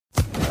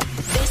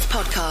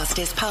podcast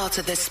is part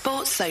of the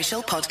Sports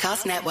Social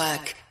Podcast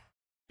Network.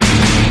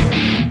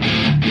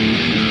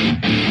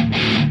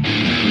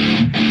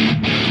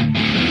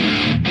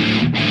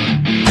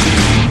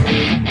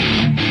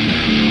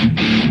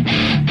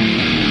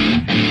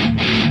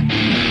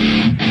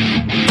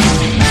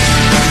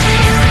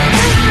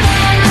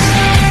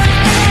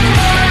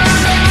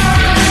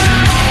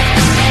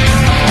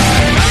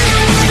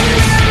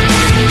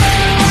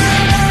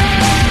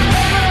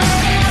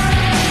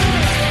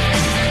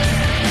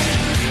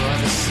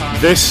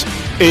 This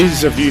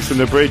is a View from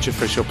the Bridge,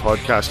 official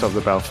podcast of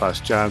the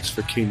Belfast Giants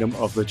for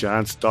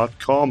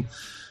kingdomofthegiants.com.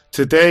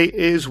 Today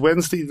is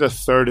Wednesday, the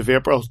 3rd of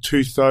April,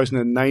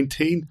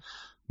 2019.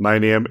 My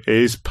name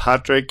is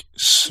Patrick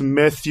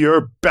Smith.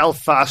 Your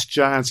Belfast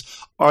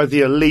Giants are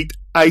the Elite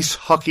Ice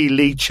Hockey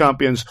League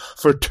champions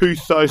for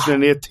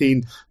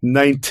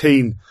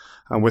 2018-19.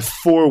 And with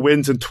 4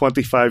 wins and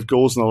 25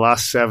 goals in the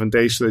last 7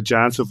 days for the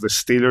Giants over the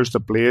Steelers, the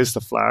Blaze, the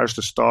Flyers,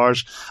 the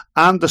Stars,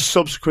 and the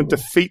subsequent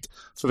defeat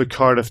for the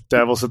Cardiff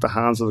Devils at the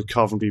hands of the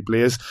Coventry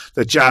Blaze,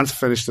 the Giants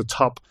finished the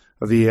top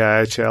of the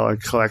AIHL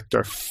and collect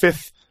their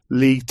 5th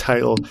league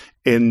title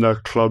in their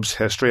club's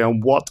history.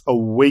 And what a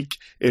week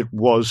it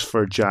was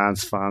for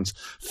Giants fans,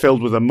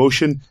 filled with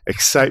emotion,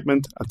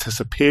 excitement,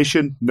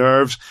 anticipation,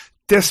 nerves,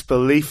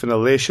 disbelief and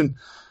elation.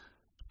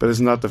 But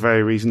isn't that the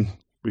very reason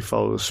we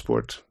follow the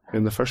sport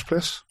in the first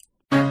place?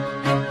 Out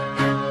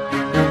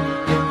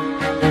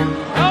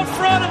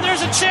front, and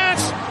there's a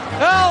chance.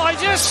 Well, I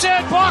just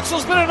said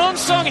Boxall's been an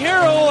unsung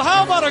hero.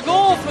 How about a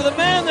goal for the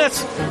man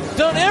that's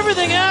done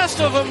everything asked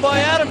of him by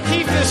Adam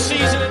Keefe this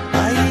season?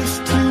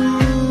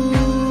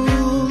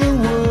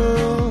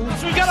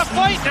 So we got a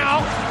fight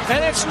now,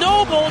 and it's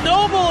Noble.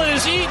 Noble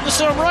is eating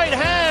some right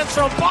hands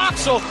from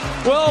Boxall.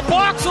 Well,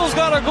 Boxall's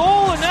got a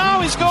goal, and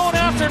now he's going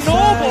after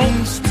Noble.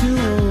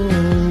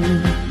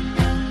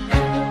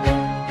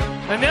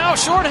 And now,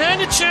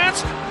 short-handed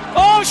chance.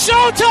 Oh,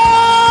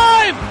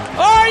 showtime!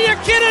 Are you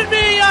kidding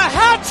me? A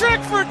hat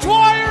trick for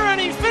Dwyer, and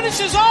he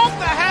finishes off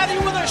the hattie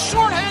with a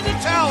short-handed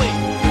tally.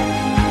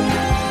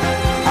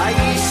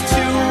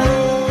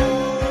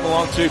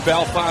 Along to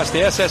Belfast, the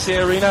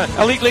SSA Arena.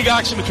 Elite League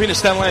action between the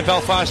Stenline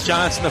Belfast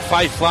Giants and the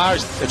Fife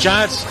Flyers. The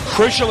Giants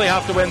crucially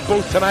have to win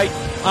both tonight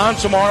and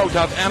tomorrow to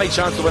have any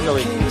chance to win the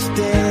league.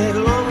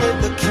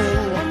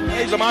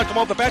 A man come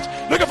off the bench,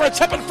 looking for a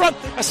tip in front,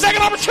 a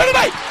second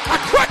opportunity, a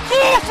quick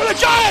goal for the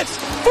Giants,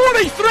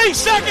 43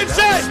 seconds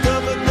in.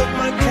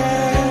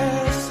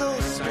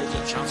 There's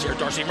a chance here,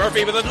 Darcy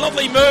Murphy with a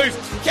lovely move,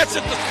 gets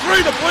it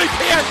through the blue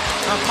paint,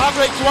 and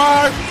Patrick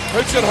Dwyer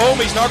puts it home.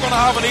 He's not going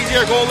to have an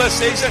easier goal this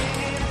season.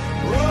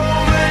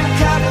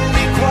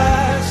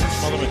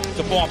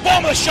 The bomb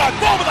with the shot,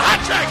 bomb with the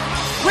hat trick,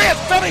 great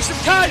finish from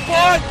Kai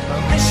Boyd.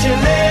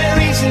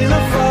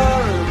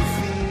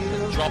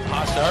 Drop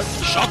pass there,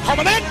 shot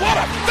coming in, what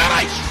a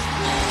finish!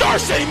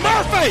 Darcy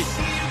Murphy!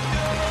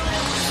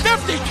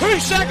 52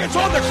 seconds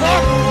on the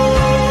clock!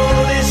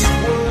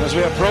 As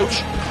we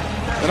approach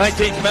the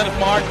 19th minute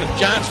mark, the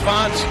Giants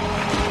fans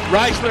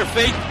rise to their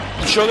feet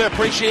and show their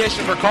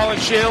appreciation for Colin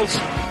Shields.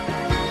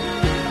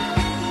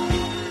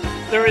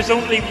 There is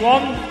only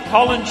one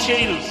Colin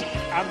Shields,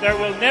 and there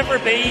will never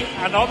be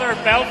another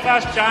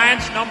Belfast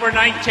Giants number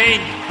 19.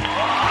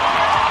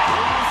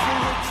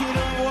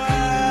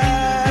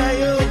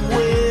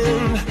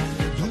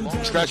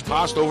 Stretch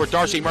passed over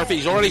Darcy Murphy.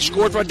 He's already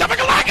scored for a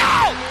difficult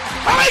angle,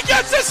 and he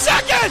gets the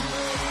second.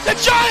 The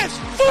Giants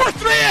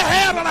 4-3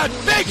 ahead on a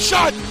big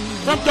shot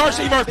from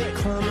Darcy Murphy.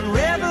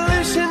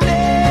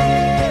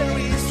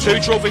 2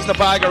 trophies in the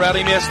bag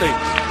already, Maisty.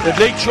 The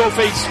league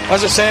trophies,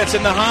 as I say, it's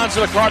in the hands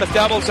of the Cardiff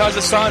Devils as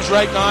it stands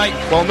right now.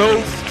 We'll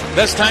know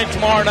this time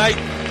tomorrow night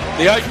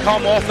the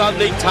outcome of that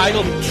league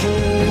title.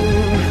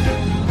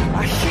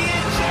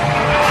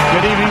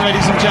 Good evening,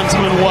 ladies and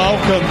gentlemen.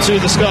 Welcome to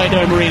the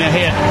Skydome Arena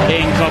here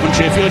in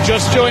Coventry. If you're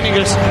just joining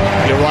us,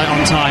 you're right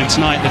on time.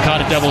 Tonight, the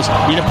Cardiff Devils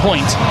need a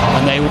point,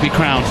 and they will be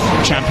crowned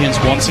champions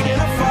once again.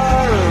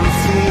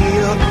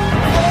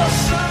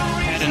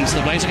 Headens, the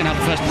Blaze are going to have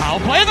the first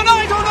power play of the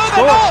night. Oh no,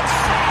 they're not!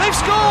 They've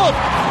scored!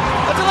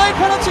 A delayed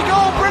penalty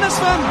goal,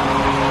 Brinnisman.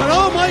 And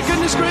oh my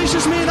goodness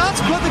gracious me, that's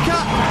put the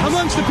cat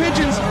amongst the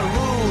pigeons.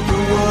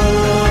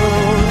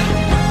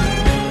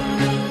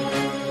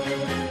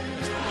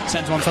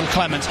 Sends one from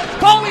Clement.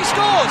 Bowley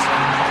scores!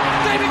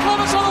 David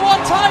Clements on the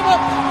one-timer.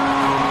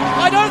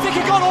 I don't think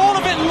it got all a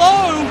bit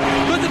low,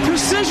 but the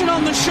precision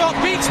on the shot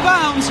beats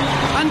bounds,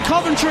 and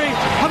Coventry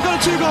have got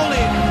a 2-goal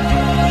lead.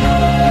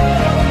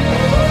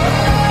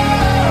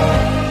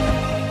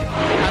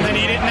 And they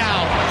need it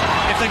now,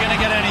 if they're going to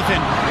get anything.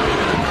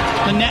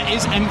 The net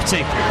is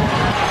empty.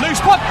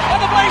 Loose puck, and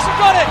the Blaze have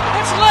got it!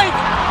 It's Lake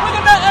with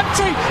the net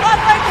empty, and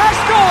Lake has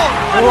scored!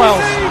 And we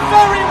see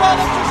very well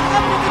have just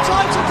handed the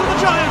title to the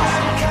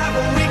Giants.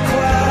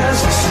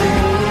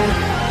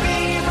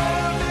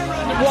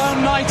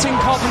 One night in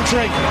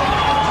Coventry,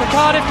 the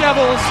Cardiff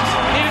Devils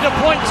needed a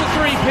point to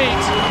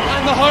three-peat,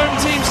 and the home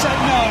team said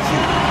no,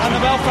 and the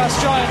Belfast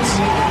Giants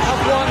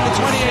have won the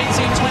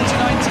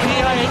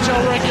 2018-2019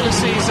 EIHL regular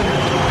season.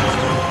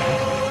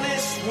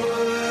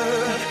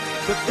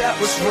 That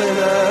was when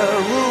I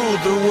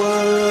ruled the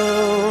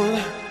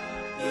world.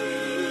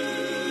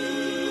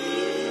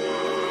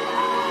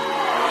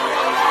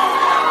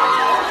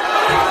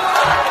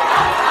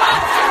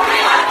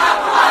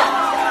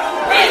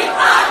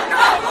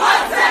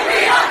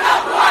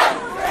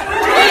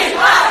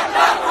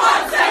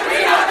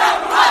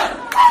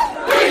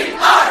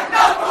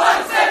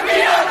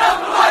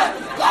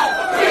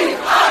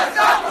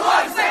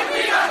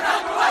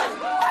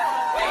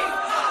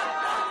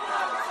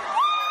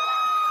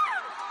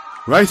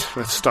 Right,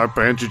 let's start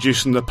by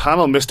introducing the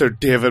panel. Mr.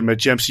 David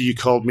Majimsey, you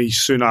called me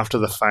soon after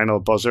the final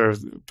buzzer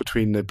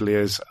between the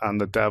Blaze and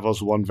the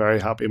Devils. One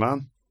very happy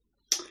man.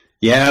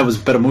 Yeah, it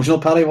was a bit emotional,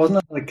 Paddy, wasn't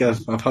it? Like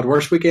I've had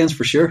worse weekends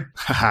for sure.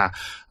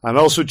 And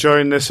also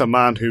joining us, a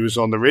man who was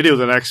on the radio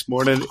the next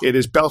morning. It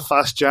is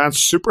Belfast Giants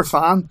super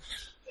fan,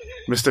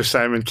 Mr.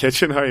 Simon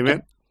Kitchen. How are you,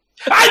 mate?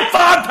 I'm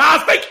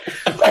fantastic!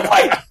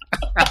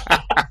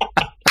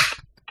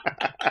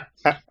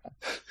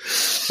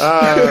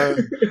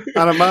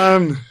 And a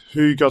man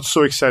who got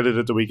so excited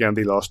at the weekend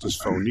he lost his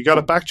phone. You got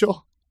it back,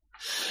 Joel?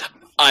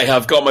 I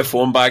have got my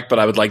phone back, but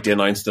I would like to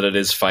announce that it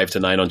is 5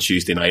 to 9 on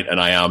Tuesday night, and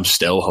I am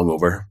still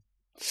hungover.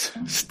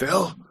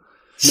 Still.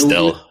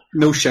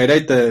 No shout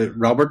out to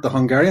Robert the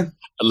Hungarian.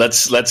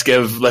 Let's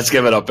give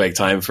it up big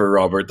time for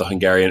Robert the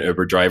Hungarian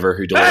Uber driver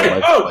who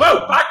delivered.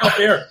 Whoa! Back up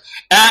here.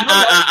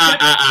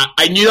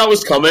 I knew that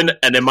was coming,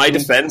 and in my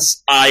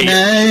defence,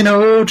 I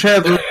know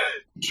treble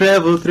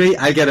 3.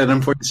 I get it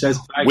in 40 says.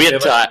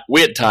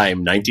 Wait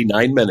time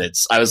 99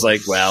 minutes. I was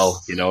like,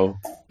 well,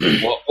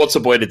 what's a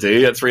boy to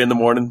do at 3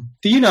 a.m?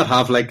 Do you not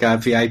have like a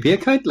VIP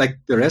account like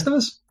the rest of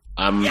us?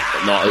 I'm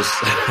not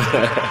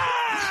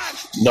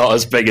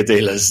as big a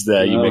deal as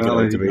you make it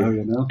out to be.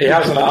 He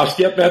hasn't asked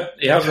yet, but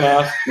he hasn't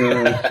asked.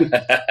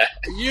 Are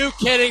you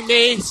kidding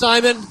me,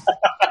 Simon?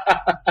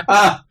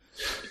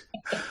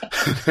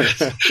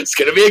 It's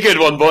going to be a good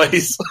one,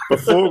 boys.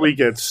 Before we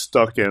get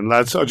stuck in,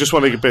 lads, I just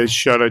want to give a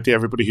shout out to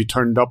everybody who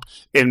turned up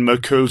in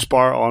McCool's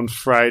Bar on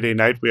Friday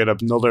night. We had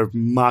another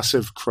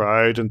massive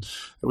crowd and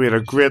we had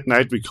a great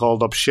night. We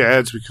called up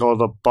Sheds, we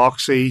called up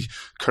Boxy.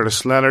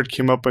 Curtis Leonard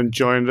came up and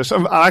joined us.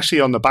 And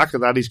actually, on the back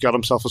of that, he's got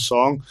himself a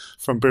song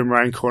from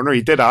Boomerang Corner.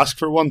 He did ask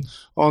for one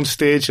on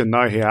stage and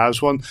now he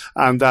has one.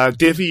 And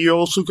Davey, you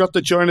also got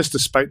to join us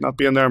despite not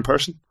being there in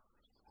person.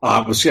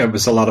 It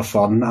was a lot of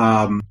fun.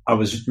 I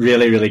was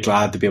really, really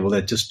glad to be able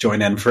to just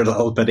join in for a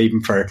little bit,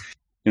 even for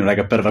like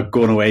a bit of a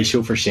going away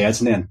show for Sheds,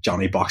 and then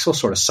Johnny Boxall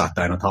sort of sat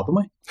down on top of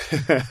me.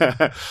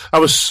 That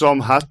was some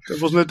hat,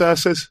 wasn't it,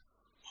 Dessus?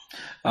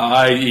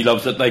 He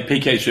loves it, like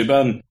PK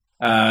Subban,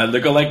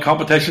 look-alike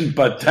competition,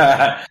 but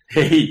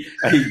Boxy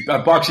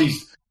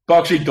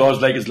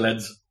does like his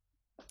lids.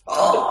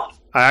 Oh.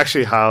 I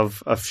actually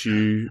have a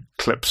few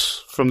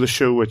clips from the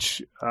show which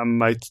I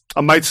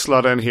might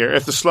slot in here.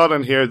 If they slot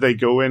in here, they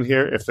go in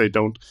here. If they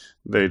don't,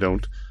 they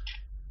don't.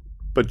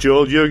 But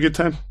Joel, you had a good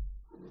time?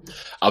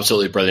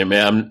 Absolutely brilliant,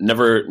 man. I'm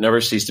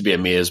never cease to be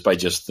amazed by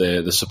just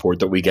the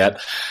support that we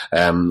get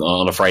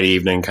on a Friday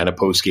evening, kind of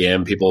post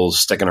game. People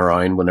sticking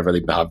around whenever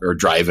they have or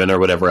driving or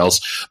whatever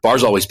else.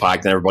 Bar's always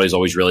packed, and everybody's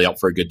always really up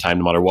for a good time,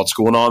 no matter what's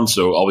going on.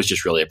 So always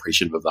just really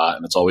appreciative of that,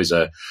 and it's always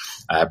a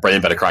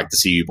brilliant bit of crack to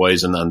see you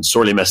boys. And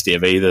sorely missed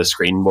Davey. The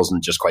screen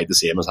wasn't just quite the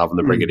same as having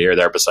the Brigadier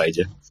there beside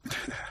you.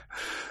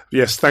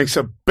 Yes, thanks.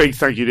 A big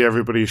thank you to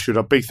everybody who showed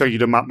up. Big thank you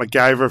to Matt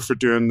MacGyver for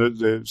doing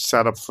the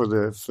setup for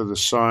the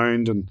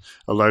sound and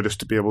allowed us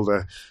to be able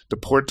to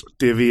port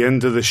Davey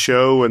into the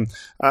show and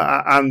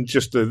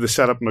just the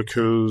setup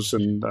McCool's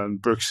and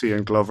Brooksy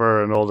and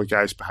Glover and all the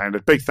guys behind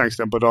it. Big thanks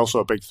to them, but also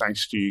a big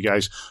thanks to you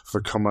guys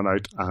for coming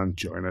out and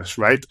joining us.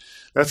 Right,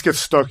 let's get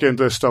stuck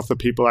into the stuff that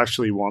people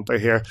actually want to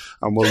hear,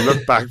 and we'll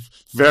look back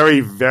very,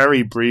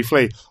 very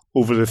briefly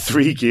over the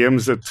 3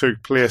 games that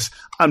took place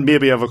and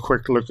maybe have a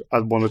quick look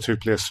at one that took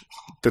place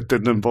that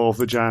didn't involve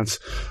the Giants.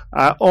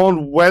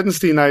 On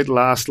Wednesday night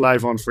last,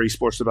 live on Free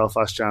Sports, the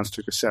Belfast Giants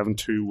took a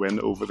 7-2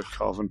 win over the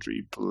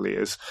Coventry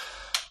Blaze.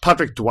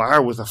 Patrick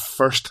Dwyer with a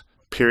first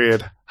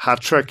period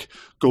hat-trick,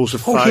 goals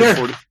of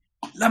 5:40.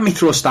 Let me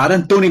throw a stat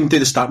in. Don't even do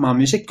the stat man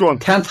music. Go on.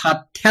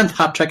 10th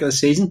hat-trick of the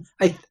season.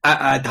 I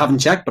haven't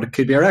checked, but it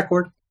could be a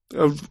record.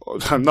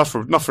 Not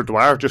for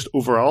Dwyer, just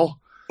overall.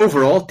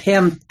 Overall,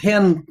 10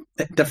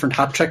 different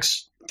hat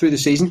tricks through the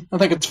season. I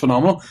think it's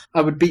phenomenal.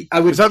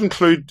 Does that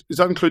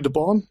include the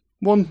Bond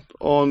one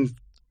on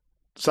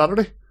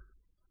Saturday?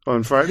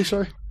 On Friday,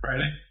 sorry.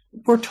 Friday.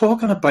 We're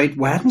talking about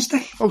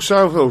Wednesday. Oh,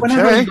 sorry.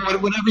 Okay.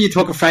 Whenever you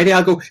talk of Friday,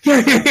 I'll go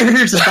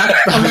here's the stat.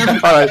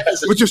 All right.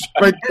 We'll just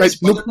right.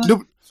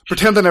 No,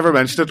 pretend I never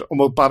mentioned it, and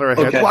we'll batter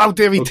ahead. Okay. Wow,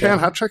 Davey, 10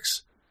 hat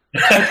tricks.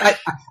 I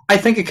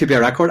think it could be a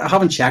record. I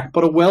haven't checked,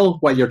 but I will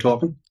while you're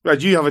talking. Right,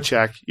 you have a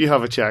check.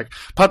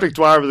 Patrick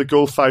Dwyer with a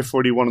goal,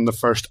 5:41 in the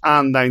first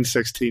and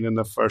 9:16 in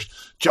the first.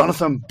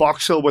 Jonathan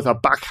Boxall with a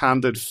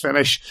backhanded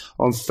finish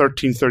on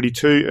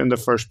 13:32 in the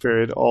first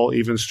period, all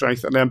even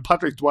strength. And then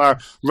Patrick Dwyer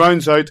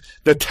rounds out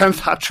the 10th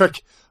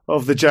hat-trick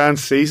of the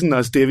Giants season,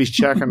 as Davey's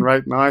checking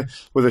right now,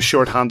 with a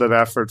short-handed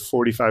effort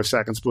 45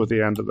 seconds before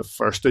the end of the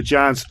first. The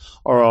Giants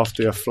are off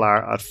to a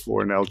flyer at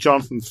 4-0.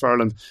 Jonathan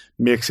Ferland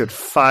makes it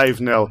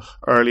 5-0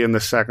 early in the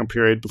second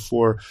period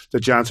before the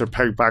Giants are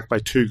pegged back by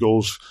 2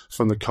 goals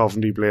from the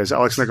Coventry Blaze.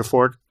 Alex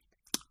Nikiforuk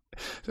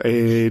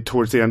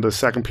towards the end of the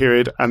second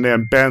period, and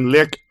then Ben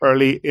Lake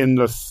early in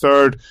the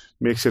third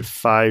makes it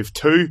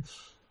 5-2.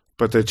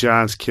 But the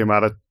Giants came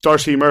at it.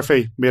 Darcy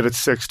Murphy made it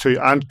 6-2,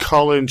 and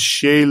Colin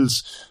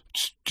Shields,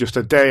 just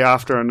a day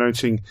after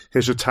announcing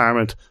his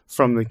retirement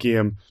from the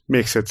game,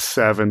 makes it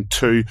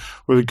 7-2.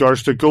 With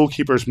regards to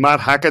goalkeepers, Matt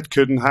Hackett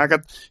couldn't hack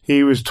it.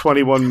 He was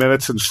 21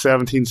 minutes and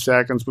 17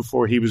 seconds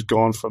before he was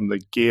gone from the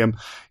game.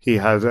 He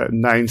had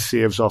 9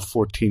 saves off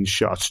 14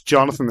 shots.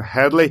 Jonathan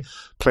Headley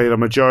played a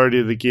majority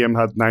of the game,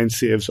 had 9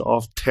 saves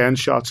off 10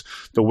 shots.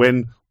 The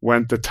win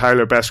went to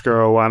Tyler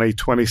Besker-Owani,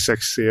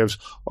 26 saves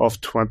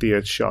off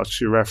 28 shots.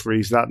 Your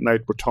referees that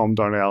night were Tom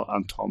Darnell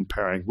and Tom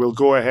Perring. We'll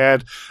go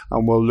ahead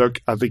and we'll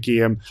look at the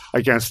game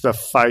against the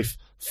Fife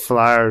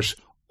Flyers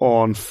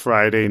on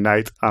Friday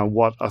night, and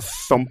what a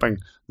thumping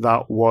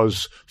that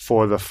was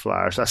for the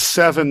Flyers. A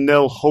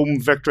 7-0 home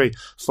victory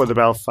for the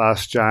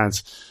Belfast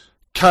Giants.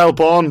 Kyle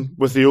Baughan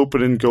with the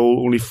opening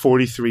goal only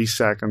 43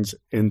 seconds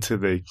into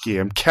the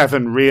game.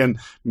 Kevin Rain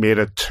made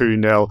it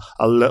 2-0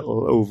 a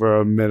little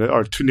over a minute,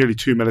 or nearly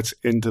 2 minutes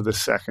into the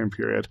second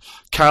period.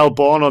 Kyle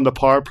Baughan on the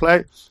power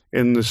play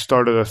in the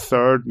start of the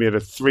third made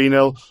it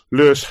 3-0.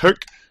 Lewis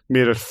Hook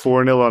made it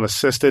 4-0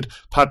 unassisted.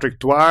 Patrick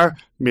Dwyer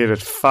made it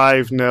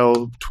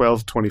 5-0,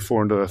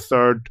 12:24 into the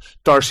third.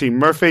 Darcy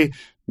Murphy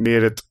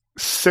made it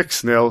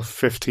 6-0,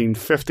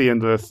 15:50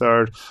 into the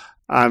third.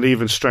 And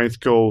even strength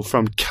goal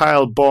from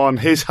Kyle Baughan.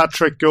 His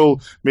hat-trick goal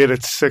made it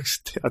at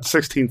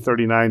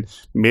 16:39,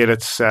 made it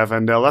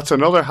 7-0. That's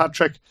another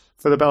hat-trick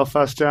for the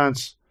Belfast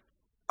Giants.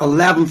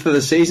 11th of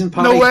the season,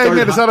 Paddy. No way,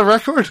 mate. Is that a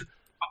record?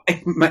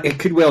 It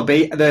could well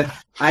be.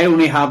 I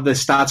only have the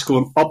stats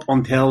going up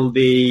until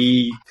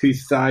the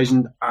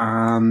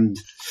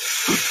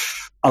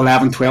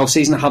 2011-12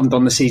 season. I haven't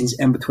done the seasons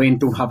in between.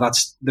 Don't have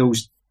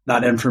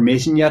that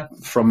information yet.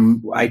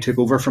 I took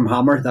over from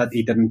Hammer, that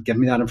he didn't give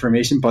me that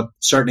information, but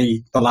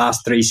certainly the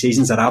last 3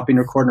 seasons that I've been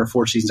recording, or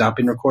 4 seasons I've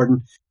been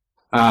recording,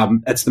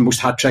 it's the most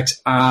hat tricks.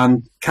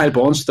 And Kyle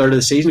Baughan's third of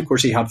the season. Of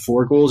course, he had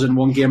 4 goals in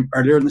one game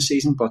earlier in the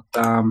season, but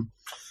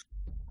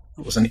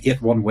it was an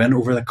 8-1 win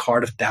over the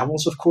Cardiff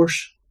Devils, of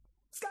course.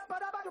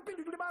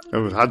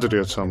 It had to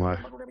do it somehow.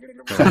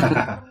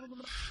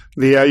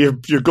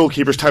 Your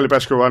goalkeeper's Tyler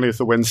Besker-Owani with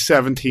the win,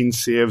 17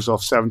 saves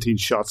off 17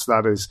 shots.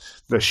 That is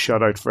the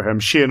shutout for him.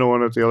 Shane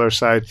Owen at the other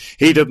side.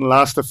 He didn't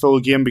last the full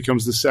game,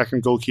 becomes the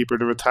second goalkeeper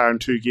to retire in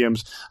 2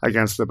 games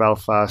against the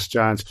Belfast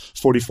Giants.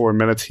 44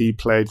 minutes he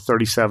played,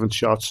 37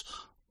 saves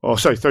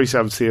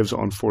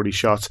on 40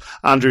 shots.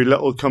 Andrew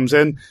Little comes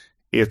in,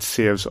 8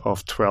 saves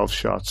off 12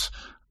 shots.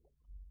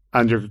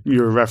 And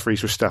your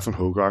referees were Stephen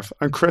Hogarth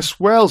and Chris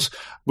Wells.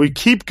 We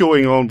keep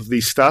going on with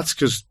these stats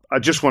because I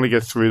just want to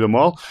get through them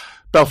all.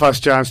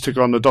 Belfast Giants took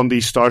on the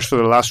Dundee Stars for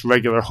their last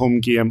regular home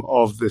game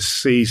of the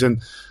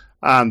season,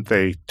 and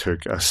they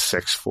took a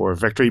 6-4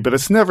 victory. But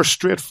it's never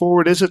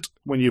straightforward, is it,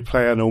 when you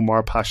play an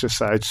Omar Pasha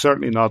side?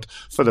 Certainly not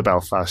for the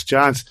Belfast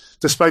Giants,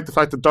 despite the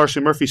fact that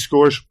Darcy Murphy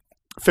scores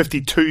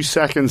 52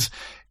 seconds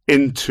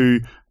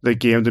into the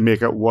game to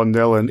make it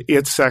 1-0, and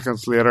 8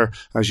 seconds later,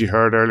 as you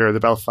heard earlier, the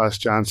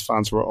Belfast Giants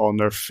fans were on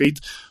their feet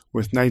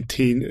with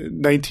 19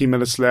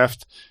 minutes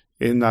left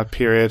in that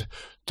period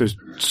to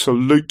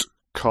salute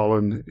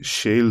Colin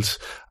Shields.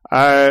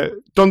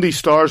 Dundee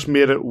Stars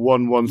made it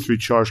 1-1 through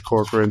Charles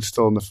Corcoran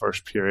still in the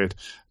first period.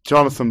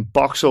 Jonathan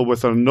Boxall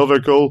with another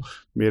goal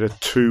made it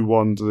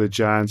 2-1 to the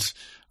Giants,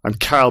 and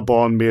Kyle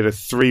Baughan made it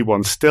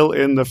 3-1 still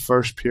in the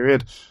first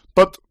period.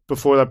 But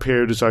before that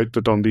period is out,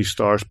 the Dundee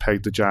Stars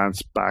pegged the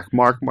Giants back.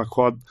 Matt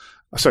Marquand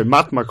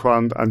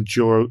and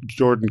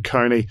Jordan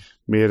Cowney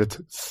made it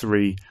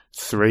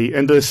 3-3.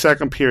 Into the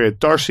second period,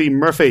 Darcy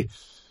Murphy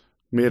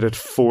made it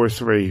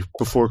 4-3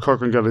 before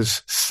Corcoran got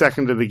his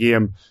second of the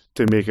game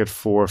to make it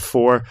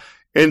 4-4.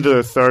 Into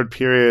the third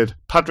period,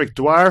 Patrick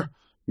Dwyer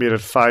made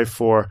it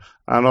 5-4,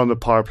 and on the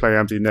power play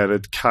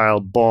empty-netted, Kyle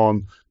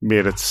Baughan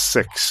made it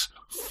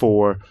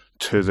 6-4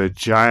 to the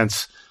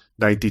Giants.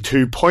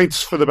 92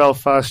 points for the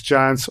Belfast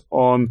Giants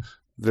on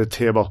the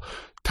table.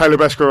 Tyler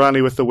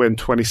Besker-Owani with the win,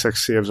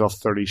 26 saves off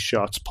 30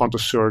 shots.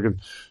 Pontus Sorgen,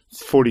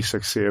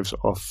 46 saves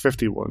off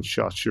 51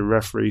 shots. Your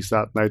referees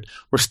that night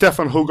were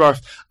Stephen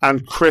Hogarth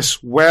and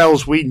Chris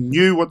Wells. We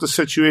knew what the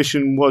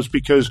situation was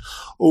because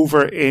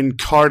over in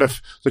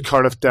Cardiff, the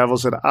Cardiff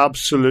Devils had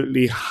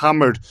absolutely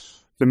hammered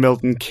the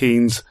Milton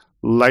Keynes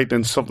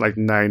Lightning, something like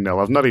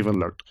 9-0. I've not even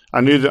looked. I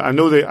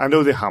know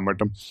they hammered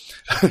them.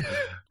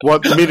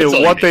 What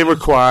they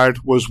required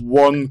was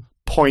 1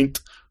 point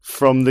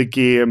from the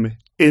game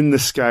in the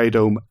Sky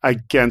Dome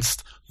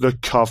against the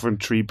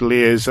Coventry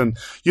Blaze. And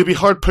you'll be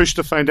hard pushed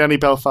to find any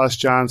Belfast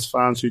Giants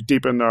fans who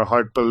deep in their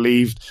heart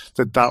believed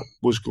that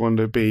was going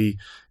to be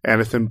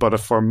anything but a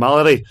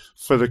formality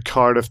for the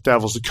Cardiff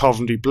Devils. The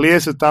Coventry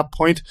Blaze at that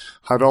point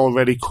had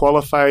already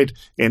qualified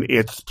in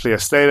 8th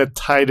place. They had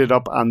tied it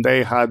up and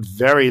they had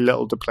very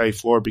little to play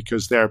for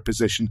because their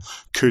position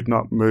could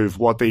not move.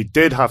 What they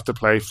did have to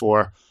play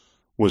for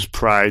was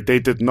pride. They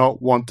did not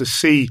want to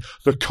see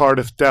the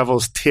Cardiff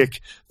Devils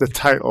take the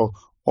title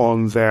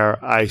on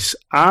their ice.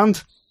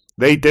 And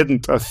they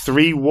didn't. A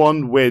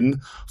 3-1 win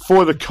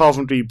for the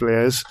Coventry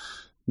Blaze.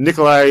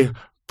 Nikolai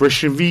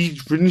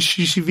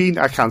Brinisveen,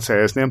 I can't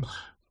say his name.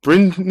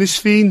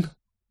 Brinisveen?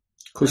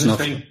 Close enough.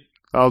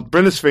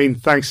 Brinisveen,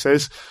 thanks,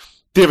 says.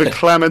 David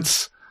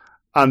Clements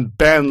and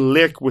Ben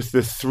Lake with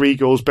the 3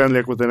 goals. Ben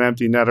Lake with an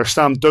empty netter.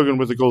 Sam Duggan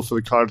with a goal for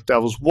the Cardiff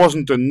Devils.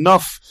 Wasn't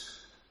enough.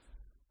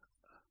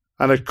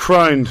 And it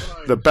crowned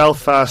the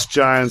Belfast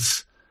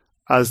Giants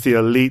as the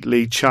Elite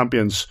League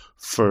champions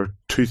for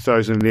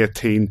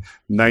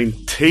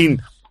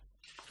 2018-19.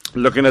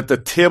 Looking at the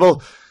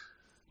table,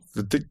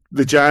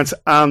 the Giants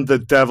and the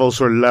Devils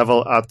were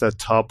level at the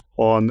top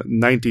on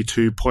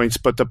 92 points,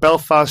 but the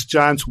Belfast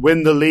Giants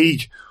win the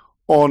league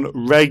on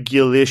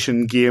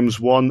regulation games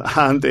won,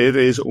 and it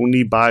is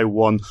only by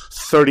 1.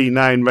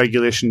 39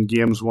 regulation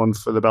games won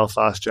for the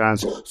Belfast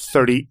Giants,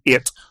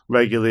 38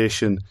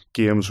 regulation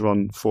games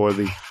run for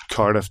the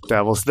Cardiff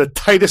Devils. The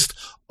tightest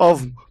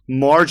of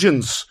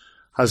margins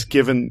has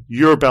given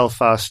your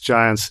Belfast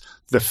Giants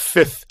the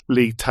 5th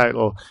league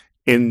title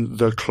in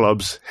the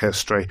club's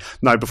history.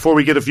 Now, before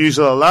we get a views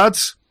of the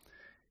lads,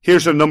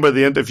 here's a number of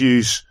the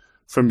interviews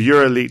from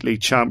your Elite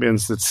League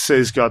champions that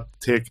Sis got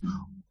to take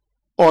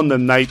on the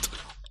night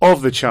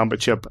of the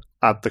championship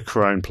at the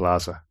Crown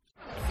Plaza.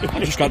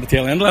 I just got the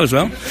tail end of that as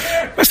well.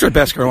 Mr.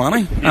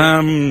 Beskarwani.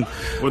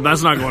 Well,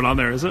 that's not going on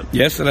there, is it?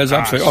 Yes, it is,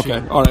 absolutely.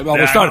 Okay, all right, well,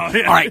 we'll start.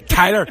 All right,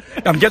 Tyler.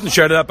 I'm getting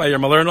shouted at by your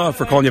mother-in-law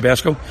for calling you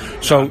Besco.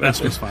 So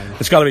Besco's fine.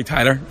 It's got to be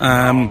Tyler.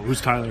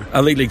 Who's Tyler?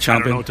 Elite League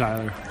champion. I don't know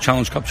Tyler.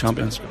 Challenge Cup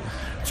champion. It's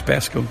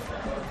Besco.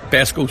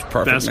 Besco's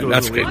perfect. Besco's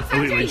That's Elite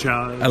League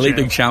good. Elite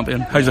League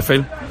champion. How's it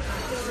feel?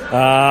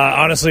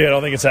 Honestly, I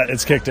don't think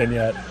it's kicked in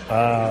yet.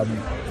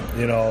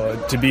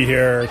 To be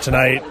here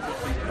tonight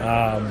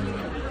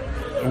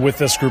with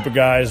this group of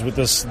guys, with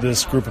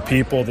this group of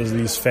people,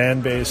 these fan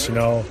base,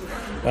 to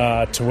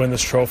win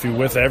this trophy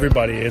with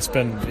everybody, it's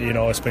been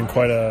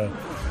quite a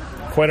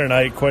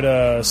night, quite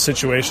a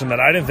situation that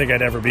I didn't think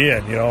I'd ever be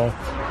in.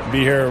 Be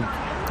here,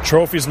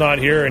 trophy's not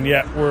here, and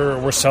yet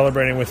we're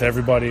celebrating with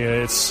everybody.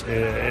 It's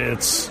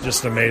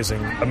just an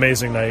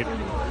amazing night.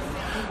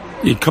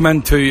 You come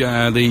into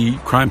the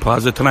Crown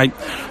Plaza tonight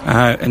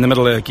in the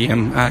middle of the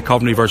game,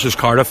 Coventry versus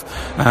Cardiff.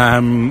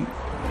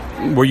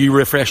 Were you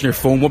refreshing your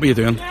phone? What were you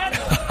doing?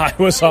 I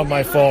was on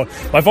my phone.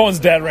 My phone's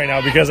dead right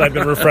now because I've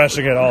been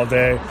refreshing it all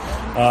day.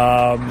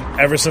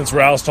 Ever since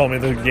Rouse told me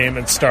the game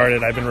had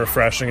started, I've been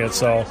refreshing it.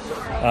 So,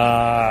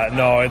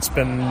 no, it's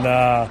been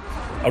a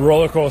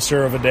roller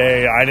coaster of a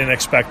day. I didn't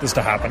expect this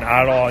to happen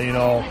at all.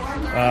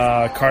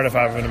 Cardiff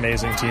have an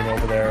amazing team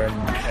over there,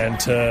 and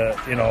to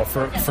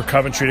for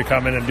Coventry to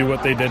come in and do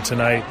what they did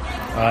tonight,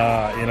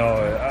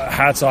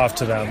 hats off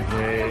to them.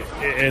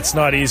 It's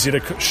not easy to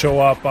show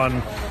up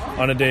on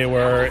a day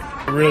where it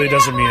really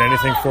doesn't mean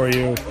anything for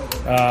you.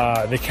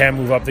 They can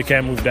move up, they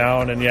can move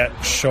down, and yet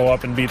show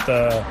up and beat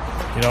the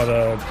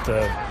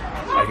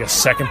I guess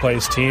second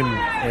place team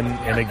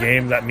in a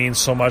game that means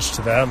so much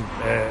to them.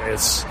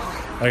 It's,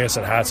 like I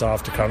said, hats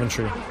off to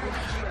Coventry.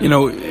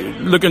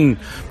 Looking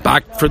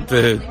back for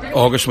the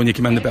August when you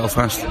came into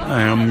Belfast,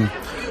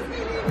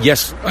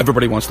 yes,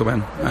 everybody wants to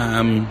win.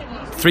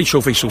 3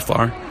 trophies so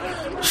far.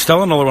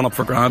 Still another one up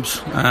for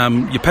grabs.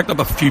 You picked up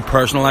a few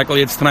personal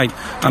accolades tonight.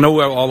 I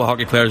know all the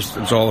hockey players,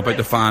 it's all about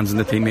the fans and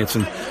the teammates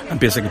and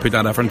basically put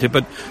that effort into it,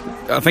 but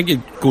I think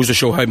it goes to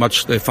show how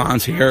much the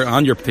fans here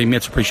and your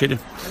teammates appreciate it.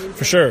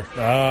 For sure.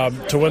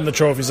 To win the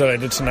trophies that I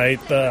did tonight,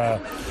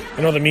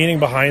 the meaning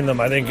behind them,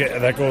 I think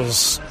it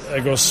goes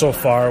so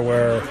far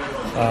where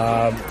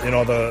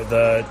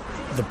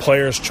the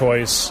player's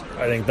choice,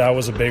 I think that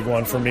was a big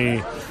one for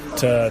me.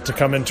 To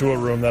come into a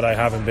room that I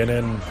haven't been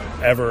in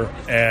ever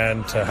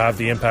and to have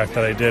the impact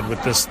that I did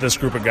with this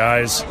group of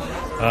guys,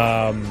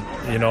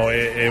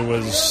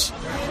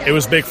 it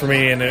was big for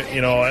me, and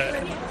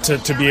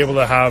to be able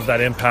to have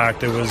that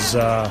impact, it was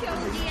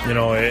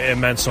it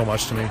meant so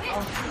much to me.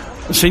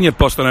 I've seen you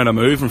busting out a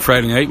move on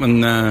Friday night when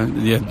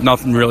you had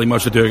nothing really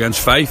much to do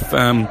against Fife.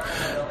 I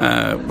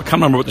can't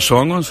remember what the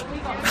song was.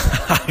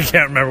 I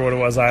can't remember what it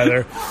was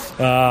either.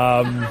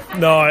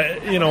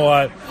 You know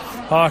what?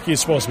 Hockey is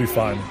supposed to be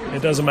fun.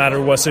 It doesn't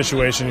matter what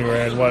situation you're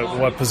in,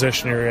 what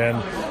position you're in.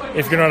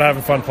 If you're not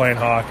having fun playing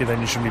hockey,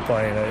 then you shouldn't be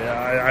playing it.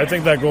 I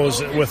think that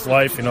goes with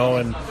life,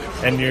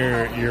 and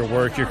your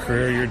work, your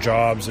career, your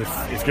jobs.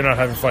 If you're not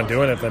having fun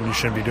doing it, then you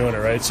shouldn't be doing it,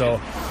 right? So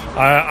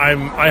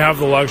I have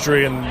the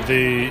luxury and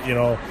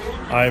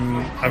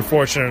I'm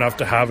fortunate enough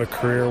to have a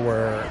career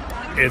where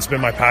it's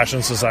been my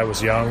passion since I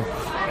was young,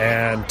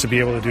 and to be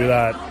able to do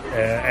that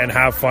and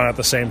have fun at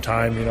the same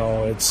time,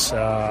 it's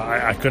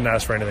I couldn't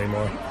ask for anything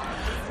more.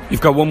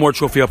 You've got one more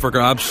trophy up for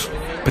grabs,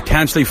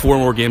 potentially 4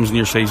 more games in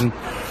your season.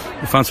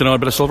 You fancy another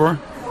bit of silverware?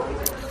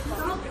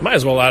 Might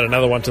as well add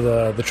another one to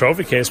the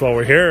trophy case while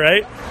we're here,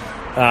 right?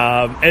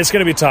 It's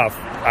going to be tough.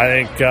 I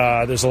think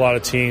there's a lot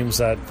of teams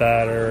that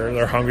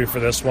are hungry for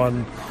this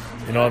one.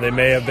 They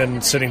may have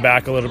been sitting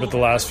back a little bit the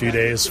last few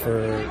days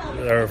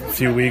or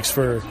few weeks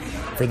for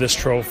this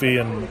trophy,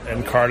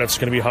 and Cardiff's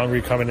going to be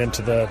hungry coming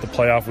into the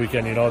playoff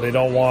weekend.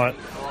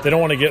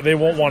 They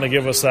won't want to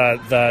give us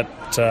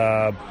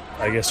that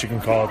I guess you can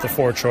call it the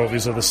 4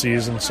 trophies of the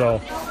season.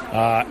 So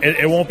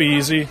it won't be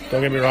easy,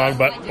 don't get me wrong,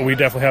 but we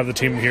definitely have the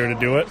team here to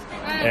do it,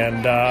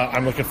 and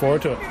I'm looking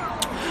forward to it.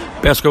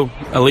 Besco,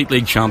 Elite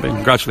League champion.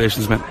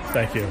 Congratulations, man.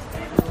 Thank you.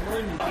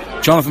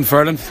 Jonathan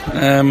Furlan,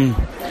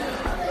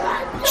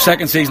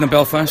 second season in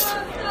Belfast,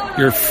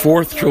 your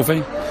 4th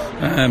trophy,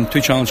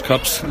 2 Challenge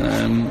Cups.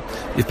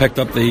 You've picked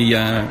up the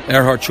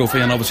Earhart Trophy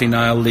and obviously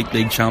now Elite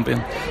League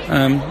champion.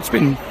 It's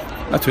been...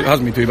 It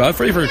hasn't been too bad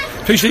for you for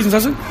 2 seasons,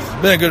 has it?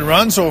 Been a good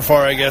run so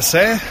far, I guess.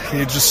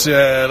 You just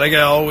like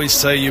I always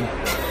say, you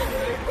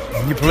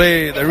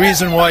play. The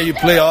reason why you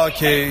play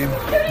hockey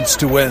is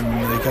to win.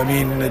 It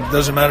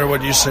doesn't matter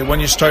what you say. When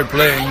you start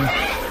playing,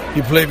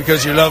 you play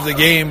because you love the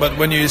game. But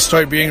when you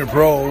start being a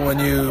pro, when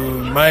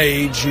you my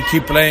age, you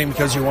keep playing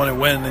because you want to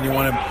win and you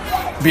want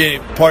to be a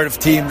part of a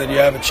team that you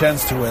have a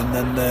chance to win.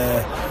 And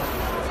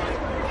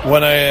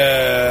when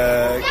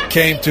I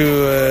came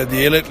to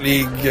the Elite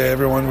League,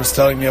 everyone was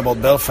telling me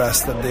about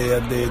Belfast, that they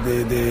had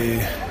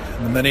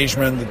the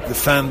management, the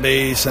fan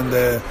base, and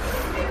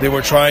they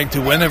were trying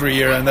to win every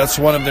year, and that's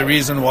one of the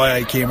reasons why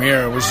I came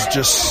here. It was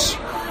just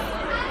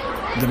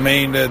the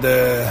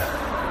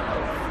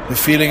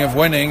feeling of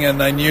winning,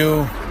 and I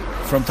knew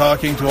from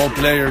talking to all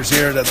players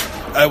here that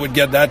I would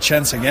get that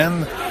chance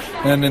again.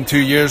 And in 2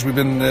 years we've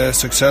been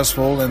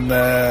successful, and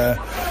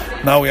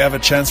now we have a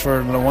chance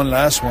for one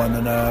last one,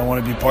 and I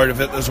want to be part of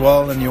it as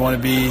well. And you want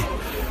to be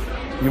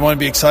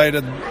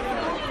excited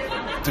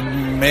to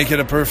make it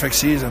a perfect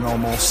season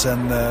almost.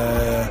 And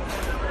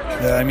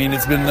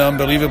it's been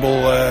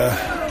unbelievable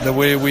the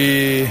way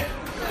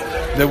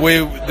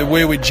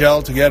we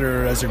gel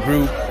together as a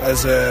group,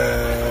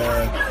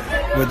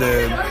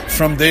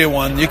 from day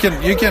one. You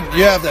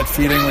have that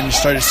feeling when you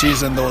start a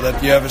season though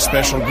that you have a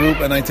special group,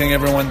 and I think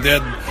everyone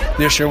did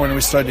this year. When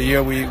we started the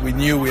year, we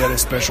knew we had a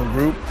special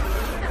group,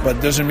 but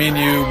it doesn't mean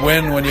you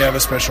win when you have a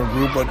special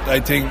group. But I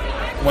think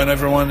when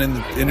everyone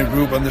in a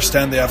group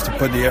understand they have to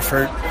put the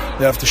effort,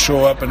 they have to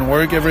show up and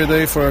work every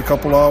day for a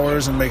couple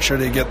hours and make sure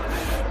they get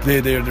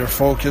their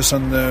focus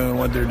on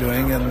what they're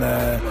doing. And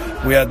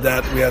we had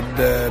that. We had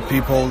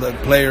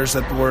players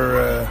that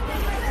were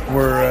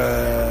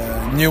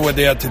knew what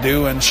they had to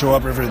do and show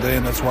up every day,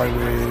 and that's why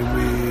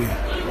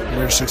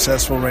we're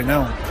successful right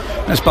now.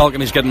 This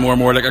balcony's getting more and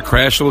more like a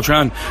crash, so we'll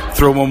try and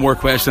throw one more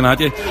question at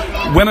you.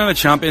 Winning a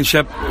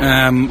championship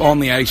on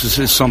the ice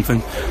is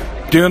something.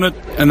 Doing it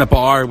in the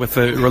bar with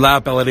the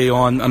reliability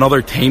on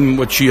another team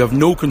which you have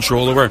no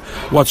control over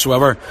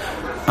whatsoever,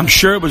 I'm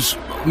sure it was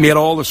made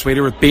all the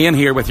sweeter with being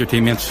here with your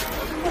teammates.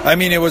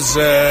 It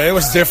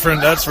was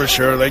different, that's for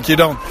sure. Like you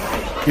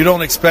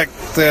don't expect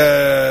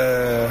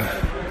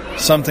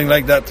something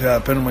like that to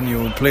happen when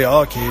you play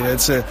hockey.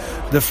 It's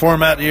the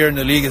format here in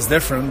the league is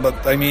different,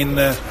 but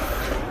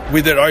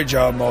we did our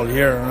job all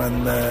year,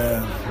 and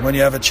when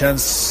you have a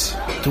chance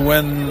to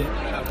win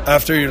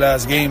after your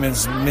last game,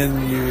 it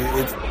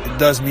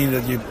does mean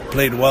that you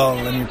played well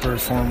and you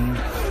performed,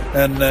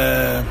 and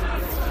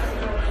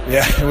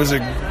it was a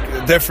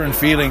different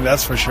feeling,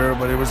 that's for sure.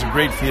 But it was a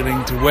great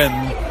feeling to win.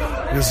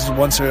 This is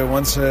once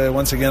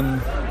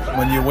again,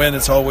 when you win,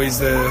 it's always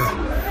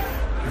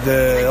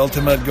the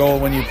ultimate goal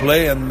when you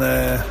play, and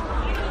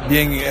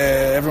being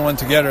everyone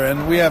together,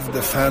 and we have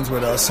the fans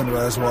with us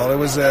as well. It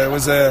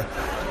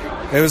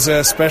was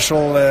a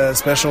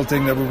special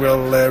thing that we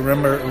will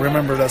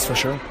remember. That's for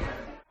sure.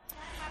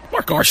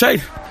 Mark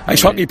Garside,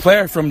 ice hockey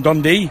player from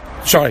Dundee.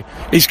 Sorry,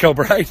 East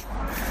Kilbride.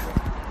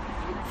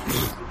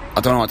 I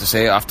don't know what to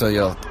say after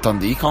your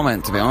Dundee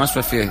comment, to be honest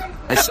with you.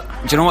 Do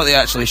you know what they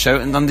actually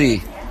shout in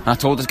Dundee? And I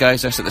told the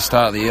guys this at the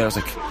start of the year. I was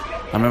like,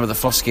 I remember the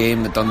first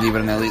game that Dundee were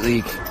in the Elite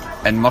League,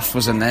 and Murph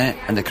was in net,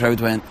 and the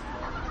crowd went,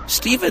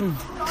 "Stephen,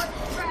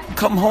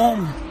 come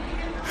home."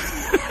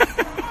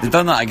 They've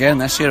done that again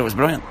this year. It was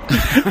brilliant.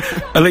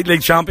 Elite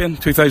League champion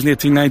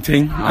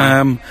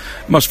 2018-19.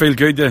 Must feel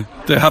good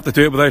to have to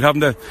do it without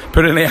having to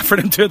put any effort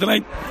into it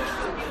tonight.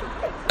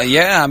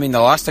 Yeah,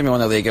 the last time we won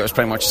the league, it was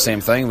pretty much the same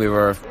thing. We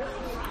were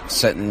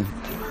sitting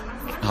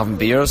having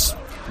beers.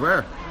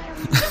 Where?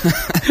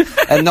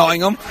 In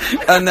Nottingham.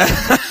 And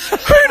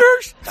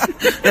Hooters.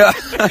 Yeah.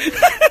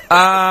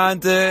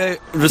 And the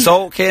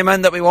result came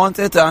in that we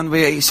wanted, and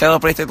we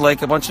celebrated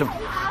like a bunch of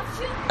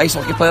ice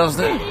hockey players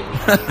do.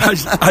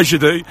 As you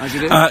do.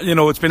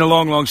 It's been a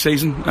long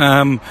season.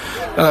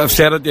 I've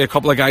said it to a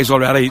couple of guys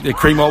already. The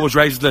cream always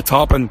rises to the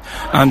top, and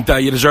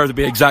you deserve to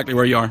be exactly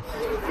where you are.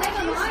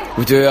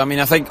 We do. I mean,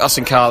 I think us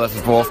and Cardiff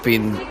have both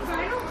been.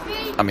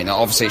 I mean,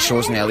 obviously it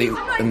shows in the elite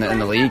in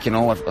the league. You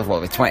know,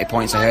 we're 20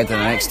 points ahead of the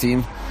next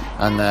team,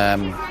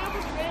 and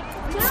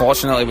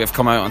fortunately we've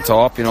come out on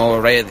top. You know,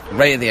 right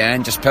at the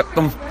end, just pipped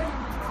them.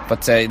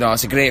 But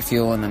it's a great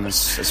feeling, and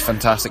it's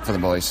fantastic for the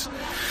boys.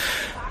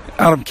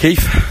 Adam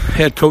Keefe,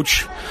 head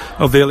coach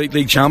of the Elite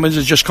League Champions,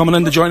 is just coming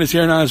in to join us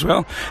here now as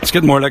well. It's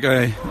getting more like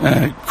a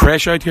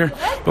crash out here,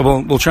 but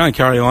we'll try and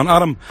carry on.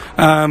 Adam,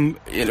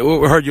 we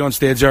heard you on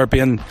stage there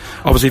being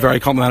obviously very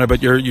complimentary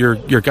about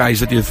your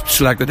guys that you've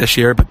selected this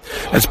year, but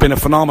it's been a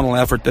phenomenal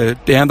effort to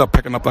end up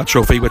picking up that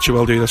trophy, which you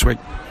will do this week.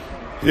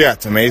 Yeah,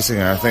 it's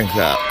amazing. I think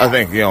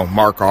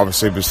Mark,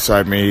 obviously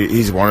beside me,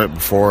 he's won it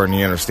before and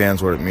he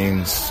understands what it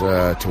means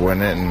to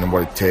win it and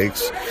what it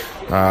takes.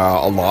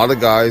 A lot of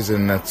guys,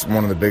 and that's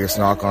one of the biggest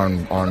knock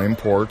on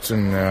imports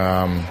and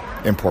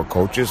import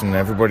coaches and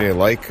everybody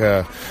alike.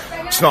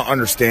 It's not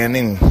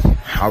understanding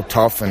how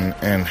tough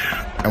and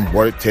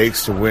what it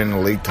takes to win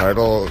a league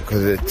title,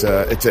 because it's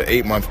an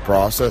 8-month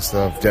process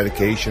of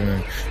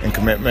dedication and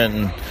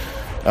commitment.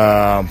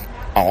 And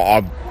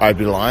I'd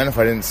be lying if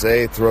I didn't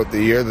say throughout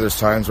the year there's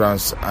times where I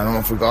don't know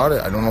if we got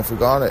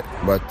it.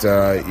 But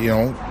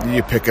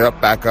you pick it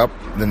up, back up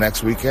the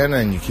next weekend,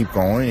 and you keep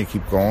going,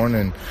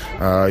 and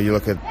you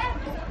look at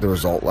the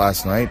result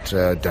last night.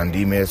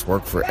 Dundee made us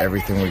work for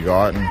everything we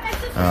got, and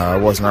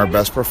it wasn't our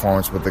best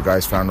performance, but the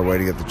guys found a way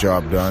to get the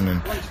job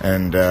done,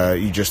 and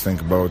you just think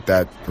about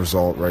that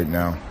result right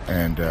now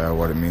and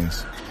what it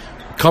means.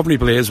 Coventry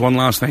Blaze won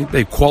last night.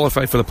 They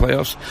qualified for the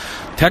playoffs.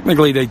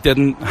 Technically, they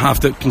didn't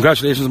have to.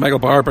 Congratulations, Michael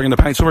Barr, bringing the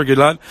pints over. Good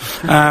lad.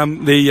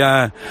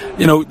 The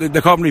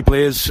Coventry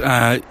Blaze,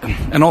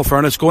 in all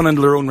fairness, going into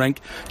their own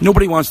rink,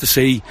 nobody wants to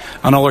see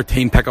another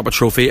team pick up a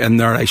trophy in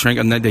their ice rink,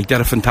 and they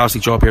did a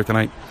fantastic job here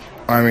tonight.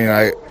 I mean,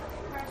 I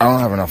don't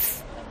have enough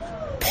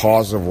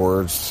positive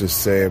words to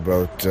say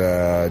about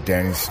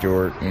Danny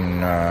Stewart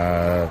and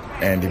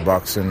Andy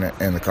Buxton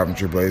and the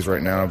Coventry Blaze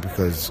right now,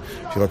 because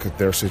if you look at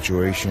their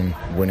situation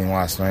winning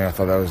last night, I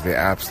thought that was the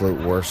absolute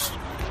worst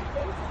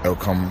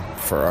outcome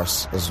for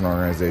us as an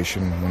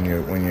organization when you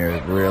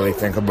really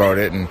think about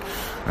it, and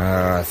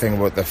think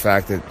about the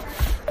fact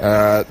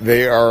that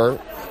they are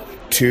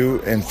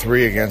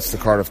 2-3 against the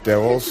Cardiff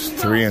Devils,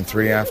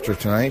 3-3 after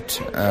tonight.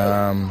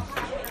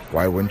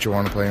 Why wouldn't you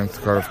want to play against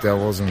the Cardiff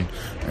Devils, and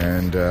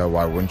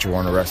why wouldn't you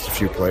want to rest a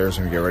few players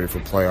and get ready for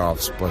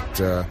playoffs? But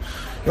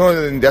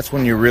that's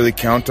when you really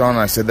count on.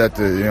 I said that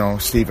to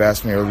Steve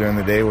asked me earlier in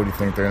the day, what do you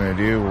think they're going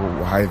to do?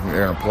 How do you think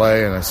they're going to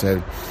play? And I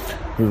said,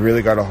 we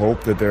really got to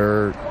hope that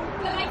their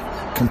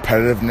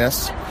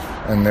competitiveness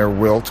and their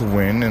will to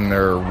win and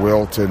their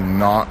will to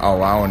not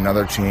allow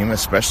another team,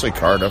 especially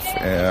Cardiff,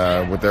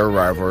 with their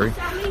rivalry,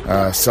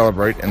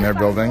 celebrate in their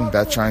building,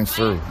 that shines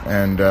through.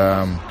 And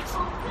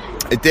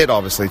it did,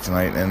 obviously,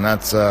 tonight, and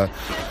that's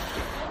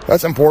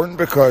important,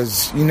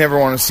 because you never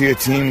want to see a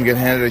team get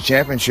handed a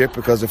championship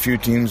because a few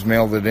teams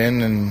mailed it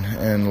in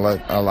and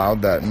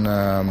allowed that.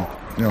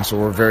 And so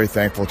we're very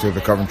thankful to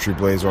the Coventry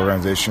Blaze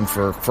organization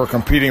for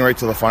competing right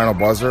to the final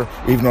buzzer,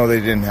 even though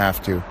they didn't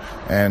have to.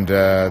 And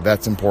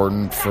that's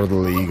important for the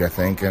league, I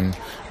think, and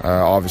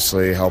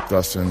obviously helped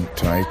us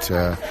tonight.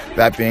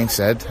 That being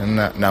said, and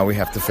now we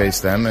have to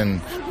face them,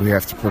 and we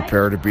have to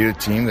prepare to beat a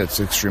team that's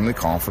extremely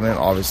confident,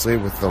 obviously,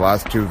 with the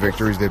last 2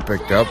 victories they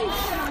picked up.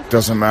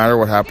 Doesn't matter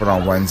what happened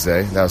on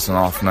Wednesday. That was an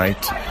off night.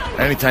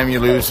 Anytime you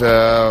lose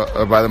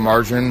by the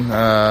margin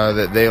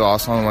that they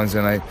lost on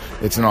Wednesday night,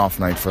 it's an off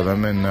night for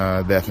them, and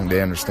I think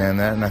they understand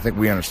that, and I think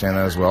we understand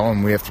that as well,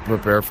 and we have to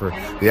prepare for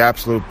the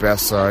absolute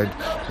best side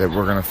that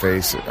we're going to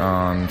face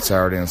on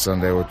Saturday and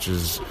Sunday, which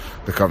is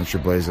the Coventry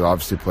Blaze that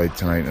obviously played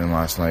tonight and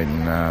last night,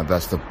 and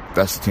that's the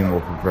team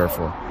we'll prepare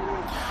for.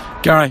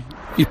 Gary,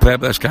 you played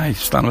with this guy,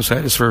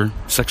 Stanislas, for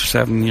 6 or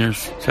 7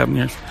 years.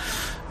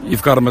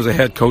 You've got him as a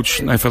head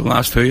coach now for the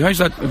last 2. How's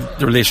that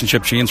the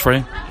relationship changed for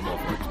you?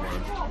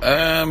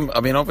 I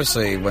mean,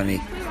 obviously when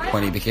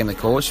he became the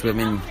coach, we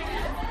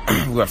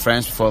were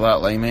friends before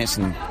that, line mates,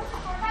 and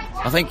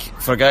I think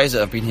for guys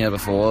that have been here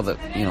before, that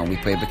we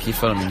played with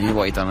Kiefer and we knew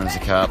what he'd done as a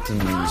captain,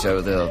 and he was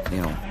out there,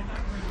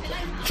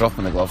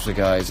 dropping the gloves with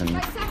guys and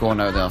going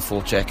out there and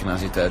full checking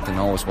as he did, and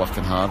always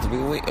working hard.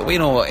 We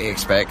know what he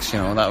expects.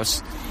 That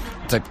was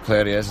the type of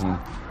player he is, and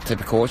the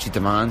type of coach he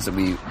demands, that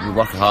we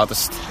work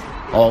hardest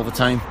all the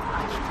time,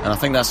 and I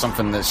think that's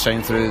something that's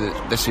shined through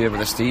this year with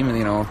this team.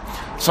 And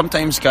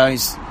sometimes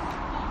guys,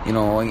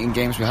 in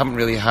games we haven't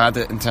really had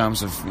it in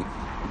terms of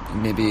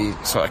maybe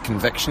sort of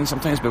conviction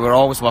sometimes, but we're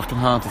always working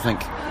hard. I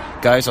think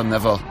guys are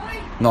never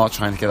not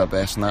trying to get our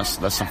best, and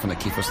that's something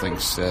that Keepers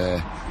thinks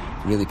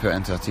really put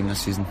into our team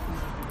this season.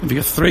 If you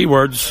got 3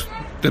 words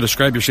to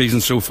describe your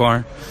season so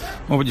far,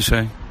 what would you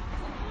say?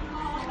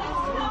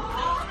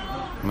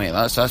 Mate,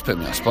 that's put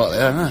me on the spot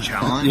there, isn't it?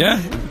 Challenge.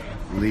 Yeah.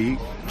 League.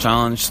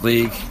 Challenge,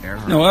 league.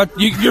 No,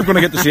 you're going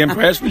to get the same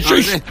question.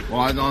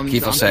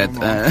 Kiefer said.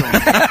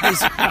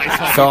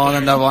 Filling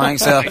in the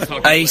blanks there.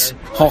 Ice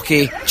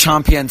hockey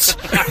champions.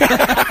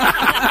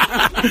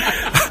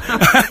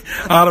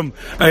 Adam,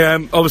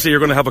 obviously you're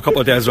going to have a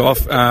couple of days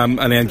off and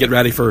then get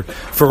ready for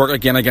work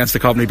again against the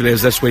Coventry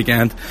Blaze this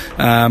weekend.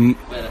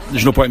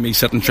 There's no point in me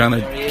sitting trying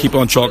to keep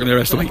on chalking the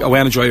rest of the week. I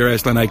want to enjoy your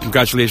rest of the night.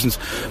 Congratulations,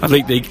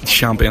 Elite League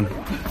champion.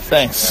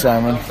 Thanks,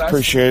 Simon.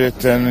 Appreciate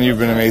it, and you've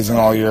been amazing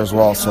all year as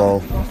well.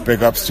 So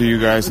big ups to you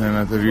guys, and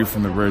at the view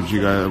from the bridge,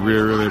 you guys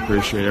really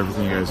appreciate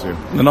everything you guys do.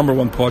 The number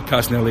one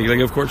podcast in the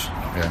league, of course.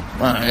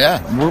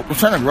 Yeah, we're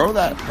trying to grow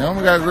that. You know,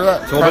 we got to grow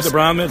that. It's all about the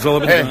brand, mate. It's all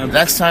about the brand.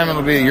 Next time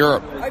it'll be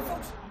Europe.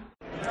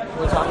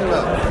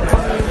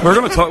 We're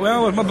going to talk.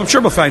 Well, I'm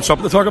sure we'll find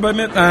something to talk about,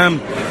 mate.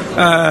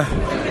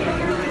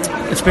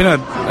 It's been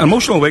an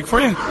emotional week for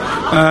you,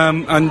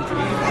 and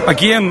a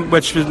game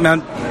which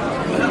meant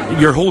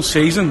your whole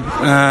season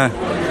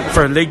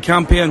for a league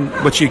campaign,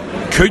 which you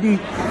couldn't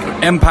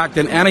impact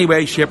in any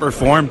way, shape, or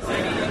form,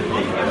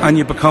 and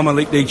you become a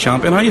league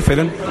champion. How are you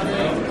feeling?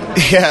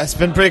 Yeah, it's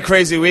been a pretty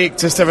crazy week,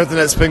 just everything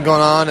that's been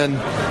going on,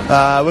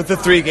 and with the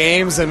 3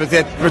 games and with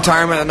the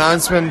retirement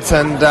announcement,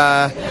 and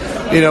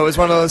it was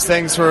one of those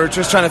things where we're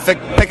just trying to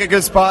pick a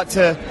good spot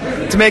to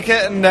make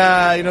it,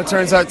 and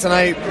turns out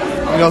tonight,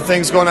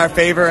 things go in our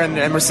favour,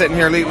 and we're sitting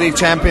here Elite League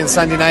champions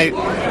Sunday night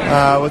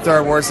with our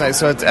awards night.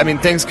 So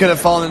things could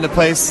have fallen into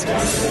place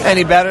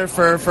any better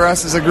for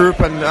us as a group,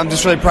 and I'm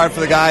just really proud for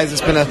the guys.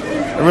 It's been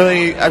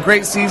a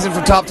great season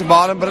from top to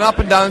bottom, but an up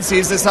and down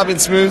season. It's not been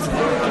smooth.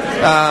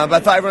 But I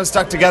thought everyone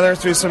stuck together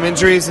through some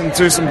injuries and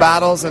through some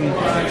battles, and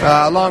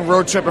a long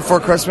road trip before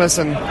Christmas,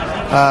 and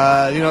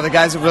the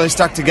guys have really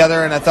stuck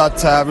together, and I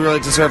thought we really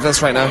deserve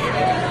this right now.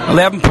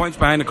 11 points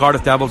behind the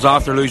Cardiff Devils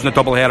after losing a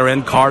doubleheader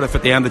in Cardiff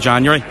at the end of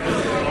January.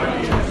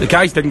 The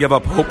guys didn't give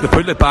up hope. They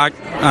put it back,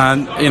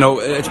 and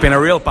it's been a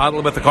real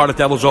battle with the Cardiff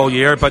Devils all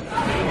year, but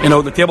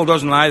the table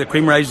doesn't lie. The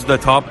cream rises to the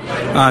top,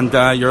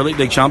 and you're Elite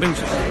League champions.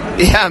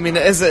 Yeah,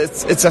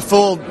 it's a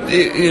full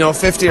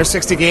 50 or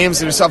 60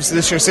 games. It was obviously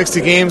this year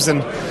 60 games, and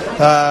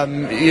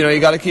you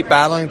got to keep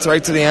battling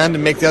right to the end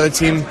and make the other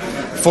team,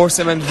 force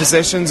them into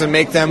positions and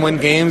make them win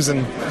games.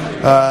 And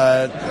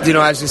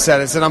as you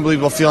said, it's an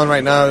unbelievable feeling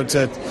right now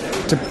to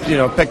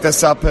pick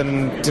this up,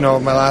 and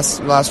my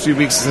last few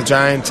weeks as a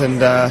Giant,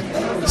 and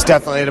it's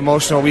definitely an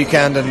emotional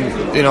weekend,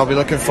 and I'll be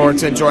looking forward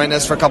to enjoying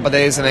this for a couple of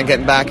days and then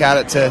getting back at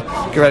it to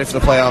get ready for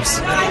the playoffs.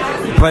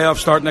 The playoffs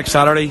start next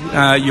Saturday.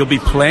 You'll be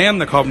playing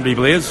the Coventry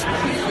Blaze.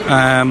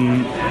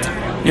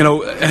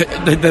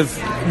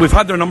 We've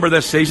had their number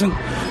this season.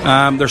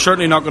 There's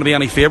certainly not going to be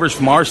any favours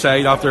from our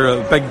side after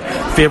a big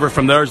favour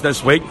from theirs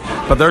this week,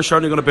 but they're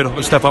certainly going to put up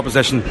a stiff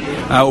opposition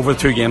over the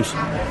 2 games.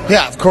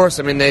 Yeah, of course.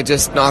 They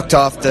just knocked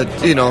off the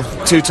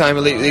 2-time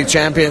Elite League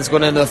champions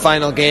going into the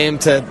final game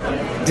to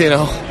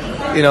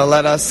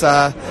let us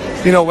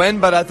win.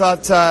 But I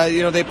thought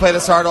they played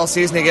us hard all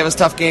season. They gave us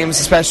tough games,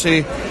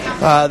 especially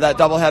that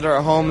doubleheader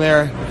at home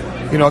there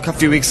a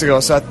few weeks ago.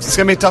 So it's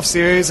going to be a tough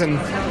series, and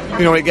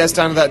when it gets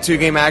down to that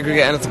 2-game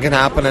aggregate, anything can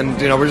happen, and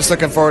we're just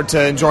looking forward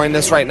to enjoying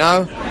this right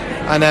now,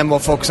 and then we'll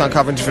focus on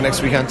Coventry for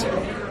next weekend.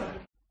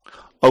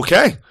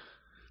 Okay,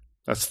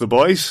 that's the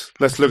boys.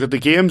 Let's look at the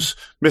games.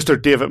 Mr.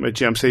 David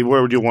McGempsey,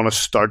 where would you want to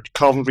start?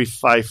 Coventry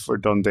 5 or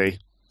Dundee?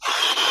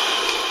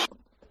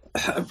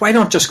 Why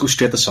not just go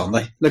straight to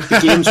Sunday? Look, the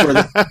games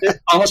were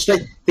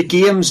honestly, the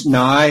games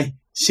now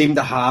seem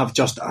to have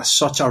just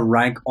such a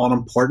rank on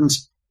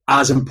importance,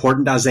 as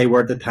important as they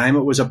were at the time.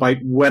 It was about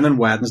winning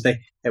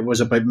Wednesday, it was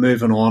about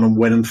moving on and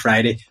winning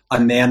Friday,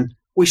 and then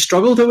we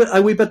struggled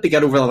a wee bit to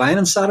get over the line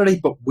on Saturday,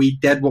 but we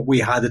did what we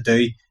had to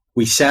do.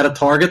 We set a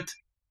target.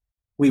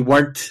 We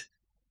weren't,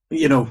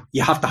 you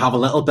have to have a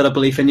little bit of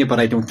belief in you, but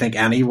I don't think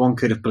anyone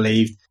could have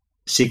believed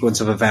the sequence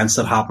of events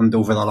that happened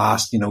over the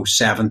last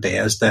 7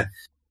 days to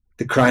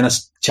crown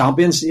us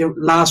champions.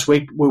 Last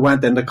week we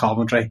went into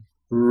Coventry,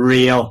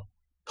 real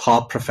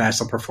top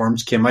professional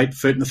performance, came out,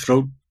 foot in the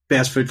throat,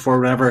 best foot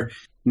forward, whatever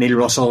Neil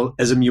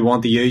Russell-ism you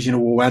want to use. We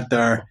went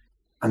there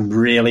and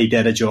really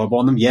did a job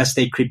on them. Yes,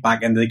 they creeped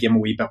back into the game a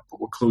wee bit, but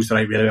we closed it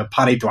out really well.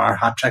 Paddy Dwyer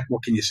hat-trick,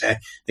 what can you say?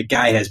 The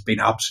guy has been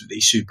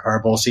absolutely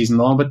superb all season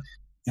long, but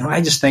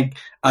I just think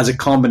as a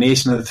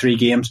combination of the 3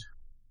 games,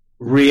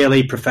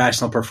 really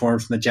professional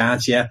performance from the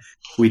Giants. Yeah,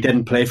 we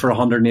didn't play for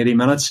 180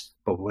 minutes,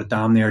 but we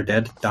damn near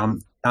did.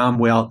 Damn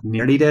well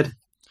nearly did.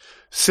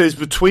 Says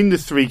between the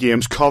 3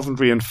 games,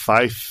 Coventry and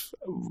Fife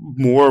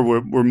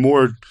were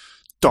more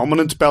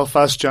dominant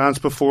Belfast Giants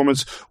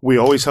performance. We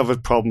always have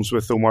had problems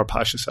with Omar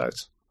Pasha's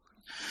sides.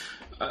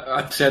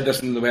 I said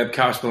this in the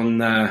webcast on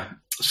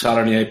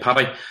Saturday night,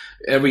 Paddy.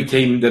 Every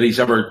team that he's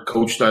ever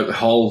coached out,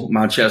 Hull,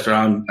 Manchester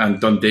and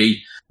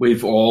Dundee,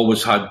 we've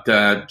always had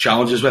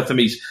challenges with him.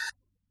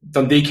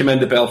 Dundee came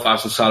into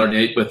Belfast on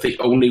Saturday night with the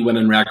only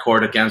winning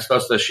record against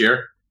us this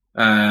year.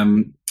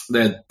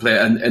 They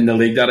play in the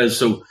league, that is.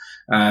 So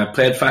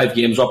played 5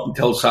 games up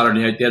until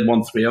Saturday night. They had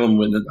won 3 of them,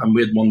 and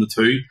we had won the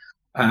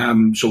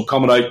 2. So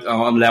coming out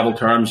on level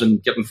terms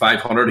and getting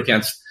 500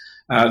 against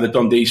the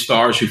Dundee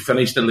Stars, who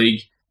finished the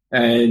league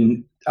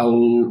in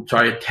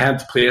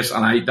 10th place,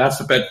 and that's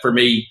the bit for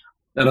me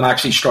that I'm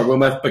actually struggling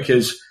with,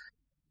 because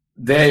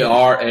they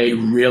are a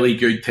really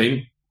good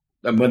team,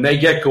 and when they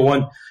get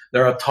going,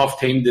 They're a tough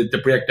team to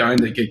break down.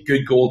 They get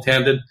good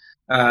goaltending.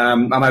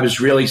 And I was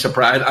really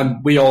surprised.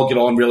 And we all get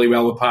on really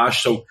well with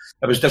Pash, so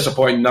it was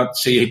disappointing not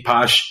to see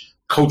Pash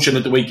coaching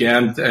at the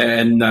weekend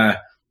in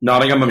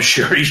Nottingham. I'm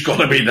sure he's going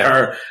to be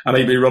there and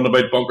he'll be running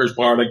about Bunkers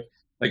Bar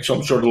like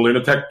some sort of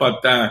lunatic.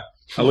 But I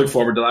look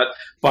forward to that.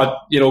 But,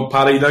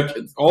 Paddy, look,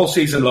 all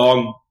season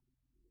long,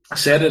 I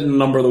said it in a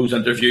number of those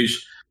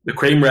interviews, the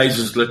cream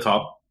rises to the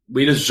top.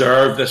 We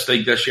deserve this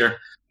league this year.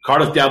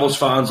 Cardiff Devils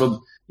fans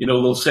will,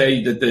 they'll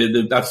say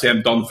that that's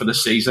them done for the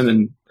season,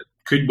 and it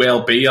could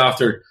well be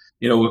after,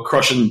 a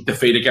crushing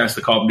defeat against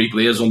the Coventry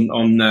Blaze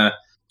on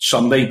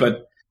Sunday.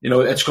 But,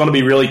 it's going to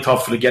be really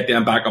tough to get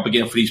them back up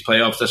again for these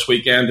playoffs this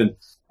weekend.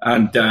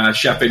 And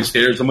Sheffield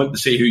Steelers, I want to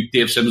see who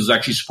Dave Simmons is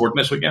actually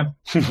supporting this weekend.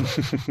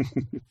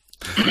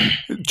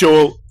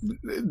 Joel,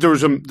 there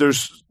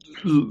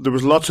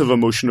was lots of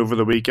emotion over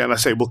the weekend. I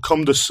say we'll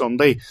come to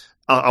Sunday.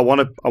 I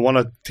want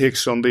to take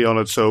Sunday on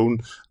its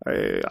own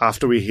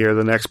after we hear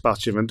the next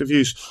batch of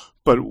interviews.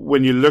 But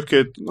when you look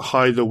at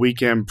how the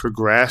weekend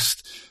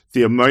progressed,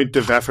 the amount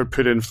of effort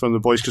put in from the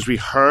boys, because we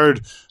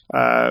heard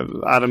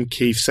Adam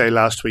Keefe say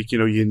last week,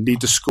 you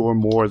need to score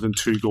more than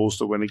 2 goals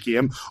to win a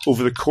game.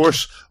 Over the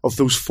course of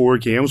those 4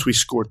 games, we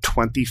scored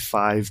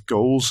 25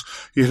 goals.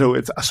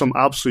 It's some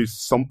absolute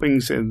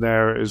thumpings in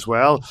there as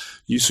well.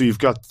 So you've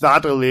got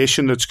that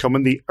elation that's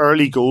coming, the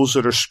early goals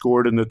that are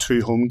scored in the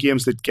 2 home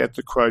games that get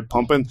the crowd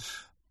pumping.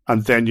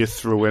 And then you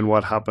throw in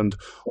what happened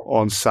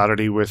on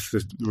Saturday with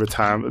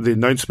the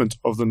announcement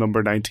of the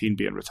number 19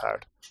 being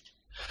retired.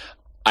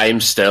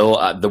 I'm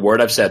still, the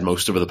word I've said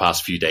most over the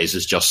past few days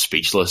is just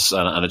speechless,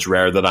 and it's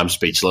rare that I'm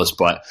speechless,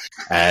 but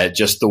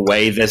just the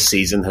way this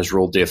season has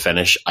rolled to a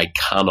finish, I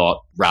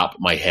cannot wrap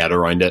my head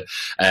around it.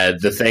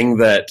 The thing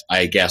that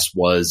I guess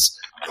was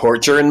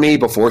torturing me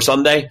before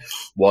Sunday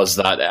was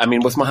that,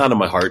 with my hand on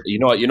my heart,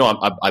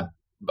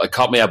 I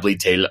caught me, I bleed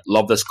tail,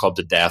 love this club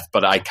to death,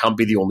 but I can't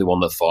be the only one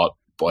that thought,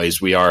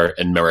 boys, we are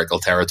in miracle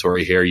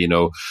territory here,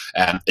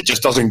 it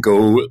just doesn't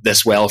go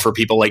this well for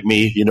people like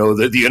me,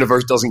 the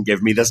universe doesn't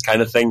give me this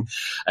kind of thing.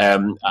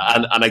 And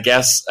I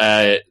guess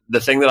the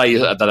thing that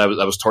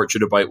I was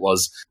tortured about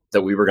was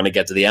that we were going to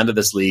get to the end of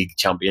this league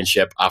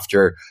championship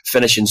after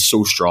finishing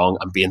so strong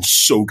and being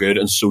so good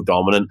and so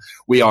dominant.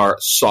 We are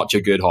such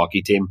a good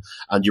hockey team,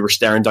 and you were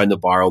staring down the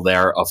barrel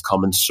there of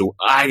coming so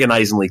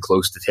agonizingly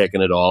close to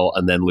taking it all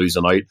and then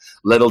losing out.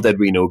 Little did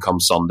we know come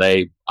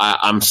Sunday,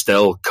 I'm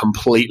still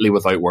completely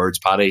without words,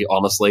 Paddy.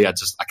 Honestly, I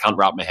can't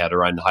wrap my head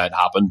around how it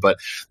happened, but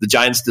the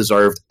Giants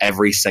deserved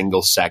every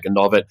single second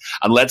of it.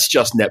 And let's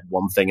just nip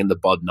one thing in the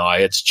bud now.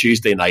 It's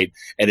Tuesday night.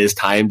 It is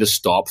time to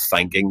stop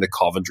thanking the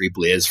Coventry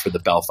Blaze for the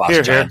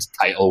Belfast Giants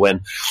title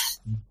win.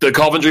 The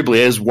Coventry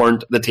Blaze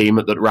weren't the team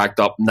that racked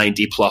up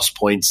 90 plus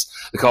points.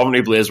 The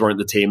Coventry Blaze weren't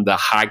the team that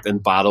hacked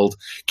and battled,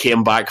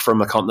 came back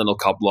from a Continental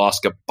Cup loss,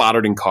 got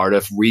battered in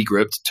Cardiff,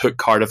 regrouped, took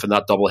Cardiff in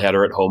that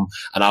doubleheader at home,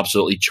 and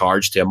absolutely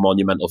charged to a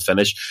monumental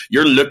finish.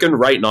 You're looking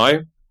right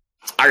now,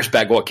 I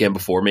respect what came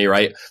before me,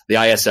 right? The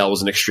ISL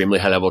was an extremely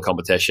high-level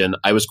competition.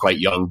 I was quite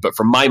young, but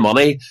for my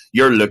money,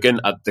 you're looking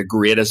at the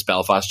greatest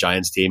Belfast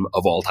Giants team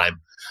of all time.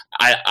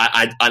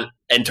 I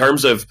in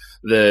terms of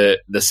the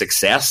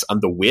success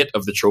and the weight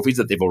of the trophies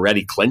that they've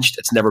already clinched,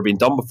 it's never been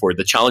done before.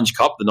 The Challenge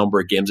Cup, the number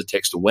of games it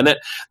takes to win it,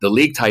 the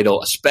league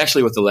title,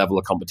 especially with the level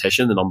of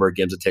competition, the number of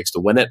games it takes to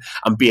win it,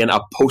 and being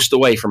a post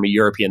away from a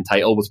European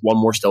title with one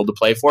more still to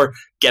play for,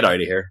 get out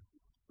of here.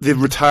 The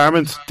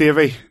retirement,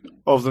 Davey,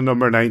 of the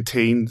number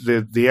 19,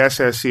 the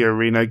SSE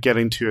Arena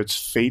getting to its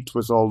feet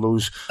with all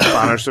those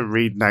banners that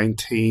read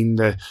 19,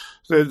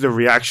 the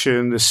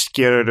reaction, the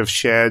scare of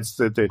sheds,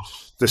 the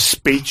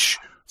speech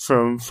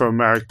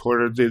from Eric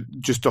Porter,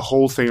 just the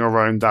whole thing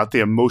around that, the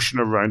emotion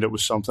around it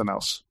was something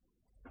else.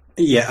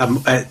 Yeah,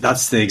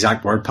 that's the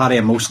exact word, Paddy,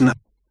 emotion.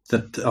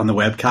 That on the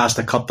webcast,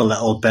 I cut the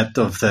little bit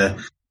of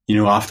the,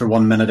 after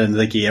 1 minute into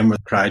the game where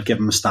the crowd gave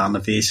him a stand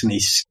ovation,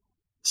 he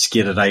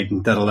skated out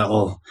and did a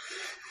little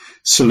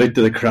salute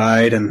to the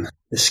crowd and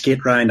the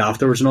skate round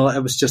afterwards and all that.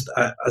 It was just,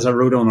 as I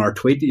wrote on our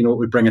tweet, it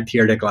would bring a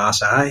tear to a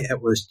glass eye.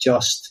 It was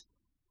just,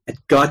 it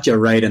got you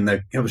right in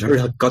it was a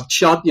real gut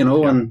shot,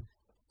 and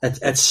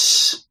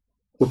it's,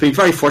 we've been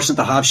very fortunate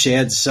to have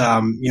Sheds,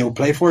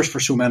 play for us for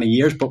so many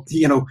years, but,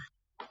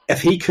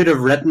 if he could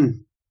have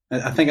written,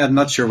 I'm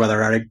not sure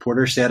whether Eric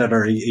Porter said it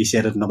or he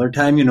said it another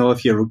time,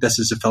 if you wrote this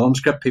as a film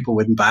script, people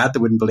wouldn't buy it, they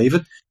wouldn't believe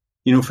it.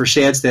 For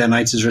Sheds to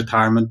announce his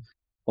retirement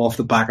off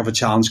the back of a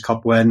Challenge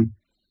Cup win,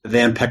 to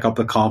then pick up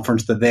the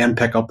conference, to then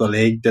pick up the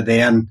league, to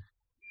then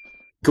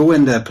go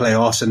into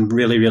playoffs in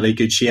really, really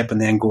good shape and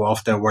then go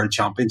off to World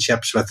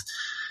Championships with,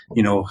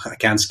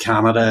 against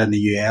Canada and the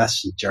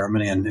US and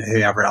Germany and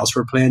whoever else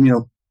we're playing,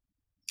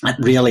 it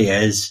really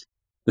is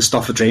the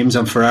stuff of dreams.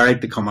 And for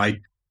Eric to come out,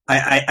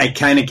 I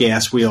kind of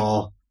guess we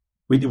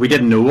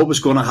didn't know what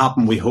was going to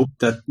happen. We hoped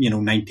that,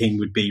 19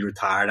 would be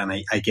retired. And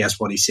I guess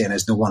what he's saying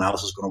is no one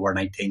else is going to wear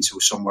 19. So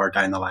somewhere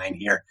down the line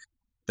here,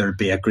 there'd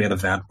be a great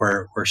event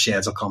where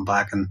Sheds will come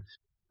back and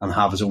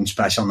have his own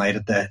special night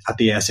at the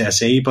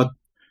SSE. But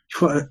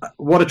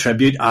what a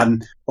tribute,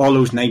 and all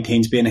those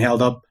 19s being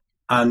held up,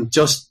 and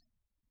just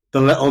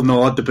little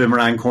nod, the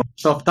boomerang corner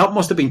stuff, that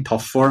must have been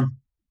tough for him,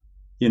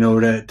 you know,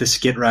 to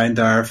skate around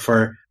there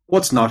for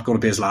what's not going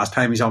to be his last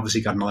time. He's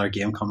obviously got another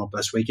game coming up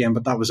this weekend,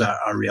 but that was a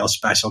real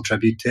special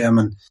tribute to him.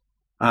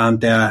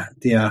 And a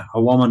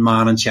woman,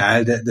 man and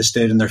child, they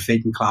stood on their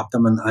feet and clapped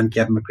him and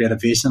gave him a great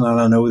ovation. And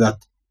I know that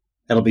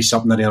it'll be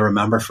something that he'll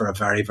remember for a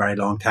very, very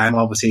long time.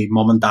 Obviously,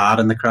 mum and dad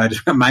in the crowd.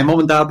 My mum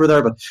and dad were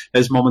there, but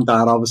his mum and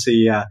dad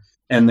obviously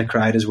in the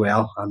crowd as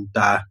well. And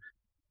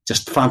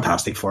just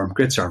fantastic for him.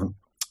 Great servant.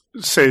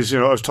 Says, you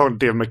know, I was talking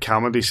to Dave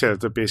McCammond. He said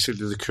that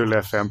basically the Cool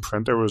FM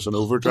printer was an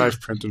overdrive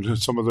printing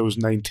some of those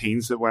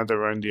 19s that went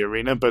around the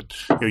arena. But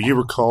you know, you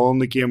were calling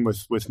the game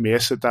with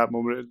Mace at that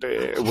moment.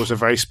 It was a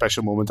very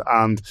special moment,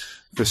 and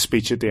the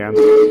speech at the end.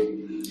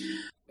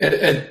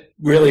 It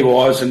really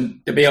was.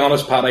 And to be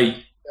honest,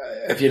 Paddy,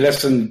 if you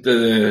listen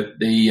to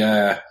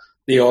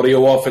the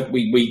audio of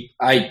it,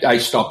 I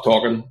stopped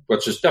talking,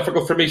 which is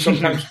difficult for me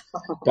sometimes.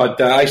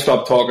 But I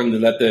stopped talking to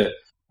let the.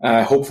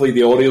 Hopefully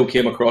the audio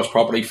came across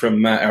properly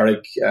from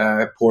Eric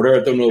Porter. I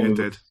don't know. It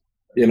did.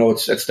 You know,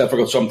 it's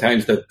difficult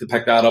sometimes to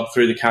pick that up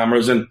through the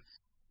cameras, and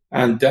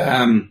there's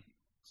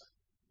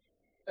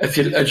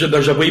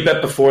a wee bit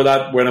before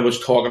that when I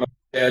was talking about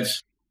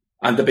Sheds,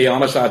 and to be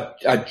honest,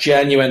 I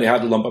genuinely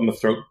had a lump in my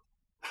throat.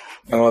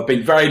 You know, I've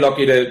been very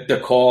lucky to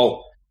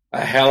call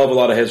a hell of a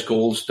lot of his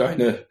goals down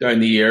the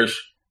years.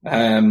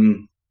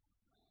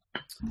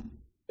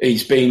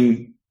 He's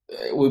been.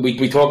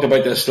 We talked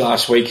about this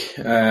last week.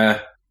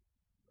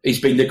 He's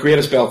been the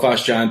greatest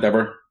Belfast Giant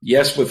ever.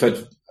 Yes, we've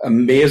had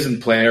amazing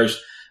players.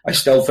 I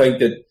still think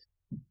that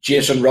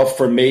Jason Ruff,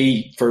 for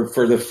me,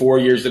 for the 4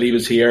 years that he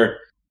was here,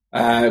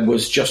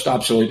 was just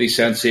absolutely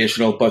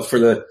sensational. But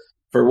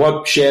for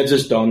what Sheds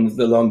has done,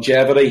 the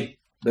longevity,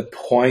 the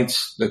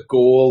points, the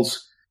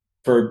goals,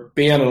 for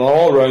being an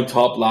all-round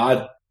top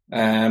lad,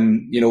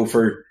 you know,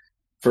 for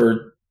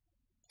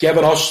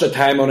giving us the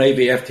time on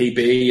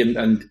AVFTB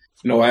and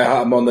you know, I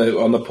had him on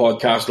the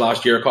podcast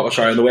last year, on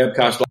the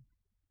webcast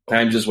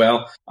times as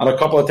well, and a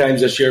couple of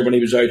times this year when he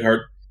was out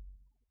hurt.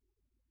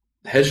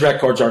 His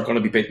records aren't going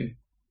to be beaten.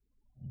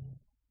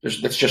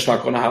 It's just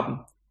not going to happen.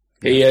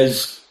 He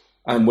is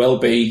and will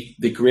be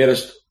the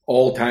greatest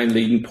all-time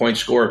leading point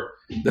scorer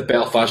the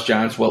Belfast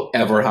Giants will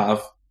ever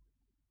have.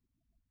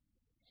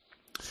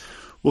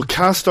 We'll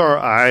cast our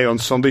eye on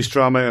Sunday's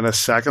drama in a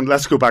second.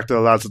 Let's go back to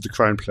the lads at the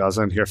Crown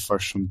Plaza and hear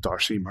first from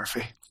Darcy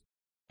Murphy.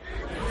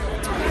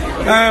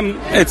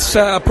 It's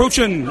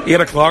approaching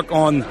 8 o'clock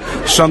on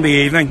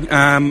Sunday evening,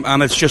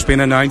 and it's just been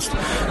announced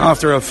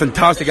after a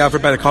fantastic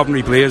effort by the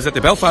Coventry Blaze that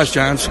the Belfast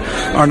Giants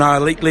are now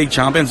Elite League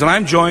champions, and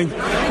I'm joined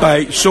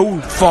by, so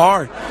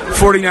far,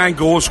 49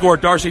 goals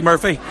scored Darcy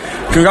Murphy.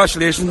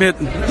 Congratulations,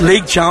 mate.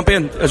 League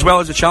champion as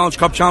well as the Challenge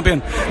Cup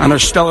champion, and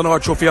there's still another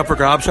trophy up for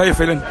grabs. How are you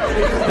feeling?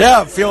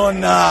 Yeah, I'm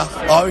feeling,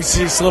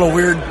 obviously it's a little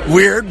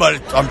weird,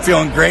 but I'm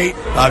feeling great.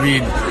 I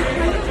mean,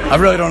 I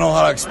really don't know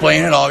how to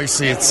explain it.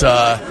 Obviously, it's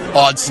an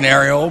odd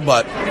scenario,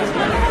 but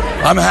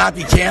I'm a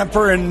happy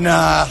camper, and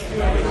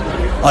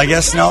I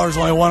guess now there's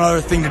only one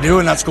other thing to do,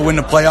 and that's go win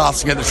the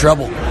playoffs and get the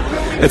treble.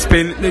 It's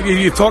been,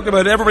 you've talked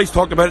about it, everybody's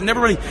talked about it, and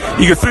everybody,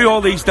 you go through all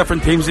these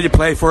different teams that you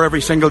play for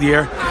every single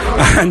year,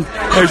 and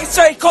I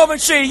say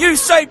Coventry, you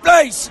say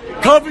Blaze.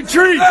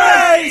 Coventry!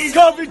 Blaze!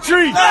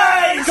 Coventry!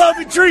 Blaze!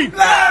 Coventry!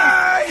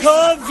 Blaze!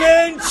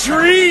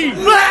 Coventry!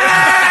 Blaze!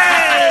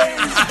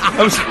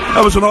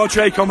 That was an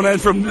entree coming in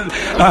from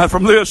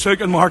Lewis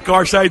Hook and Mark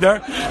Garside there,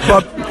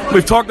 but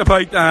we've talked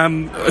about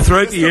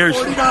throughout the years.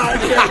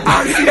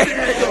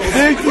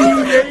 Thank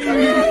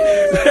you.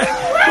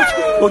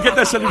 We'll get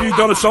this interview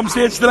done at some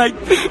stage tonight,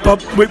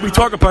 but we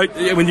talk about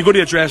when you go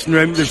to a dressing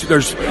room, there's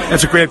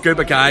it's a great group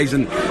of guys,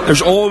 and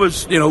there's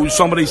always, you know,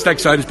 somebody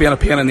sticks out as being a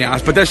pain in the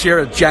ass, but this year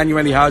it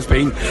genuinely has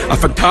been a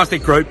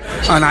fantastic group,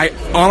 and I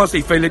honestly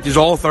feel that you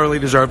all thoroughly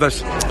deserve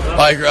this.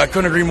 I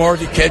couldn't agree more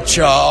with you, Kitch.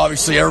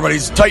 Obviously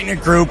everybody's a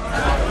tight-knit group.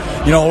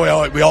 You know,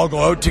 we all go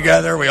out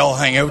together, we all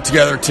hang out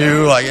together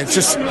too. Like it's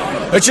just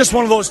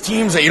one of those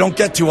teams that you don't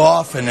get too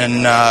often,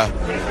 and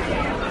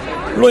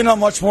really not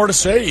much more to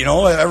say. You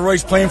know,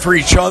 everybody's playing for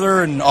each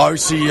other, and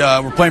obviously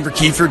we're playing for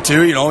Kiefer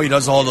too. You know, he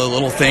does all the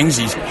little things.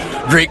 He's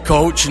a great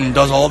coach and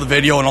does all the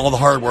video and all the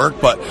hard work,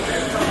 but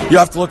you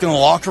have to look in the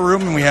locker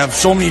room, and we have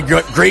so many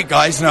great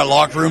guys in that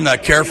locker room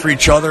that care for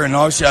each other, and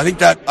obviously I think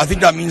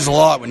that means a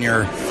lot when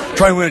you're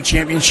trying to win a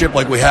championship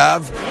like we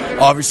have.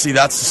 Obviously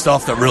that's the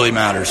stuff that really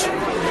matters.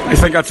 I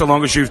think that's the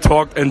longest you've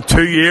talked in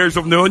 2 years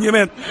of knowing you,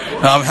 mate.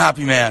 I'm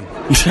happy, man.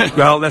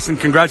 Well, listen,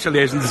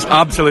 congratulations. It's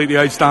absolutely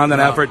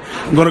outstanding effort.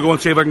 I'm going to go and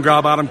see if I can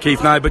grab Adam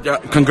Keefe now, but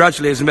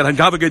congratulations, mate, and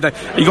have a good night.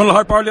 Are you going to the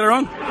Heart Bar later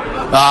on?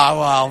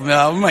 Well,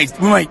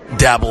 we might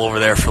dabble over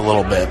there for a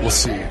little bit. We'll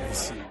see.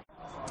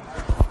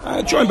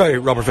 Joined by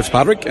Robert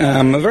Fitzpatrick,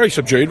 a very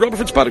subdued Robert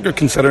Fitzpatrick,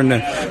 considering the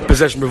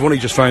position. We've only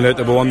just found out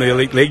that we won the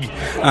Elite League,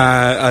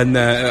 and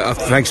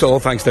thanks to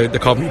the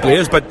Coventry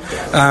Blaze. But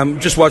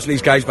just watching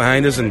these guys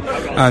behind us,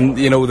 and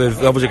you know, they've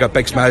obviously got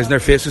big smiles on their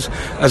faces.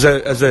 As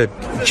a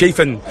chief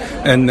of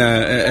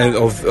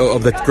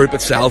the group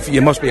itself,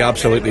 you must be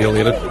absolutely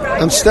elated.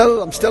 I'm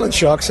still in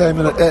shock,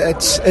 Simon.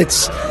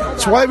 It's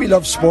it's why we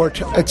love sport.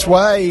 It's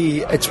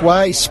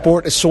why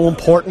sport is so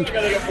important.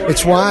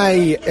 It's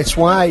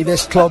why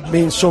this club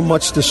means so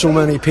much to so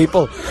many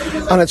people,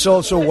 and it's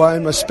also why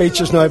my speech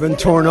has now been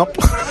torn up.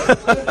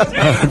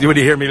 Will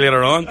you hear me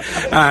later on?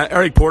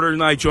 Eric Porter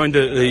and I joined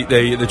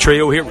the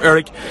trio here.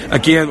 Eric,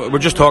 again, we're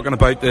just talking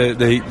about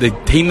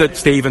the team that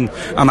Stephen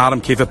and Adam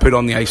Keefe have put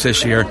on the ice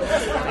this year.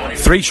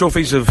 3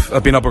 trophies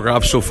have been up for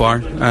grabs so far.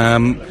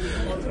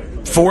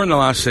 4 in the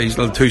last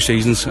season, 2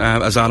 seasons,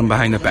 as Adam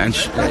behind the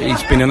bench.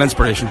 He's been an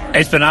inspiration.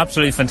 It's been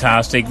absolutely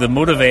fantastic. The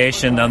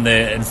motivation and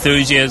the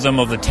enthusiasm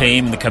of the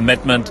team, the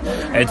commitment,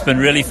 it's been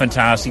really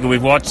fantastic.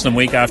 We've watched them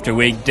week after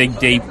week, dig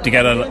deep to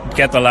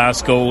get the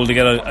last goal, to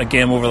get a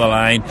game over the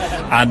line,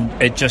 and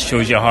it just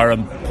shows you how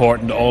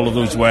important all of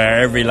those were.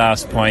 Every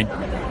last point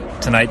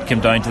tonight came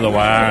down to the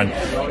wire,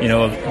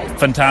 and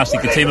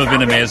fantastic. The team have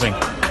been amazing.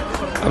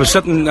 I was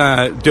sitting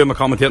doing my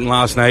commentating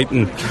last night,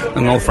 and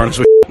in all fairness,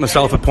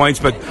 myself at points,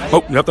 but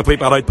you have to bleep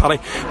that out, Paddy.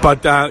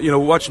 But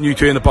watching you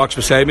two in the box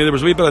beside me, there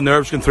was a wee bit of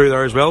nerves going through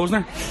there as well,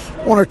 wasn't there?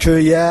 1 or 2,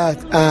 yeah.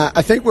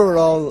 I think we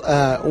all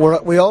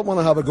want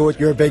to have a go at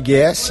Your Big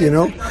Yes,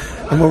 and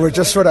we were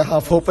just sort of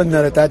half hoping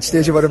that at that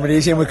stage it would have been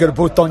easy and we could have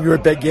both done Your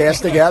Big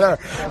Yes together,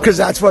 because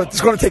that's what it's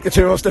going to take the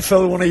two of us to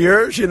fill one of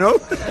yours,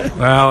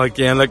 Well,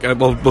 again,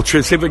 we'll see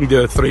if we can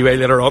do a 3-way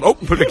later on.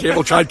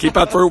 We'll try and keep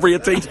that for over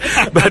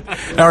 18s. But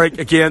Eric,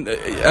 again,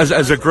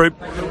 as a group,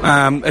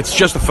 it's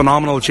just a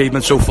phenomenal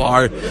achievement so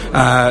far. It's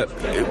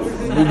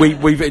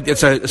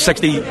a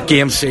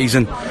 60-game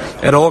season.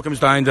 It all comes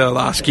down to the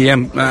last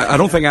game. I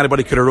don't think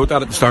anybody could have wrote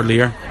that at the start of the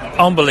year.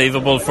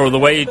 Unbelievable. For the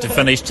way to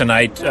finish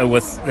tonight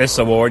with this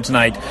awards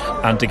night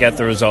and to get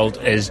the result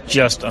is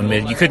just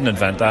amazing. You couldn't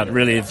invent that,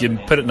 really. If you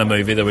put it in a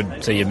movie, they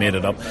would say you made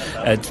it up.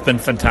 It's been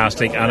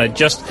fantastic, and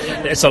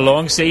it's a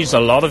long season,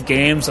 a lot of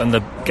games, and the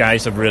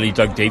guys have really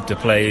dug deep to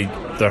play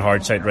their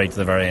hearts out right to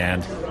the very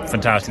end.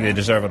 Fantastic. They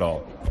deserve it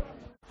all.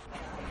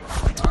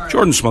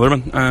 Jordan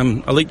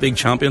Smotherman, Elite League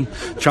champion,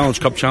 Challenge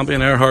Cup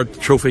champion, Earhart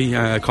Trophy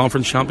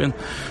conference champion.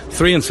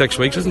 3 in 6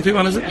 weeks, isn't too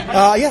bad, is it?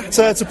 Yeah,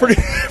 it's a pretty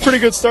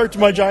good start to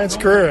my Giants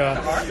career.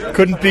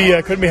 Couldn't be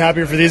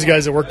happier for these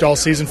guys that worked all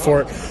season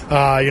for it.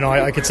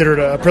 I consider it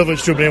a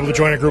privilege to have been able to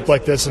join a group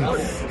like this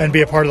and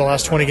be a part of the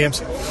last 20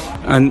 games.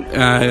 And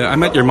I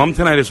met your mum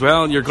tonight as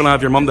well. You're going to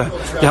have your mum to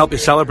help you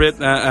celebrate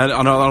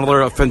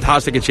another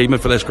fantastic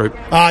achievement for this group.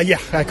 Yeah,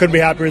 I couldn't be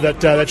happier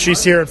that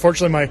she's here.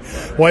 Unfortunately, my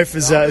wife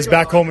is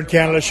back home in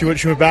Canada. She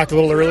went back a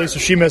little early, so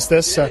she missed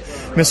this.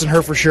 Missing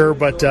her for sure,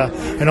 but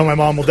I know my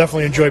mom will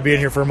definitely enjoy being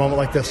here for a moment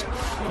like this.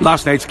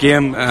 Last night's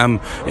game,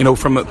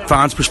 from a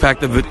fan's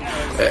perspective, it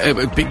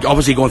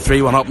obviously going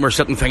 3-1 up, and we're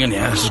sitting thinking,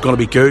 yeah, this is going to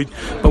be good.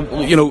 But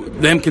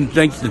them can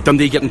think that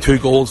Dundee getting 2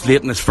 goals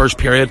late in this first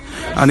period,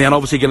 and then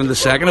obviously getting the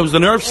second. It was the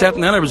nerve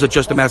setting in, or was it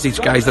just a message,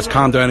 guys, let's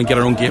calm down and get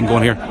our own game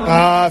going here?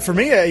 For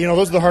me,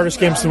 those are the hardest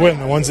games to win,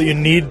 the ones that you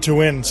need to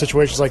win in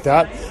situations like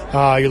that.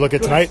 You look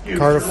at tonight,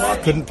 Cardiff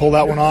couldn't pull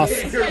that one off.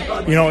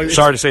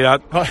 Sorry to say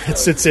that.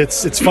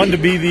 It's fun to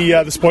be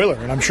the spoiler,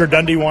 and I'm sure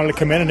Dundee wanted to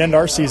come in and end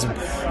our season.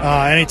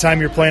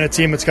 Anytime you're playing a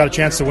team that's got a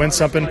chance to win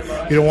something,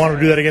 you don't want to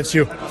do that against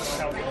you.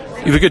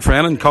 You have a good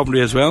friend in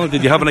Coventry as well.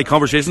 Did you have any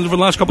conversations over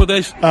the last couple of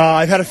days?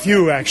 I've had a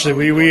few,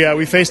 actually. We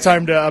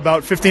FaceTimed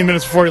about 15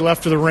 minutes before he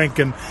left to the rink,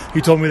 and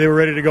he told me they were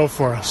ready to go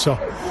for us. So,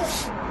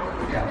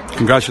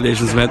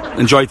 congratulations, mate.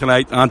 Enjoy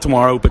tonight and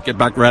tomorrow, but get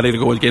back ready to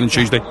go again on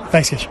Tuesday.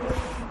 Thanks, Kish.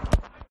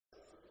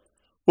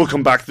 We'll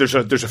come back. There's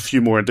a few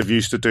more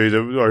interviews to do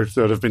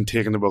that have been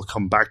taken that we'll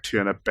come back to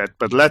in a bit.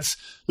 But let's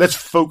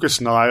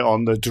focus now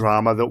on the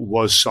drama that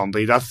was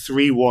Sunday. That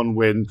 3-1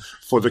 win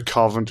for the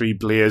Coventry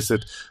Blaze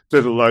that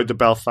allowed the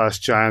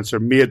Belfast Giants, or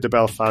made the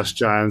Belfast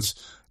Giants,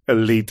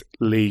 Elite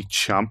League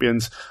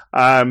champions.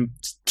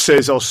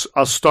 Says I'll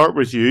start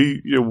with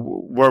you.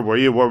 Where were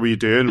you? What were you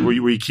doing? Were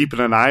you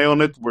keeping an eye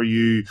on it? Were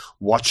you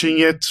watching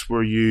it? Or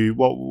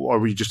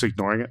were you just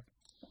ignoring it?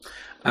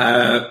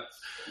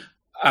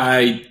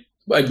 I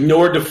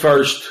ignored the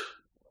first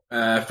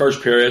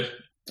period.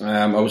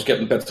 I was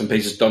getting bits and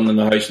pieces done in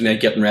the house and then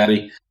getting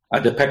ready. I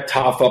had to pick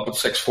Taff up at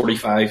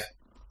 6:45.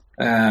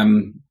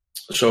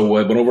 So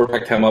I went over,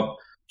 picked him up.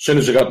 As soon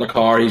as I got in the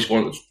car, he's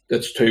going,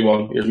 it's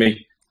 2-1. Here's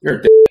me. You're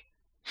a dick.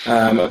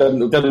 I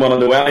didn't want to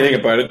know anything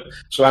about it.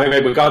 So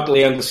anyway, we got to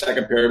the end of the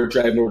second period. We're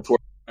driving over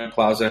towards Crown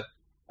Plaza.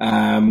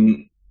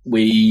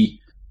 We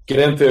get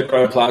into the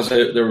Crown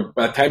Plaza.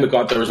 By the time we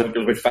got there, there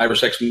was about 5 or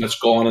 6 minutes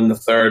gone in the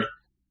third.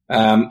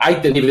 I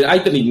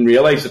didn't even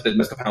realise that they'd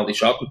missed a penalty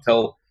shot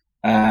until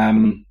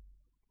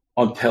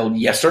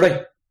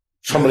yesterday.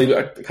 Somebody,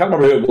 I can't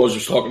remember who it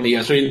was talking to me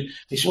yesterday.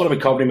 He said, "What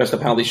about Coventry missed a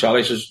penalty shot?"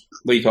 I says,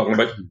 "What are you talking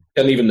about?"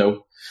 Didn't even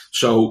know.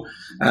 So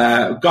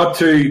got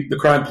to the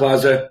Crown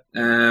Plaza.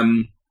 As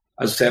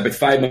I said, about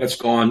 5 minutes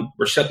gone.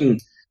 We're sitting.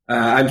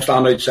 I'm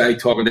standing outside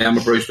talking to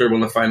Emma Brewster,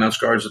 one of the finance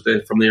guards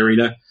from the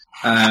arena.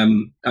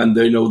 And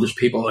they know there's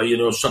people,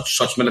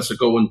 such minutes to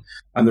go, and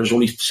there's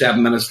only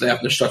 7 minutes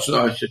left. And there's such.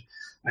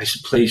 I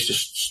said, please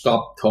just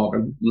stop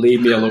talking.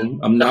 Leave me alone.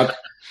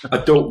 I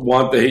don't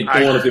want to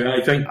do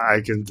anything.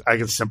 I can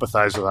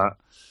sympathise with that.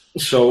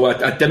 So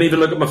I didn't even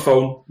look at my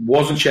phone,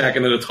 wasn't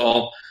checking it at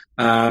all.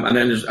 And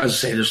then, as I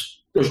say,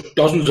 there's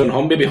dozens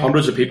and maybe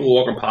hundreds of people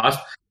walking past.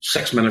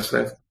 6 minutes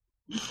left.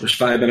 There's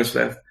 5 minutes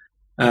left.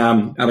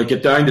 And I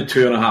get down to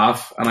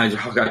 2.5, and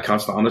I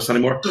can't stand this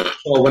anymore.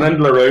 So I went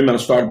into the room and I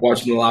started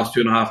watching the last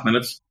 2.5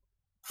 minutes.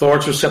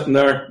 Thorts was sitting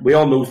there. We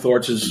all know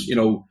Thorts is,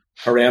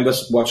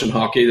 horrendous watching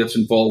hockey that's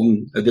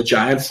involving the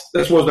Giants.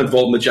 This wasn't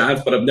involving the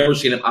Giants, but I've never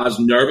seen him as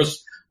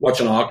nervous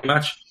watching a hockey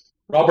match.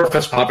 Robert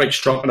Fitzpatrick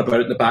strumping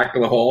about in the back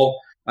of the hall,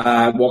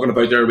 walking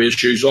about there with his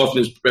shoes off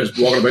and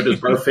walking about his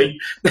bare feet.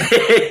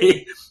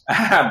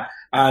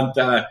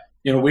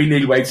 We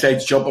Neil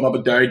Whiteside's jumping up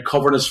and down,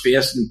 covering his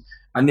face,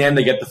 and then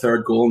they get the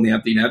third goal in the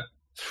empty net,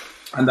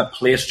 and the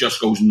place just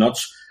goes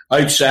nuts.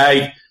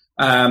 Outside,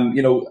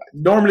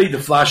 normally the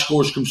flash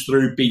scores comes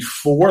through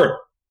before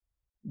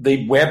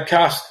the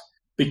webcast,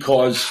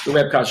 because the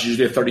webcast is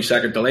usually a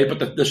 30-second delay,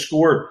 but the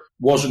score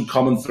wasn't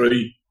coming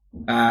through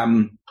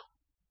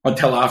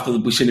until after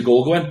we seen the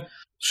goal go in.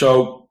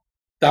 So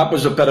that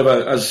was a bit of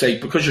a, as I say,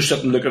 because you're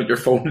sitting looking at your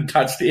phone at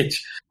that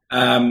stage,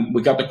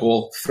 we got the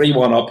goal,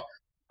 3-1 up.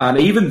 And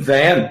even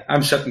then,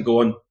 I'm sitting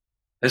going,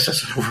 this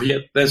isn't over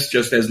yet. This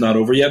just is not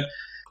over yet.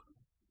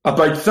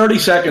 About 30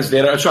 seconds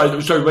later,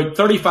 about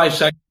 35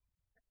 seconds,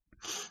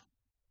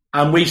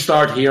 and we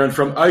start hearing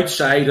from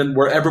outside and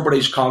where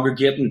everybody's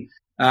congregating,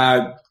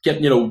 where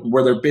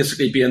they're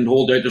basically being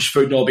hauled out, there's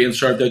food and all being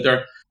served out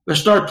there. They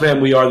start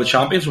playing We Are the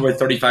Champions with about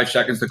 35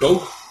 seconds to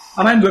go.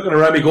 And I'm looking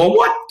around me going,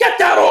 what? Get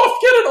that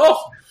off! Get it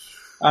off!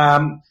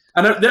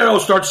 And they all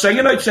start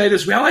singing outside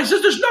as well. I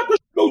says, there's not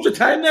loads of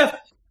time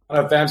left.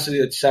 And eventually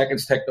the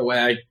seconds ticked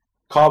away.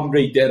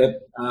 Coventry did it,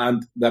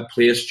 and the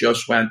place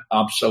just went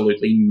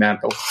absolutely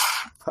mental.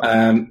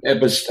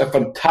 It was a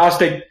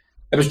fantastic.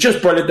 It was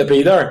just brilliant to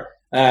be there.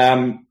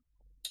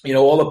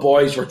 All the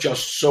boys were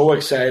just so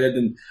excited,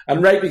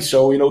 and rightly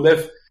so.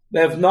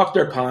 They've knocked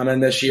their pan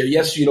in this year.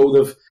 Yes,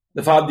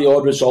 they've had the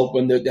odd result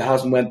when it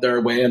hasn't went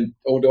their way, and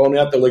they only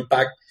have to look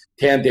back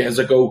 10 days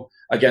ago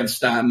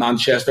against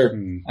Manchester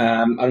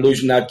and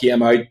losing that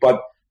game out.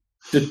 But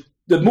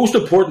the most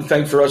important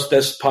thing for us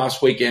this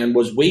past weekend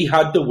was we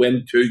had to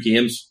win 2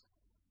 games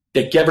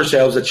to give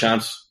ourselves a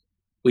chance.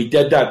 We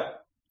did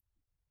that.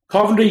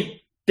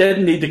 Coventry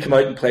didn't need to come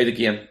out and play the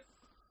game.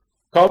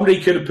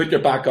 Coventry could have put their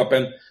back up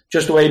in,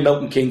 just the way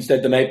Milton Keynes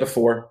did the night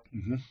before.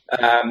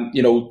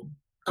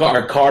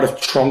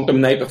 Cardiff trunked them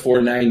the night before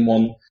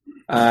 9-1.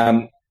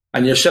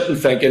 And you're sitting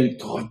thinking,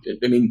 God,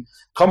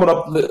 coming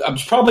up, I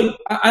was probably,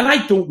 and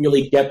I don't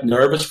really get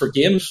nervous for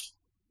games,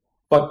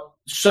 but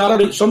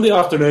Sunday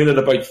afternoon at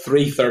about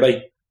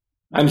 3:30,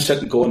 I'm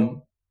sitting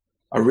going,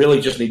 I really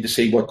just need to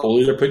see what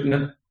goalie they're putting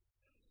in.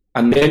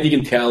 And then you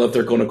can tell if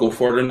they're going to go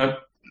for it or not.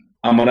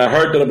 And when I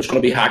heard that it was going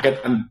to be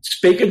Hackett, and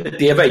speaking to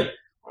Davey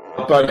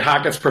about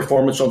Hackett's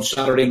performance on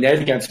Saturday night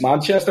against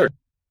Manchester,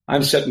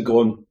 I'm sitting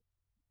going,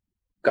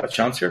 got a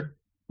chance here.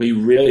 We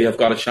really have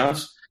got a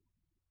chance.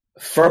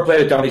 Fair play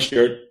to Danny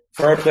Stewart,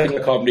 fair play to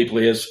the Coventry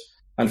players,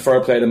 and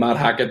fair play to Matt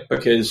Hackett,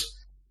 because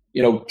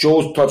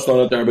Joe's touched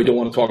on it there. We don't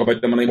want to talk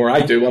about them anymore.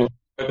 I do want to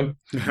talk about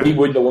them. We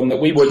wouldn't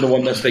have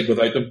won this league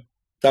without them.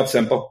 That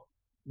simple.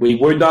 We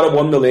would not have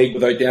won the league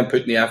without them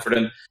putting the effort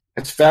in.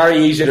 It's very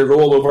easy to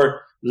roll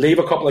over, leave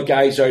a couple of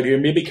guys out here,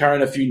 maybe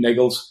carrying a few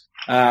niggles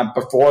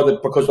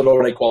because they'll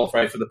already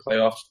qualify for the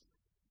playoffs.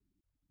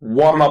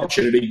 What an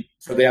opportunity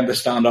for them to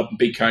stand up and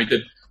be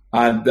counted.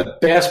 And the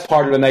best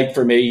part of the night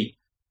for me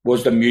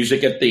was the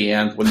music at the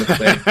end when they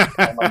played.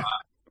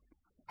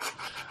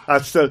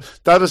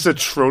 That is a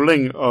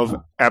trolling of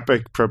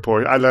epic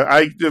proportion.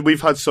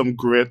 We've had some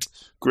great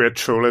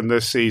trolling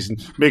this season.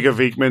 Mika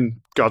Viekman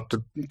got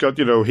the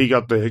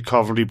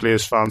Coventry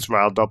Blaze fans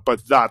riled up,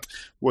 but that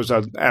was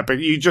an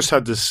epic. You just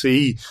had to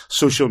see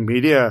social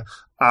media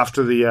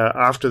after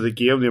the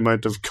game, the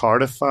amount of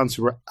Cardiff fans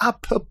who were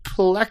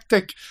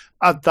apoplectic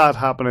at that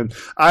happening.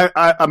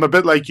 I'm a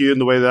bit like you in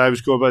the way that I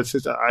was going about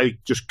it. I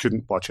just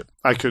couldn't watch it.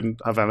 I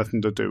couldn't have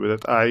anything to do with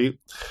it.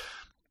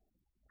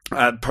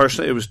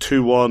 Personally, it was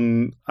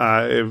 2-1.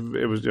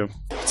 It was,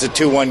 It's a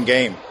 2-1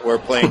 game. We're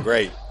playing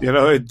great.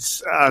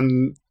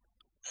 And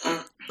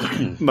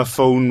my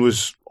phone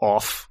was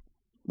off.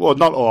 Well,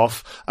 not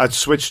off. I'd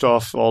switched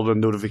off all the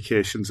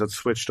notifications. I'd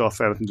switched off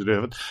anything to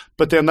do with it.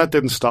 But then that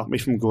didn't stop me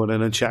from going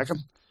in and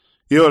checking.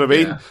 You know what I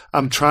mean? Yeah.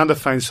 I'm trying to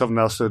find something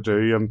else to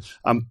do.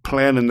 I'm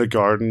playing in the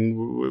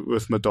garden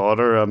with my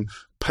daughter.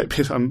 But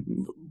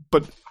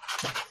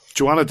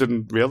Joanna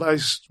didn't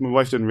realise. My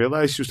wife didn't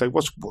realise. She was like,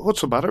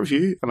 "What's the matter with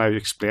you?" And I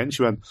explained.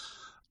 She went,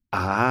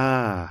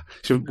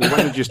 She went, "Well, why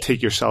don't you just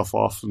take yourself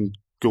off and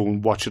go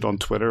and watch it on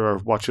Twitter or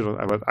watch it on?"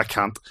 I went,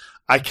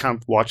 I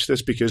can't watch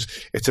this because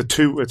it's a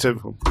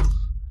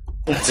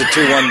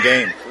 2-1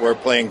 game. We're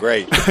playing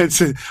great.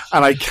 And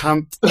I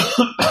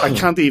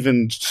can't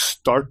even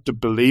start to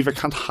believe. I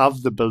can't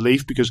have the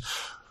belief because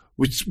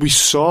we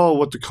saw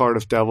what the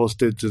Cardiff Devils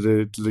did to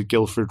the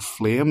Guildford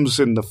Flames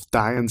in the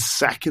dying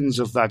seconds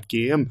of that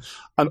game,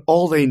 and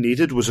all they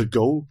needed was a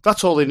goal.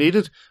 That's all they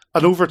needed.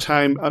 an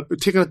overtime,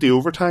 taking it to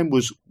overtime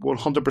was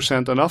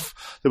 100%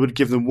 enough. They would have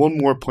given them one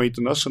more point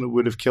than us and it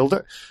would have killed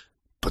it.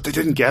 But they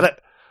didn't get it.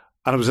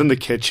 And I was in the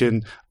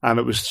kitchen and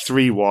it was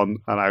 3-1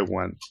 and I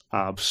went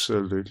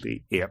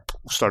absolutely ape.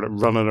 Started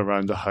running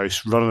around the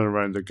house, running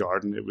around the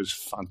garden. It was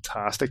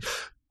fantastic.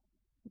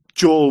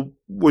 Joel,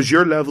 was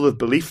your level of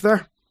belief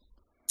there?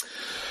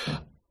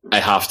 I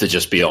have to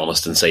just be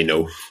honest and say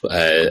no.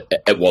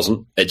 It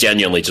wasn't. It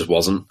genuinely just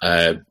wasn't.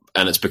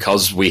 And it's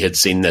because we had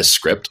seen this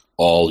script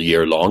all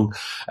year long.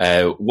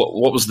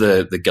 What was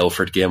the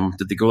Guildford game?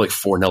 Did they go like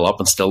 4-0 up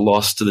and still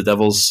lost to the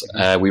Devils?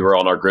 We were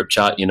on our group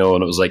chat, and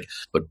it was like,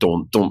 but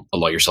don't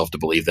allow yourself to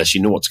believe this.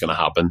 You know what's going to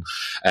happen.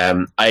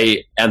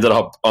 I ended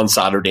up on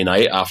Saturday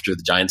night after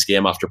the Giants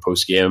game, after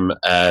post game,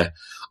 out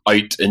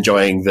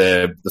enjoying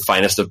the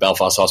finest of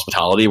Belfast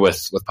hospitality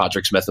with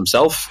Patrick Smith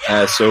himself.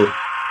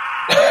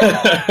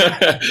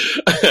 I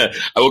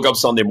woke up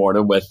Sunday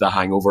morning with the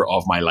hangover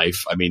of my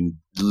life. I mean,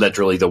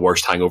 literally the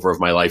worst hangover of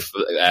my life.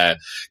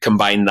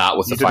 Combine that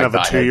with the fact that you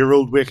didn't have a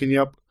 2-year-old waking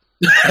you up.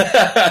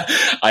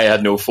 I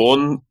had no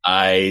phone.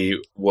 I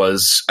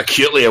was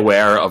acutely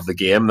aware of the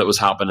game that was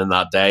happening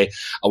that day.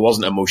 I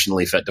wasn't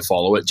emotionally fit to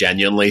follow it,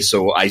 genuinely,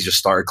 so I just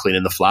started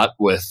cleaning the flat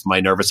with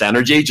my nervous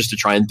energy just to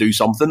try and do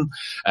something.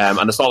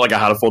 And it's not like I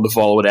had a phone to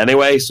follow it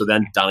anyway, so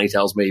then Danny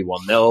tells me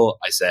 1-0.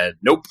 I said,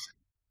 nope.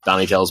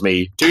 Danny tells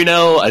me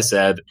 2-0. I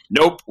said,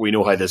 nope, we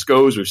know how this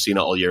goes. We've seen it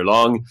all year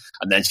long.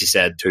 And then she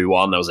said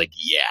 2-1. I was like,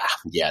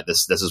 yeah,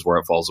 this is where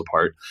it falls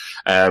apart.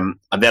 And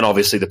then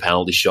obviously the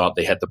penalty shot,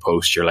 they hit the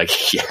post. You're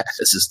like, yeah,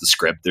 this is the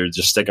script. They're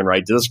just sticking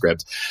right to the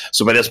script.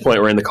 So by this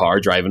point, we're in the car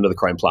driving to the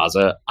Crown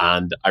Plaza,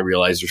 and I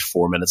realize there's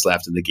 4 minutes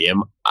left in the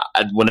game.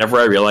 And whenever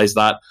I realized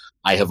that,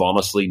 I have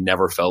honestly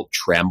never felt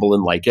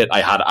trembling like it. I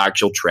had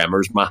actual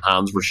tremors. My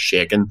hands were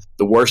shaking.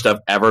 The worst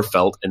I've ever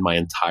felt in my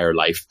entire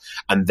life.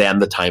 And then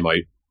the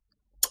timeout.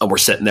 And we're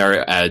sitting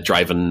there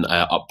driving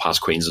up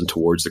past Queens and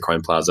towards the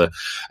Crown Plaza.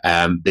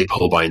 They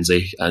pull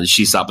Bouncy, and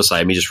she sat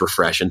beside me just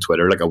refreshing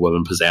Twitter like a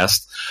woman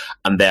possessed.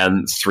 And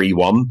then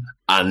 3-1.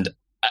 And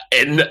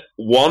in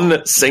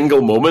one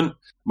single moment,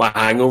 my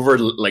hangover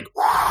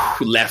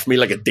left me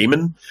like a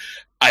demon.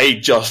 I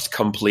just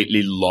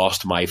completely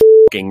lost my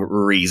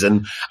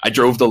reason. I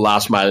drove the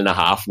last mile and a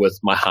half with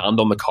my hand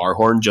on the car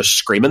horn just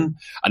screaming.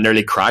 I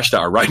nearly crashed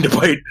at a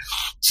roundabout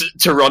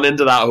to run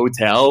into that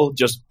hotel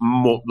just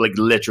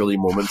literally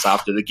moments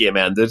after the game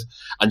ended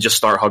and just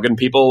start hugging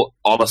people.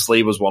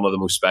 Honestly, was one of the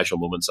most special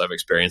moments I've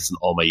experienced in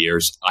all my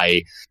years.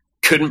 I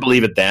couldn't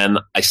believe it then.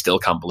 I still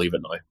can't believe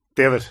it now.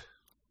 David,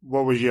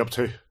 what were you up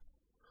to?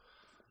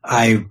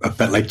 I, a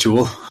bit like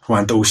Joel,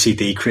 went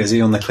OCD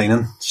crazy on the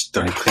cleaning.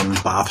 Started cleaning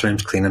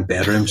bathrooms, cleaning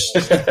bedrooms,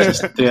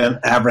 just doing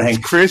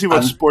everything. Crazy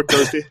what sport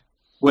does you.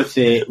 With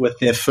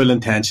the full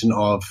intention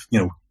of,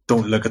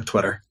 don't look at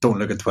Twitter,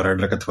 look at Twitter,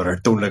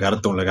 don't look at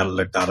it,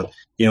 look at it.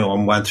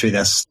 And went through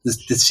the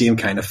same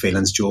kind of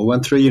feelings Joel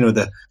went through,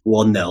 the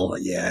 1-0,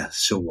 yeah,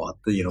 so what?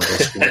 They'll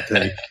score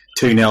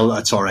 2-0,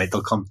 it's all right,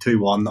 they'll come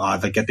 2-1,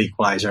 they get the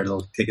equaliser,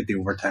 they'll take it to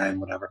overtime,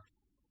 whatever.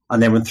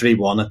 And then when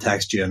 3-1, I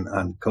text you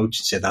and coach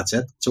and said, that's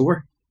it, it's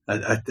over.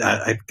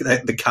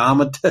 The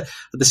calm at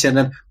the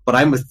sending, but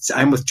I'm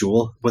with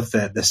Joel with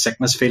the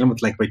sickness feeling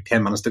with like about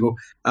 10 minutes to go.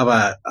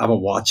 I have a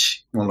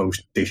watch, one of those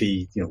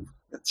doofy,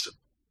 it's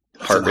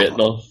heart rate.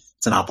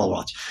 It's an Apple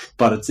Watch,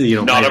 but it's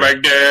not a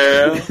big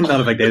deal.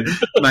 Not a big deal.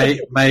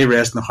 My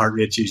resting heart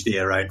rate's usually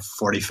around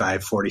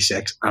 45,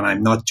 46, and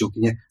I'm not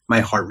joking you. My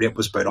heart rate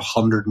was about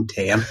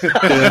 110.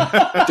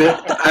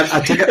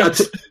 I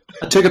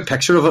took a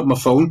picture of it on my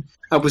phone.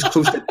 I was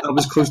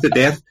close to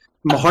death.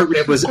 My heart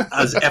rate was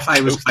as if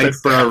I was out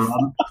for a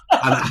run,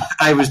 and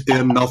I was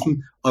doing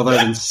nothing other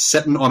than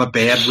sitting on a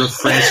bed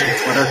refreshing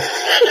Twitter,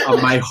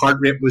 and my heart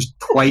rate was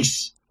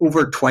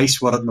over twice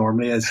what it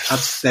normally is.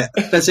 That's the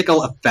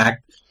physical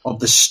effect of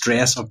the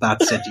stress of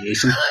that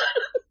situation.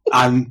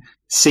 And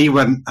see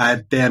when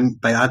by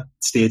that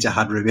stage I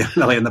had Ruby and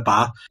Lily in the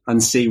bath,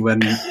 and see when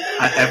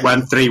it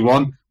went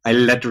 3-1, I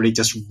literally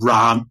just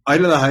ran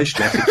out of the house,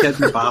 left the kids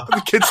in the bath.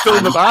 The kids still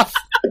in the bath?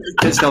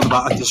 Kids still in the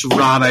bath. I just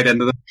ran out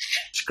into the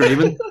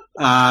screaming,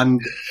 and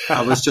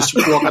I was just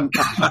walking,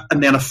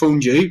 and then I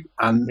phoned you,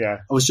 and I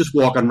was just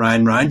walking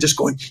round, just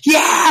going,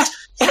 yes!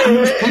 And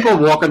there was people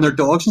walking their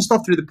dogs and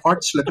stuff through the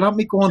park, just looking at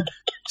me going,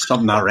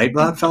 something not right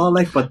with that fella,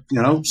 like, but,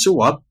 so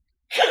what?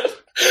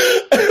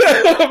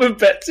 I'm a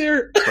bit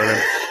here.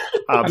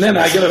 And then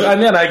I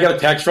get a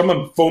text from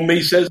him, phone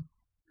me, says,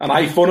 and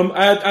I phone him.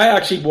 I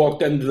actually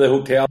walked into the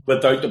hotel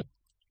without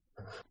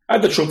I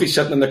had the trophy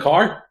sitting in the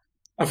car.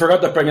 I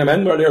forgot to bring him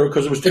in earlier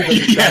because it was too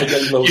busy trying to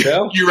get into the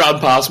hotel. You ran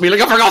past me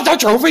like, I forgot the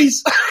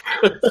trophies.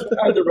 I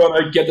had to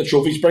run out, get the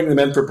trophies, bring them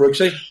in for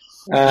Brooksy.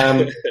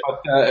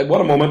 But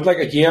what a moment! Like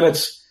again,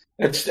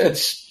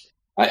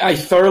 I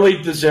thoroughly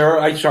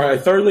deserve. I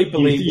thoroughly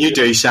believe you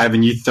do,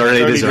 Simon. You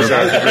thoroughly deserve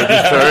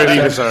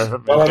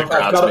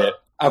it.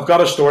 I've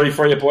got a story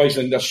for you, boys,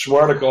 and I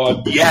swear to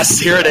God, yes,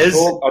 here it is.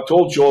 I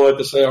told Joel out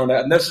to say on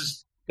that, and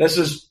this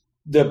is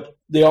the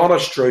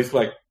honest truth.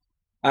 Like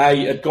I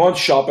had gone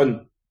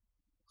shopping.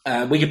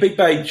 We got beat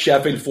by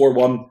Sheffield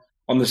 4-1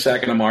 on the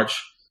 2nd of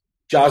March.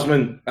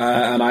 Jasmine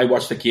and I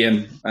watched the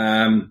game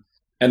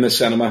in the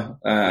cinema.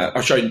 It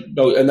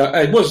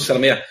was a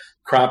cinema. Yeah.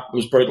 Crap, it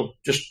was brutal,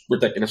 just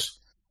ridiculous.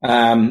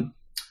 I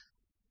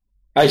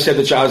said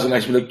to Jasmine, I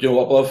said, look, you know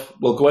what, love?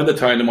 We'll go into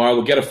town tomorrow.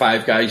 We'll get a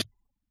Five Guys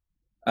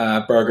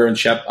burger and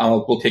chip,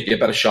 and we'll take you a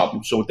bit of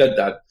shopping. So we did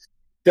that.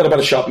 Did a bit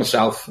of shopping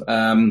myself.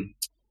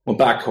 Went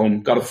back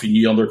home, got a few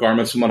new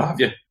undergarments and what have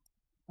you.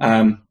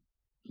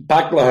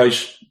 Back to the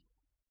house.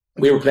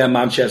 We were playing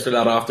Manchester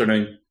that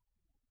afternoon.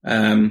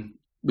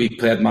 We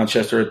played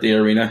Manchester at the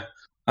arena,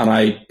 and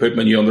I put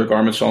my new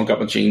undergarments on, got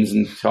my jeans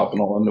and top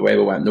and all, and away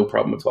we went. No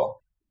problem at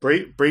all.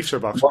 Briefs or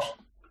boxers?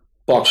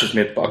 Boxers,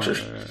 mate,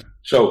 boxers.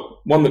 So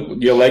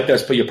you'll like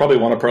this, but you probably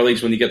want a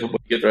Pearlies when you get the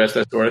rest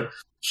of the story.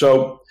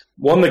 So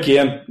won the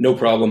game, no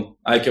problem.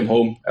 I came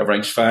home,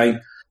 everything's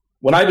fine.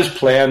 When I was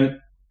playing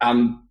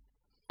and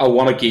I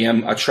won a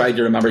game, I tried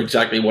to remember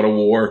exactly what I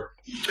wore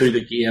to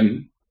the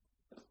game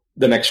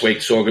the next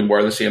week so I could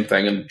wear the same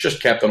thing, and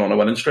just kept on a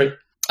winning streak.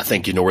 I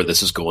think you know where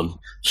this is going.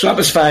 So that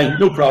was fine,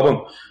 no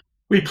problem.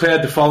 We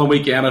played the following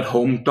weekend at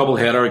home,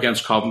 doubleheader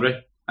against Coventry.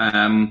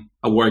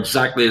 I wore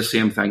exactly the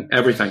same thing,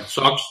 everything.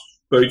 Socks,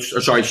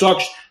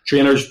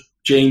 trainers,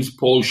 jeans,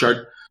 polo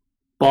shirt,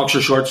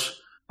 boxer shorts,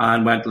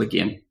 and went to the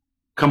game.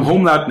 Come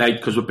home that night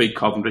because we beat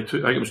Coventry. I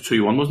think it was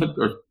 2-1, wasn't it?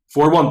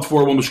 Or 4-1.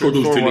 4-1. We scored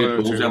those 2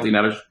 late goals, empty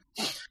netters.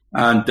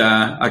 And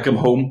I come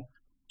home.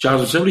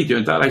 Jasmine said, what are you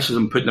doing, Dad? I said,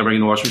 I'm putting everything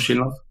in the washing machine,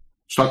 love.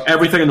 Stuck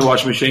everything in the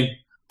washing machine.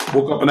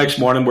 Woke up the next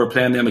morning, we're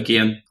playing them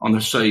again on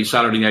the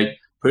Saturday night.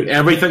 Put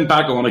everything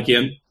back on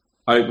again.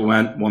 Out we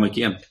went, won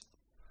again.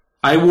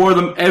 I wore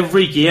them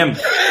every game.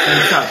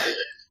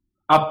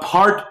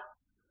 Apart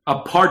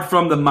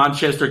from the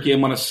Manchester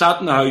game, when I sat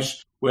in the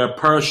house with a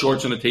pair of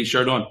shorts and a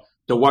t-shirt on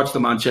to watch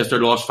the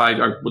Manchester lost 5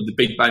 or with the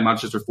beat by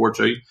Manchester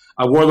 4-2.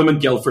 I wore them in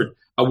Guildford.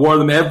 I wore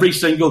them every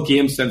single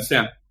game since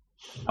then,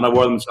 and I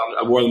wore them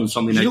on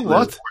Sunday night. You know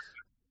what?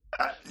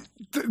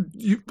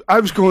 I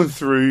was going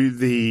through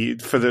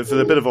for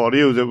the bit of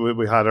audio that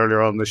we had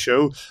earlier on the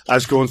show. I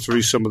was going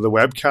through some of the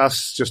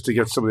webcasts just to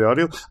get some of the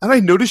audio, and I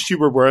noticed you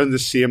were wearing the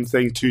same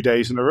thing 2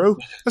 days in a row.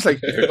 I was like,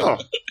 oh,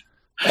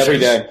 every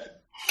day.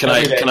 Can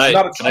I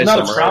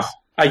not a trap.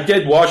 I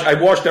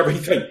washed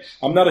everything.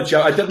 I'm not a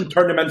joke. I didn't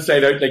turn them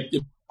inside out like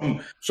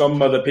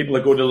some of the people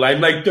that go to the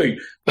Limelight do.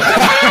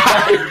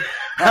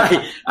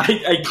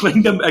 I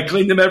cleaned them. I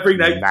cleaned them every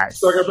night. Nice.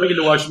 Stuck everything in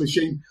the washing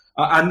machine.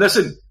 And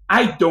listen,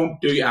 I don't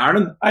do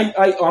ironing.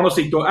 I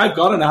honestly don't. I've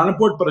got an ironing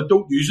board, but I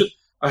don't use it.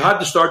 I had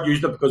to start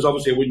using it because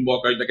obviously I wouldn't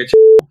walk out like a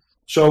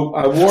so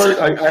I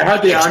wore. I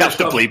had the iron. Have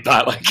to bleep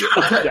that. Like,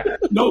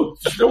 no,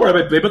 don't worry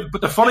about bleep it. But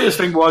the funniest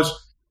thing was,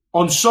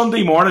 on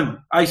Sunday morning,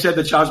 I said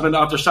to Jasmine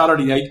after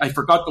Saturday night, I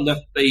forgot to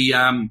lift the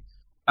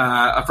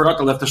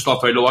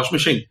stuff out of the washing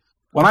machine.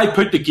 When I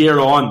put the gear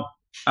on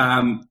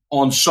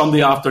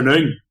Sunday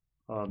afternoon,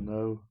 oh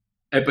no,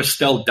 it was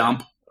still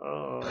damp.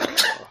 Oh.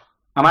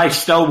 And I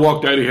still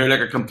walked out of here like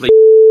a complete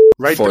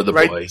right down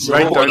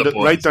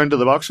to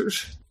the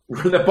boxers.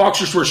 The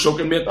boxers were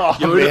soaking, mate. Oh,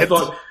 you would have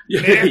thought,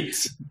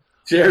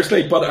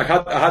 seriously, but I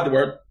had to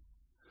wear it.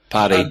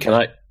 Paddy, can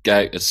I?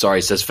 Sorry,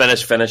 it says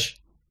finish.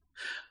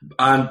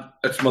 And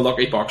it's my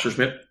lucky boxers,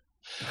 mate.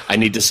 I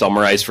need to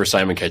summarise for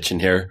Simon Kitchen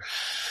here.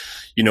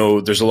 You know,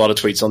 there's a lot of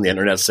tweets on the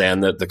internet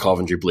saying that the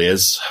Coventry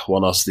Blaze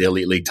won us the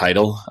Elite League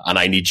title, and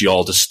I need you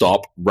all to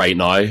stop right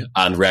now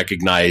and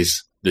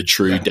recognise the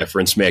true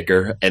difference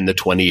maker in the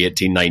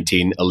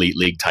 2018-19 Elite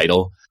League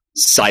title,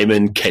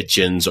 Simon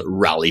Kitchen's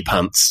rally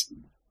pants.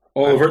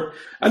 All over it.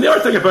 And the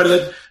other thing about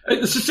it,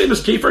 it's the same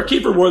as Kiefer.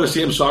 Kiefer wore the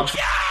same socks.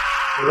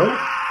 You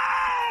know?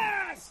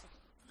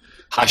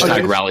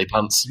 Hashtag rally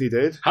pants. He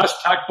did.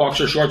 Hashtag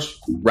boxer shorts.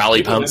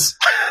 Rally pants.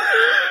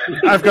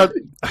 I've got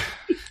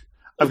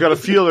a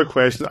few other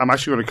questions. I'm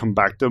actually going to come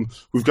back to them.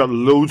 We've got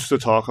loads to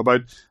talk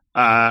about.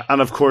 And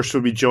of course,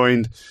 we'll be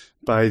joined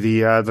by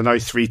the now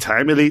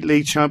 3-time Elite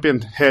League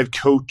champion, head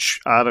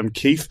coach Adam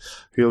Keefe,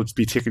 who'll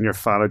be taking your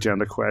fan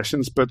agenda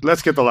questions. But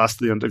let's get the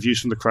last of the interviews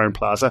from the Crowne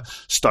Plaza,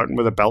 starting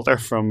with a belter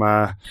from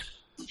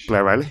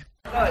Blair Riley.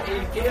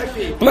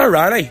 Blair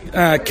Riley,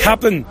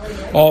 captain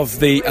of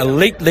the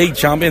Elite League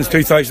Champions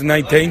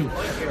 2019.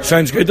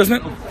 Sounds good,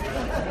 doesn't it?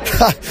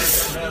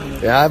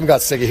 Yeah, I haven't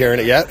got sick of hearing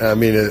it yet. I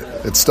mean,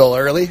 it's still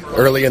early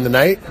in the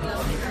night.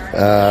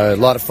 A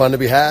lot of fun to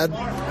be had.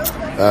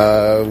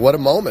 What a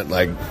moment.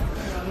 Like,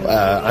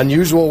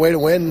 unusual way to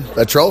win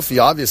a trophy,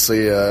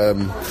 obviously. The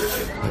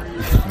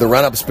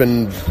run-up's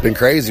been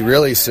crazy,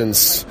 really,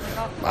 since,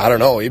 I don't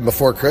know, even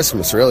before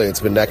Christmas, really. It's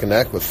been neck and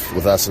neck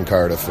with us in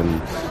Cardiff.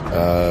 And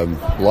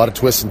a lot of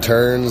twists and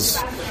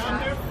turns,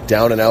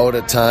 down and out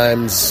at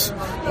times.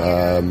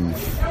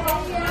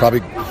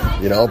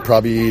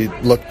 Probably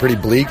looked pretty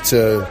bleak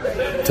to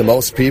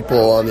most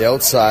people on the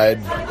outside,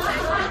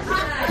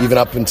 even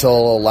up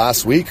until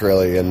last week,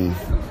 really. And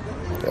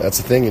that's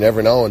the thing, you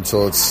never know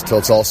until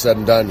it's all said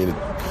and done. You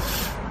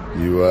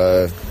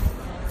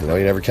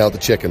never count the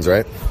chickens,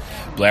 right?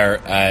 Blair,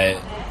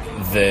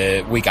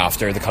 the week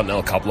after the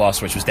Continental Cup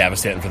loss, which was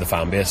devastating for the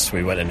fan base,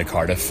 we went into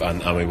Cardiff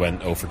and we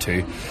went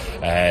 0-2.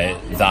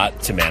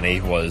 That to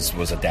many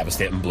was a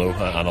devastating blow,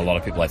 and a lot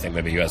of people, I think,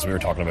 maybe as we were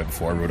talking about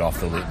before, wrote off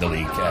the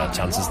league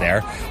chances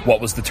there.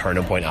 What was the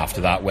turning point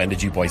after that? When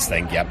did you boys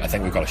think, yep, I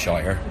think we've got a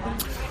shot here?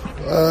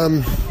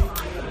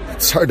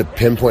 It's hard to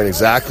pinpoint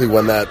exactly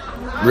when that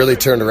really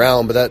turned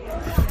around, but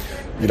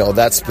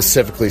that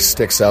specifically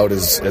sticks out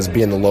as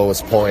being the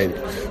lowest point,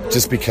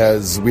 just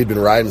because we'd been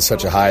riding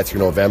such a high through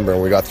November,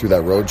 and we got through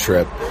that road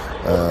trip.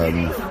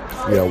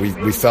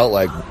 We felt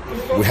like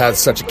we had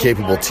such a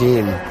capable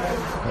team,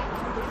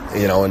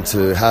 and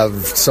to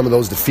have some of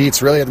those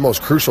defeats really at the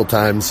most crucial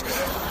times,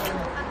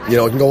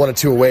 it can go one of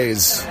two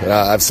ways.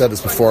 I've said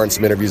this before in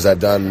some interviews I've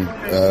done.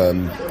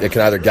 It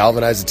can either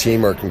galvanize a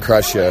team or it can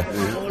crush you.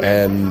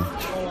 And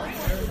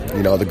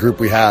the group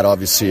we had,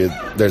 obviously,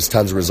 there's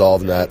tons of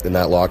resolve in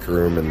that locker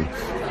room, and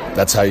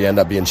that's how you end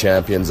up being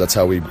champions. That's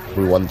how we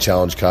won the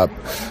Challenge Cup.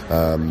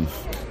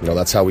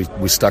 That's how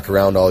we stuck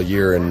around all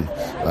year and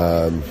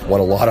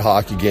won a lot of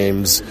hockey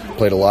games,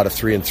 played a lot of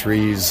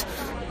 3-3s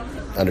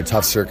under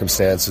tough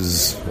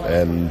circumstances,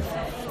 and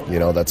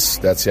that's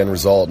the end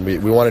result. And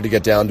we wanted to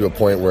get down to a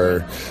point where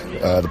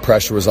the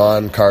pressure was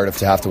on Cardiff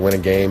to have to win a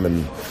game,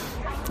 and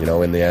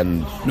in the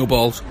end, no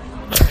balls.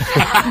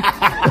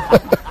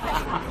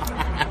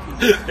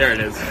 There it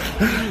is.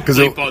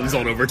 Blake Button's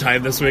on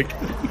overtime this week.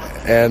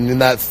 And in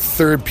that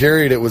third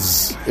period, it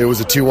was a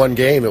 2-1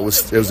 game. It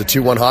was a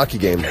 2-1 hockey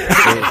game.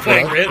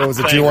 It was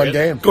a 2-1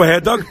 game. Go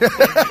ahead, Doug.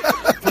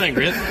 Playing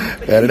great.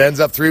 And it ends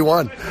up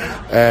 3-1.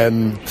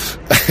 And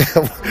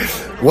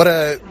what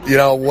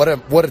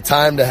a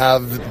time to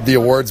have the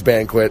awards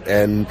banquet.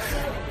 And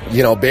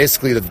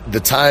basically the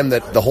time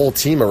that the whole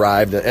team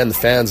arrived, and the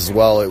fans as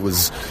well, it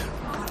was,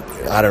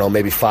 I don't know,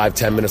 maybe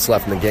 5-10 minutes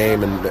left in the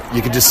game, and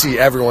you could just see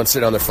everyone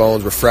sitting on their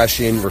phones,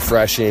 refreshing. Some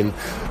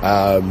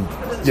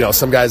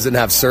guys didn't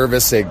have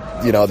service. They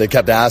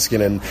kept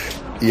asking, and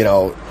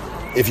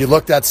if you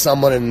looked at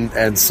someone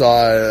and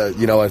saw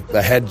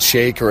a head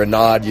shake or a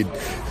nod, you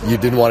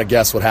didn't want to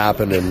guess what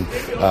happened. And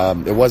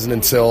it wasn't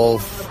until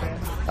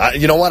I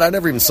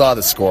never even saw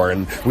the score,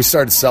 and we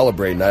started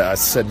celebrating. I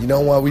said,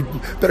 we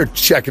better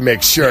check and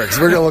make sure, because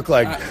we're going to look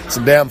like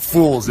some damn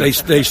fools.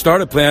 They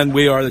started playing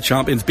We Are the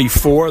Champions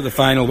before the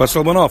final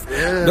whistle went off.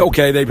 Yeah.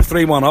 Okay, they were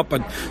 3-1 up,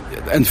 but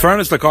in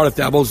fairness to Cardiff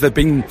Devils, they've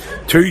been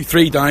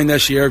 2-3 down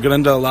this year, got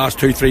into the last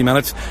 2-3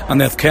 minutes, and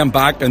they've come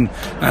back, and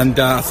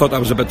I thought that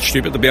was a bit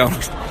stupid, to be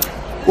honest.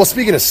 Well,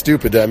 speaking of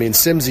stupid,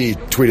 Simsy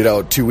tweeted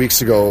out 2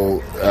 weeks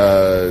ago,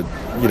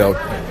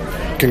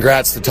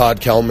 congrats to Todd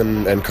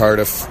Kelman and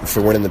Cardiff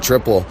for winning the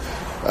triple.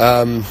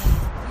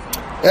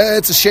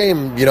 It's a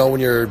shame, when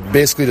you're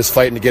basically just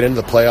fighting to get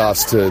into the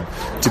playoffs to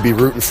be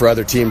rooting for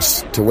other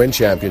teams to win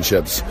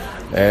championships.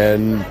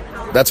 And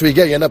that's what you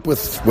get. You end up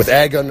with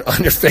egg on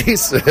your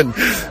face, and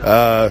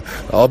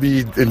I'll be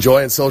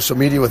enjoying social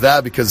media with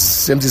that, because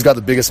Simsy's got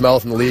the biggest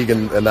mouth in the league,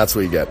 and that's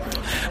what you get.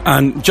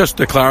 And just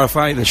to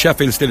clarify, the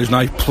Sheffield Steelers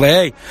now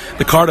play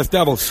the Cardiff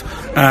Devils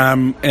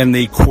in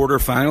the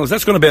quarter-finals.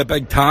 That's going to be a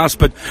big task,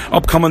 but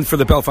upcoming for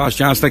the Belfast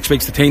Giants next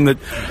week's the team that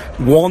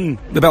won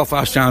the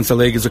Belfast Giants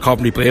League is the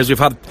Coventry Blaze. You've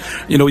had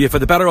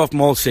the better of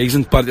them all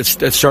season, but it's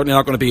certainly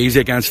not going to be easy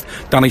against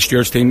Danny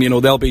Stewart's team.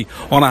 They'll be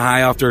on a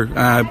high after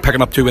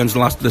picking up 2 wins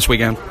this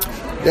week. Yeah,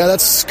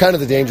 that's kind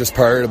of the dangerous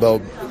part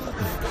about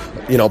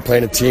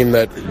playing a team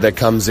that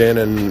comes in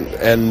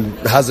and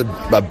has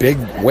a big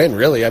win,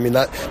 really.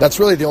 That's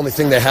really the only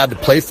thing they had to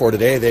play for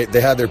today.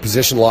 They had their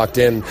position locked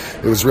in.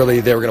 It was really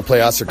they were going to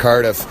play us or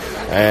Cardiff,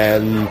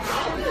 and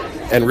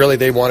really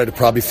they wanted to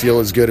probably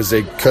feel as good as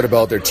they could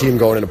about their team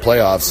going into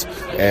playoffs.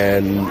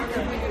 And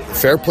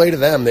fair play to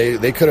them.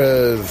 They could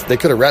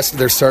have rested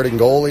their starting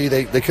goalie.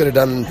 They could have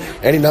done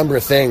any number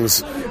of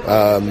things.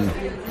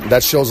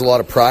 That shows a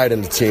lot of pride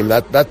in the team.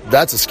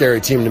 That's a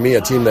scary team to me,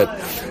 a team that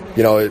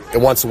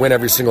it wants to win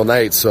every single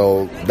night.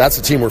 So that's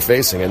the team we're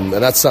facing, and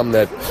that's something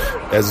that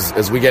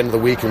as we get into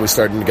the week and we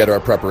start to get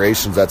our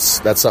preparations,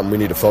 that's something we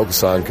need to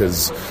focus on,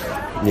 because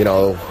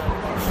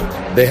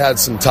they had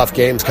some tough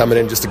games coming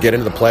in just to get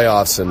into the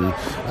playoffs, and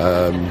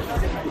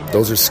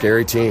those are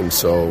scary teams.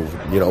 So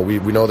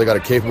we know they got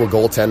a capable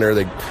goaltender.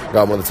 They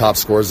got one of the top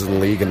scorers in the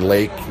league in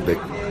Lake.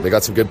 They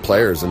got some good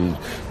players, and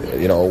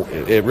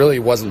it really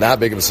wasn't that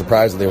big of a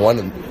surprise that they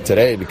won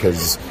today,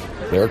 because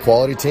they're a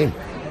quality team.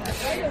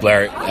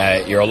 Blair,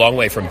 you're a long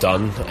way from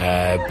done,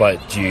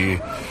 but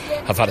you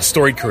have had a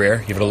storied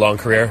career. You've had a long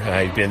career.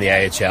 You've been in the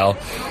IHL.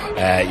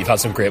 You've had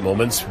some great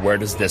moments. Where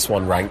does this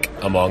one rank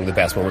among the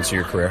best moments of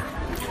your career?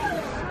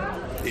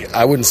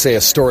 I wouldn't say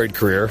a storied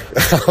career.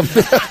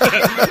 Darcy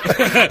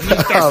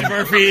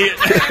Murphy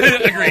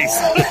agrees.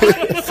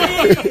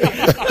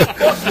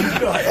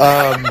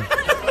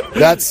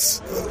 That's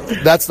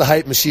the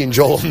hype machine,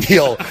 Joel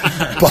O'Neill,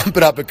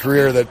 bumping up a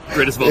career that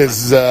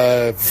is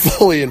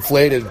fully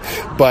inflated.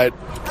 But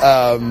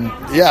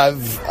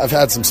I've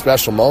had some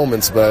special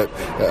moments. But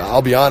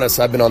I'll be honest,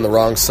 I've been on the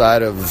wrong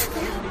side of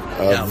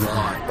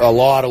a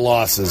lot of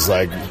losses,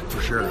 like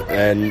for sure.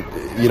 And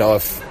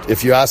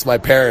if you ask my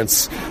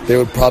parents, they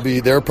were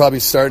probably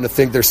starting to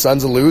think their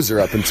son's a loser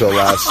up until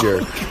last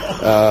year.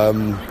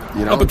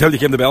 Up until you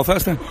came to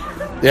Belfast, then.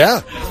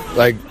 Yeah,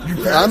 like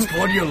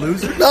what, you a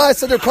loser? No, I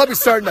said they're probably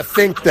starting to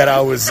think that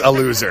I was a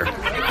loser.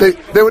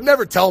 They would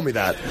never tell me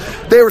that.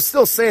 They were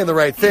still saying the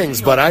right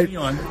things, but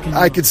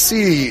I could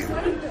see,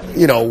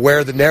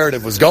 where the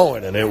narrative was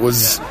going, and it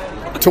was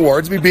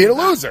towards me being a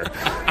loser.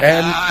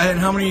 And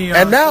how many?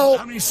 And now,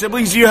 how many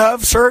siblings do you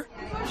have, sir?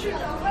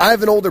 I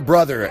have an older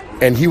brother,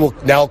 and he will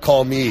now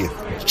call me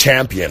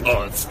champion.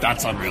 Oh,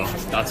 that's unreal.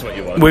 That's what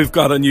you want. We've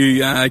got a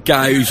new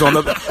guy who's on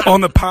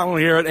the panel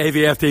here at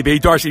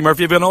AVFTB. Darcy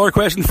Murphy, have you another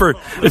question for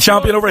the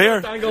champion over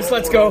here? Angles,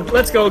 let's go.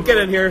 Get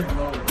in here.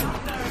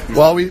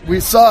 Well, we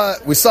saw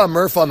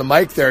Murph on the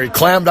mic there. He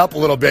clammed up a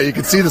little bit. You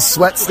could see the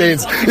sweat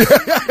stains.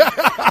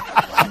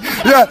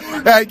 Yeah,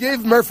 I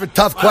gave Murph a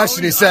tough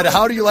question. He said,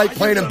 "How do you like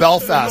playing in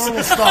Belfast?"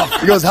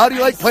 He goes, "How do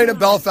you like playing in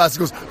Belfast?" He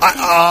goes,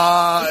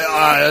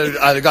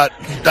 "I got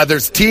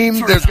there's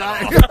team, there's."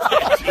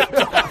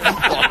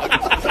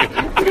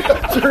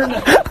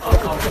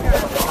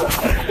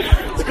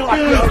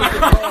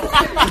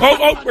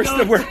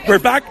 We're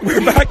back.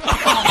 We're back.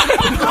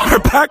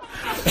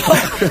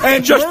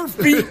 And Murph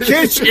beat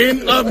Kitch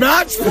in a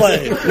match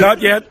play. Not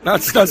yet.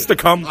 That's to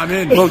come. I'm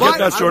in. We'll get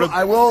that sorted.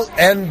 I will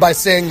end by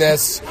saying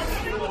this.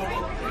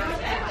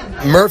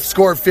 Murph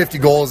scored 50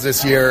 goals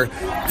this year.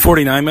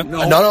 49, man.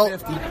 No.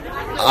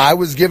 I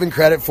was given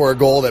credit for a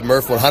goal that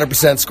Murph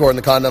 100% scored in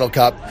the Continental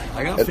Cup.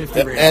 I got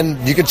 50.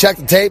 And you can check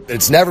the tape.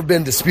 It's never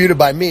been disputed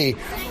by me.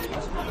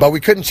 But we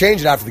couldn't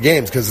change it after the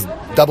games because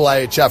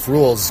IIHF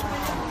rules,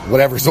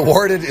 whatever's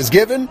awarded is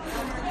given.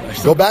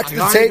 Go back to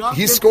the tape.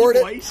 He scored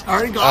it.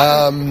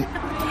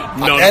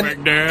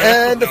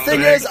 And the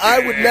thing is, I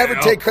would never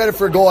take credit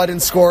for a goal I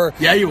didn't score.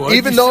 Yeah, you would.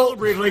 Even though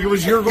it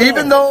was your goal.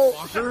 Even though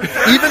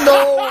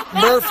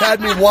Murph had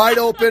me wide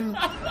open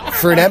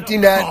for an empty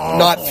net,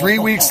 not 3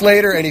 weeks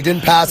later, and he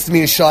didn't pass to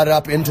me and shot it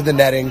up into the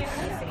netting,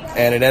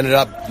 and it ended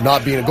up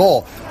not being a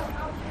goal.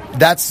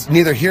 That's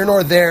neither here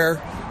nor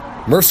there.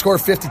 Murph scored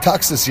 50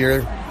 tucks this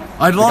year.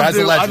 I'd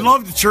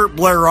love to chirp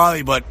Blair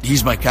Riley, but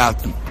he's my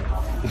captain.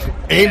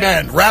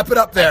 Amen. Wrap it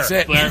up there. That's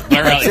it. Blair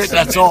That's it.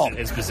 That's all.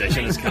 His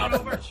position is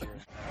captain.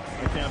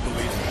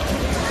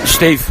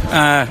 Steve,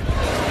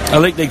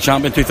 Elite League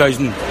champion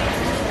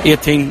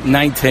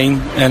 2018-19,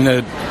 and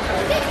a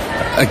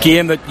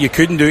game that you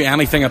couldn't do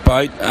anything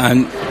about,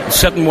 and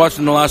sitting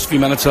watching the last few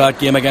minutes of that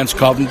game against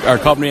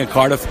Coventry and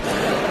Cardiff,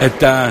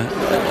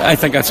 I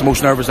think that's the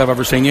most nervous I've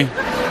ever seen you.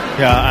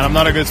 Yeah, and I'm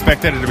not a good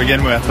spectator to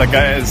begin with. Like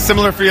a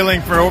similar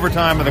feeling for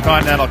overtime of the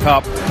Continental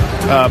Cup,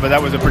 but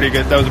that was a pretty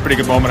good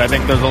moment. I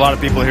think there's a lot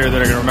of people here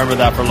that are going to remember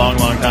that for a long,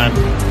 long time.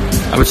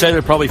 I would say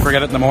they'll probably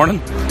forget it in the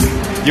morning.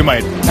 You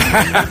might.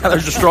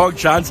 There's a strong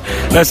chance.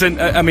 Listen,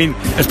 I mean,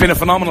 it's been a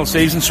phenomenal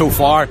season so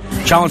far.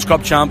 Challenge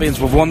Cup champions,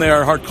 we've won the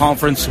Earhart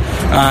Conference,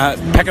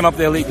 picking up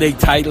the Elite League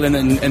title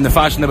in the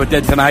fashion that we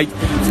did tonight.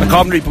 The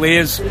Coventry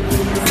Blaze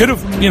could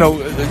have,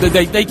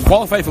 they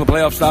qualified for the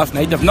playoffs last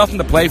night. They have nothing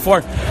to play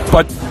for,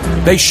 but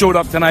they showed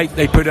up tonight.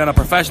 They put in a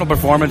professional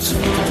performance,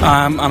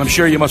 and I'm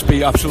sure you must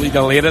be absolutely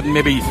delighted, and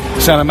maybe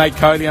sending Mike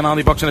Cowley and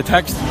Andy Buxton a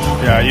text.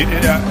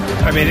 Yeah,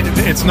 I mean,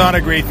 it's not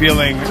a great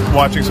feeling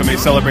watching somebody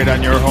celebrate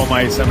on your home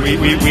ice, and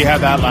we had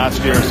that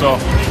last year. So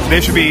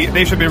they should be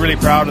really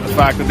proud of the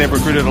fact that they've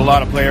recruited a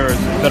lot of players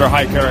that are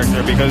high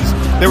character, because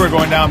they were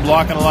going down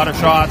blocking a lot of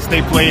shots.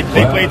 They played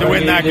to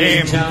win that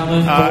game,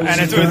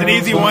 and it was an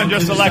easy one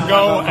just to let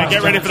go and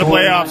get ready for the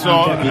playoffs.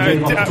 So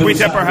we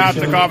tip our hats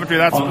to Coventry.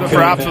 That's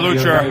for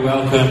absolute sure.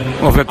 Well,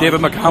 we've got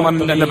David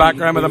McCallum in the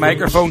background with a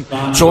microphone.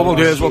 So what we'll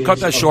do is we'll cut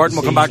this short and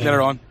we'll come back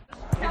later on.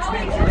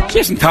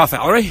 Jason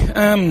Taff-Ellery,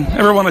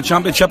 ever won a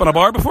championship in a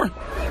bar before?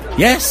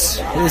 Yes,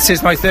 this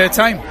is my third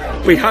time.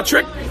 We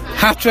hat-trick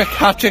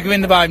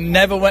win the bar.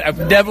 I've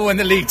never won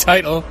the league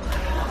title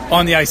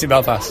on the ice in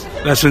Belfast.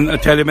 Listen, I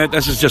tell you, mate,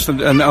 this is just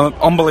an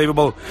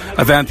unbelievable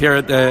event here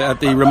at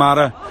the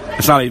Ramada.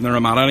 It's not even the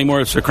Ramada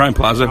anymore; it's the Crown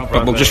Plaza.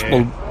 But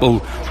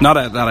we'll not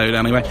edit that out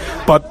anyway.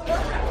 But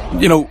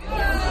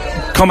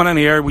coming in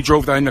here, we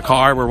drove down the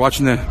car. We're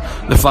watching the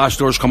flash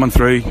doors coming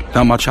through.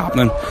 Not much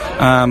happening.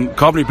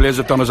 Coventry Blaze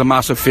have done us a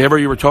massive favour.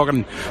 You were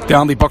talking to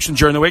Andy Buxton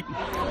during the week.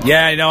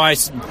 Yeah, I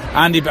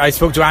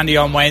spoke to Andy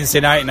on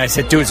Wednesday night, and I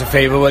said, "Do us a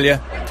favour, will you?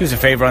 Do us a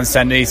favour on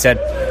Sunday." He said,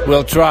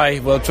 "We'll try."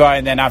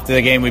 And then after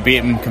the game, we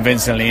beat him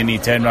convincingly, and he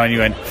turned around and he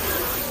went,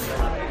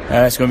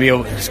 "It's going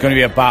to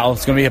be a battle.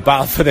 It's going to be a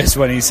battle for this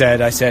one." He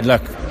said, "I said,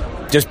 look,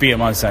 just beat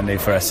him on Sunday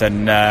for us."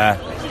 And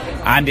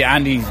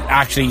Andy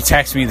actually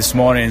texted me this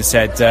morning and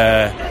said,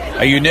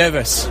 "Are you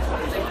nervous?"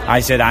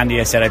 I said,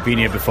 "Andy," I said, "I've been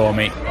here before,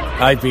 mate.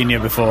 I've been here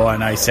before."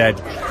 And I said,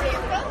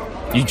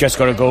 "You just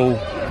got to go,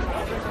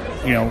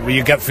 with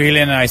your gut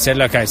feeling." And I said,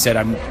 "Look," I said,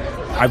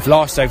 I've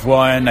lost, I've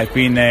won, I've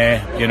been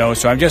there,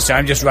 so I'm just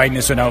riding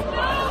this one out."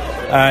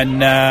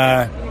 And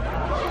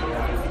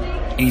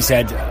he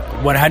said,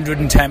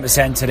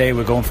 110% today,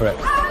 we're going for it.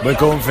 We're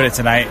going for it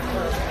tonight.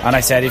 And I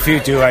said, "If you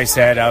do," I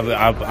said,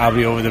 I'll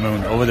be over the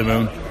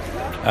moon.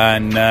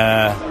 And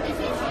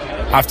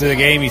after the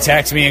game, he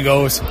texts me and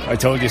goes, "I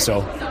told you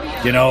so."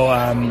 You know,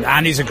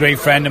 Andy's a great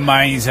friend of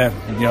mine. He's a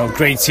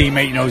great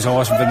teammate. You know, he's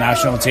awesome for the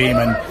national team,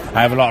 and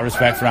I have a lot of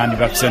respect for Andy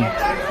Buxton.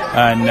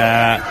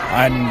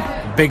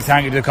 And big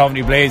thank you to the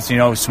Coventry Blades. You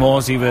know,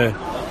 Smallsy with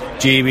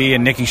GB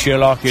and Nicky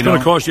Sherlock. It's going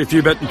to cost you a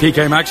few bit in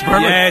TK Maxx,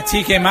 apparently. Yeah,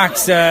 TK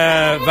Maxx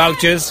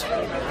vouchers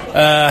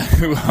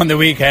on the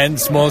weekend.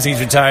 Smallsy's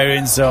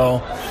retiring,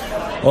 so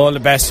all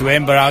the best to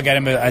him. But I'll get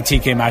him a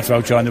TK Maxx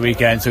voucher on the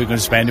weekend, so he can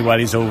spend it while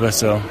he's over.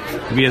 So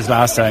it'll be his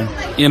last time.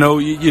 You know,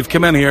 you've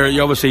come in here.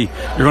 You're going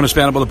to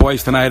spend it with the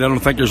boys tonight. I don't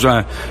think there's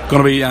going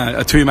to be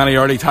too many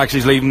early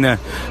taxis leaving the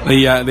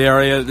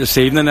area this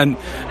evening, and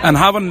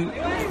having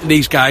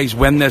these guys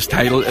win this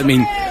title. I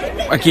mean,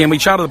 again, we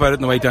chatted about it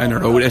on the way down the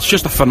road. It's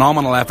just a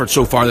phenomenal effort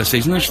so far this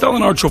season. There's still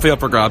another trophy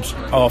up for grabs.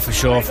 Oh, for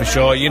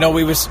sure. You know,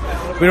 we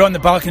were on the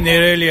balcony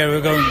there earlier.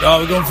 We're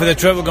going for the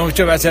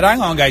triple. I said,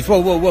 hang on, guys.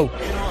 Whoa. We're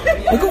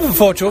going for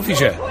 4 trophies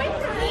here.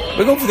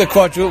 We're going for the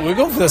quadruple. We're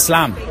going for the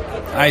slam.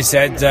 I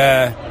said,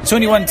 it's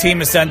only one team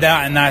that's done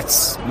that, and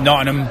that's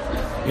Nottingham.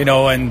 You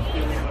know, and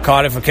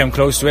Cardiff have come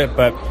close to it,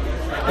 but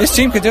this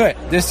team could do it.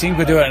 And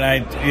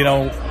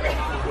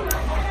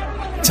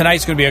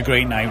tonight's going to be a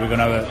great night. We're going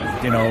to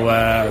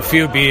have a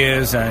few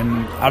beers,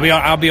 and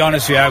I'll be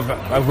honest with you,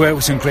 I've worked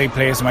with some great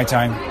players in my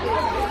time.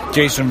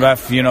 Jason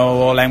Ruff,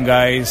 all them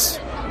guys,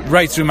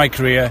 right through my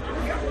career.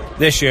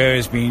 This year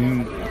has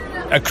been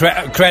a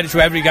credit to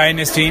every guy in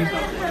this team,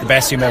 the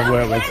best team I've ever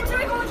worked with.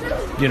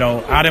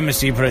 Adam and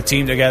Steve put a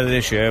team together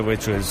this year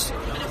which was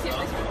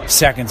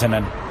second to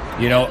none.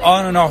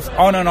 On and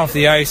off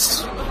the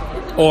ice,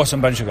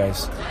 awesome bunch of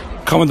guys.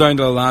 Coming down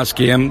to the last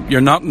game,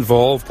 you're not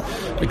involved,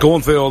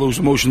 going through all those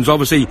emotions.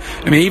 Obviously,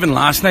 I mean, even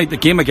last night, the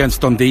game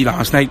against Dundee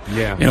last night,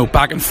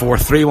 back and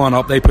forth, 3-1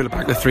 up, they put it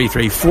back to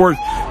 3-3,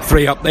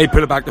 4-3 up, they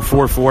put it back to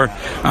 4-4,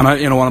 and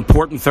an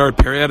important third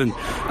period, and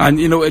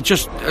it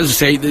just, as I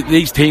say,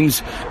 these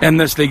teams in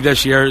this league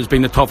this year has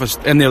been the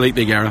toughest in the Elite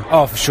League era.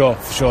 Oh, for sure.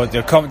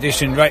 The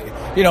competition, right?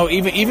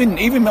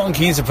 Even Milton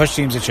Keynes have pushed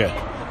teams this year.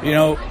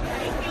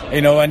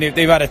 And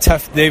they've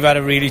had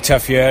a really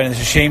tough year, and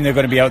it's a shame they're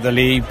going to be out of the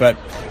league. But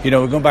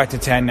we're going back to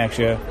 10 next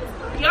year.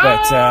 You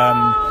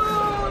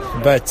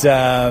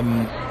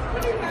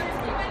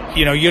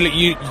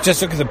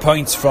just look at the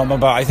points from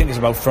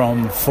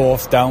from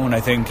 4th down. I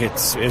think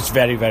it's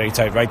very, very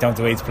tight, right down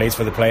to 8th place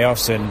for the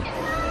playoffs. And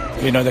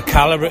the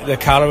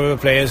caliber of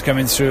players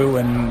coming through,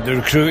 and the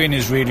recruiting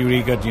is really,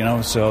 really good. We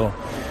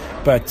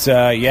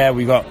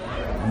got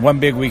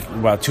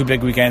 2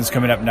 big weekends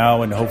coming up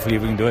now, and hopefully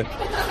we can do it.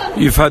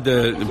 You've had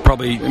to,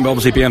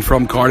 obviously being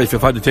from Cardiff,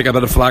 you've had to take a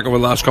bit of flack over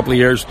the last couple of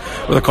years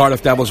with the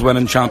Cardiff Devils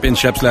winning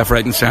championships left,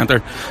 right and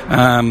centre.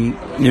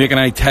 You making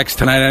any texts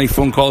tonight, any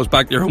phone calls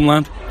back to your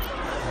homeland?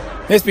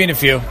 There's been a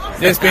few.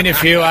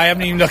 I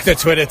haven't even looked at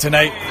Twitter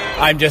tonight.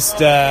 I'll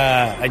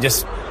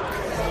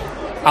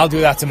do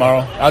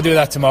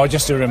that tomorrow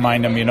just to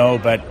remind them,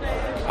 but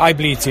I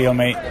bleed teal,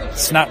 mate.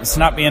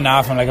 Snap me in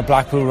half. I'm like a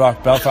Blackpool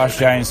Rock, Belfast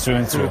Giants through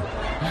and through.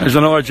 There's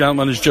another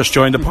gentleman who's just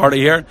joined the party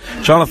here,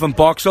 Jonathan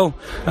Boxall,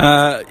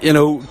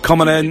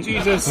 coming in.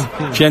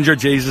 Ginger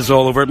Jesus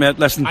all over it, mate.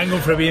 Listen, I'm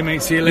going for a beer,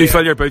 mate. See you later. You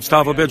fill your boots,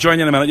 Tav. I'll join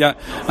you in a minute, yeah.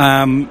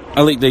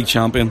 Elite League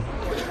champion,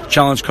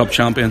 Challenge Cup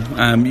champion.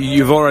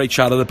 You've already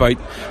chatted about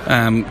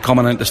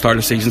coming in to start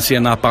the season,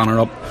 seeing that banner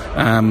up,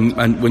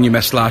 and when you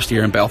missed last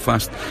year in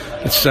Belfast.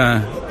 It's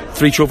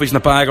 3 trophies in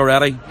the bag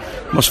already.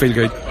 Must feel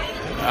good.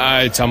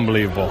 It's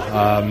unbelievable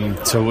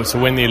to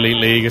win the Elite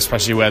League,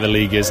 especially where the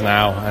league is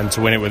now, and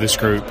to win it with this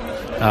group.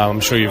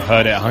 I'm sure you've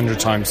heard it 100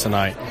 times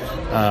tonight.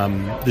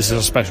 This is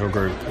a special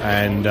group,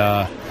 and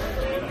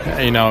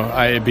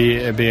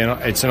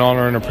it's an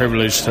honour and a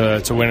privilege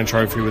to win a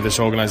trophy with this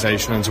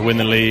organisation and to win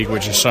the league,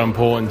 which is so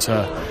important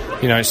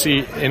to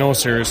see. In all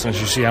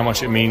seriousness, you see how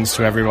much it means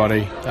to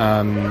everybody,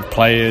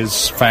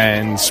 players,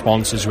 fans,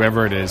 sponsors,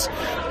 whoever it is.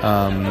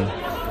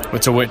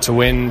 But to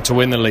win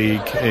the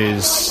league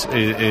is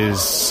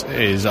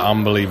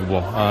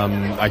unbelievable.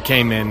 I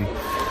came in,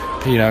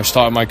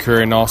 started my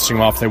career in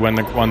Nottingham after they won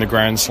the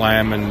Grand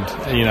Slam, and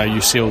you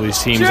see all these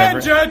teams.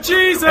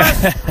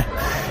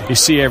 You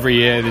see every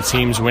year the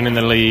teams winning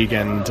the league,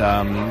 and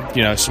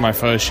it's my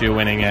first year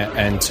winning it,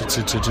 and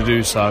to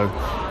do so,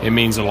 it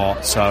means a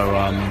lot. So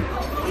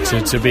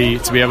to be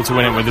able to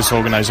win it with this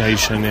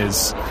organisation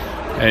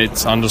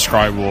it's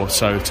undescribable.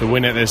 So to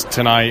win it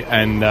tonight,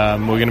 and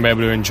we're going to be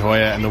able to enjoy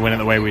it and to win it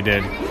the way we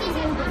did,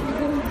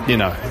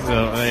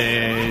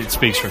 it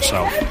speaks for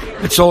itself.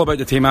 It's all about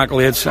the team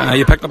accolades.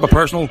 You picked up a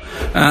personal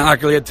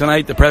accolade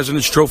tonight, the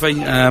President's Trophy,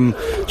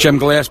 Jim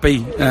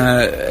Gillespie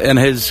in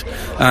his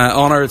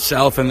honour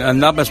itself,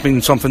 and that must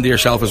mean something to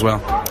yourself as well.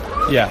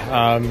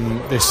 Yeah,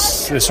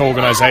 this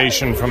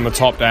organisation from the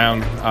top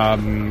down,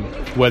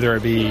 whether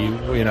it be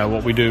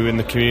what we do in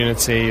the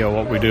community or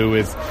what we do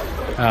with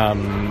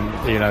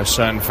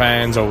certain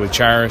fans or with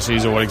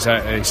charities or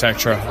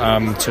etc.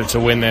 To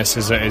win this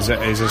is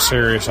a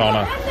serious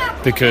honour,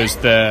 because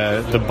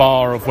the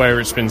bar of where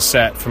it's been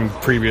set from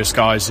previous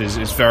guys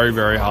is very,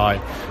 very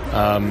high.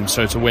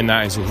 So to win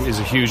that is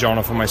a huge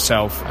honour for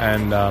myself,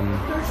 and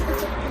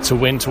to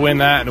win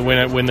that and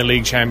win the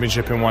league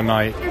championship in one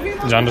night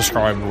is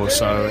indescribable.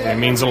 So it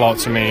means a lot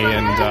to me,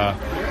 and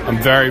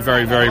I'm very,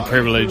 very, very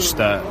privileged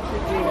that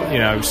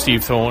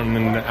Steve Thornton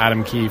and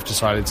Adam Keefe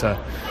decided to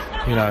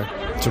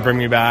bring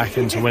me back,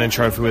 and to win a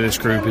trophy with this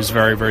group is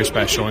very, very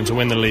special. And to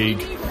win the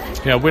league,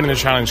 winning the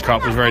Challenge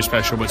Cup was very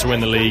special, but to win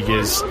the league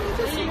is,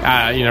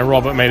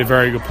 Robert made a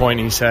very good point.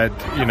 He said,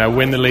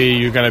 win the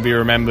league, you're going to be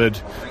remembered.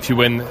 To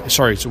win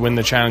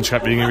the Challenge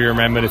Cup, you're going to be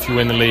remembered. If you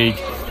win the league,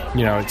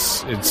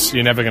 it's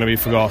you're never going to be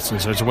forgotten.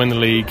 So to win the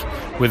league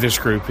with this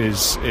group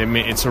it's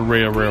a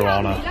real, real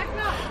honour.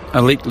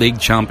 Elite League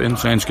champion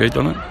sounds good,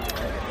 doesn't it?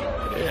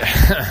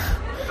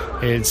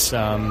 It's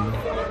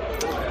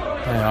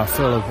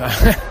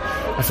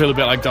I feel a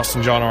bit like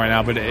Dustin John right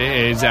now, but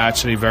it is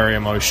actually very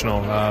emotional.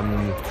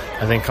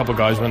 I think a couple of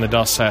guys, when the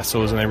dust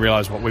settles and they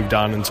realise what we've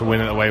done, and to win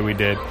it the way we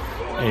did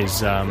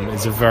is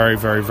a very,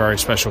 very, very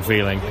special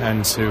feeling.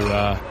 And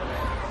to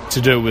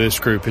do it with this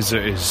group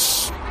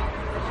it's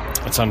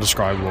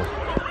undescribable.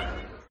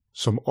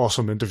 Some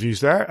awesome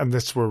interviews there, and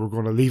that's where we're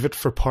going to leave it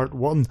for part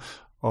 1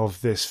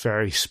 of this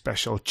very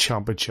special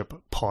championship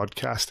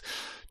podcast.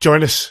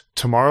 Join us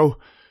tomorrow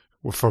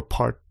for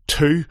part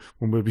 2,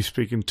 when we'll be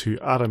speaking to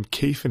Adam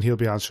Keefe, and he'll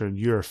be answering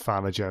your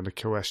fan agenda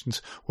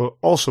questions. We'll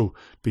also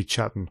be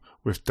chatting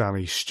with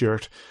Danny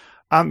Stewart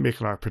and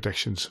making our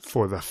predictions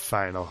for the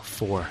Final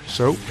Four.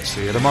 So,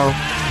 see you tomorrow.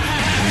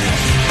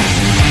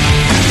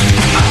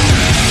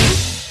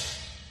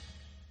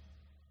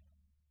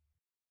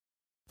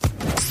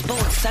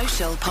 Sports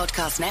Social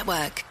Podcast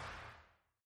Network.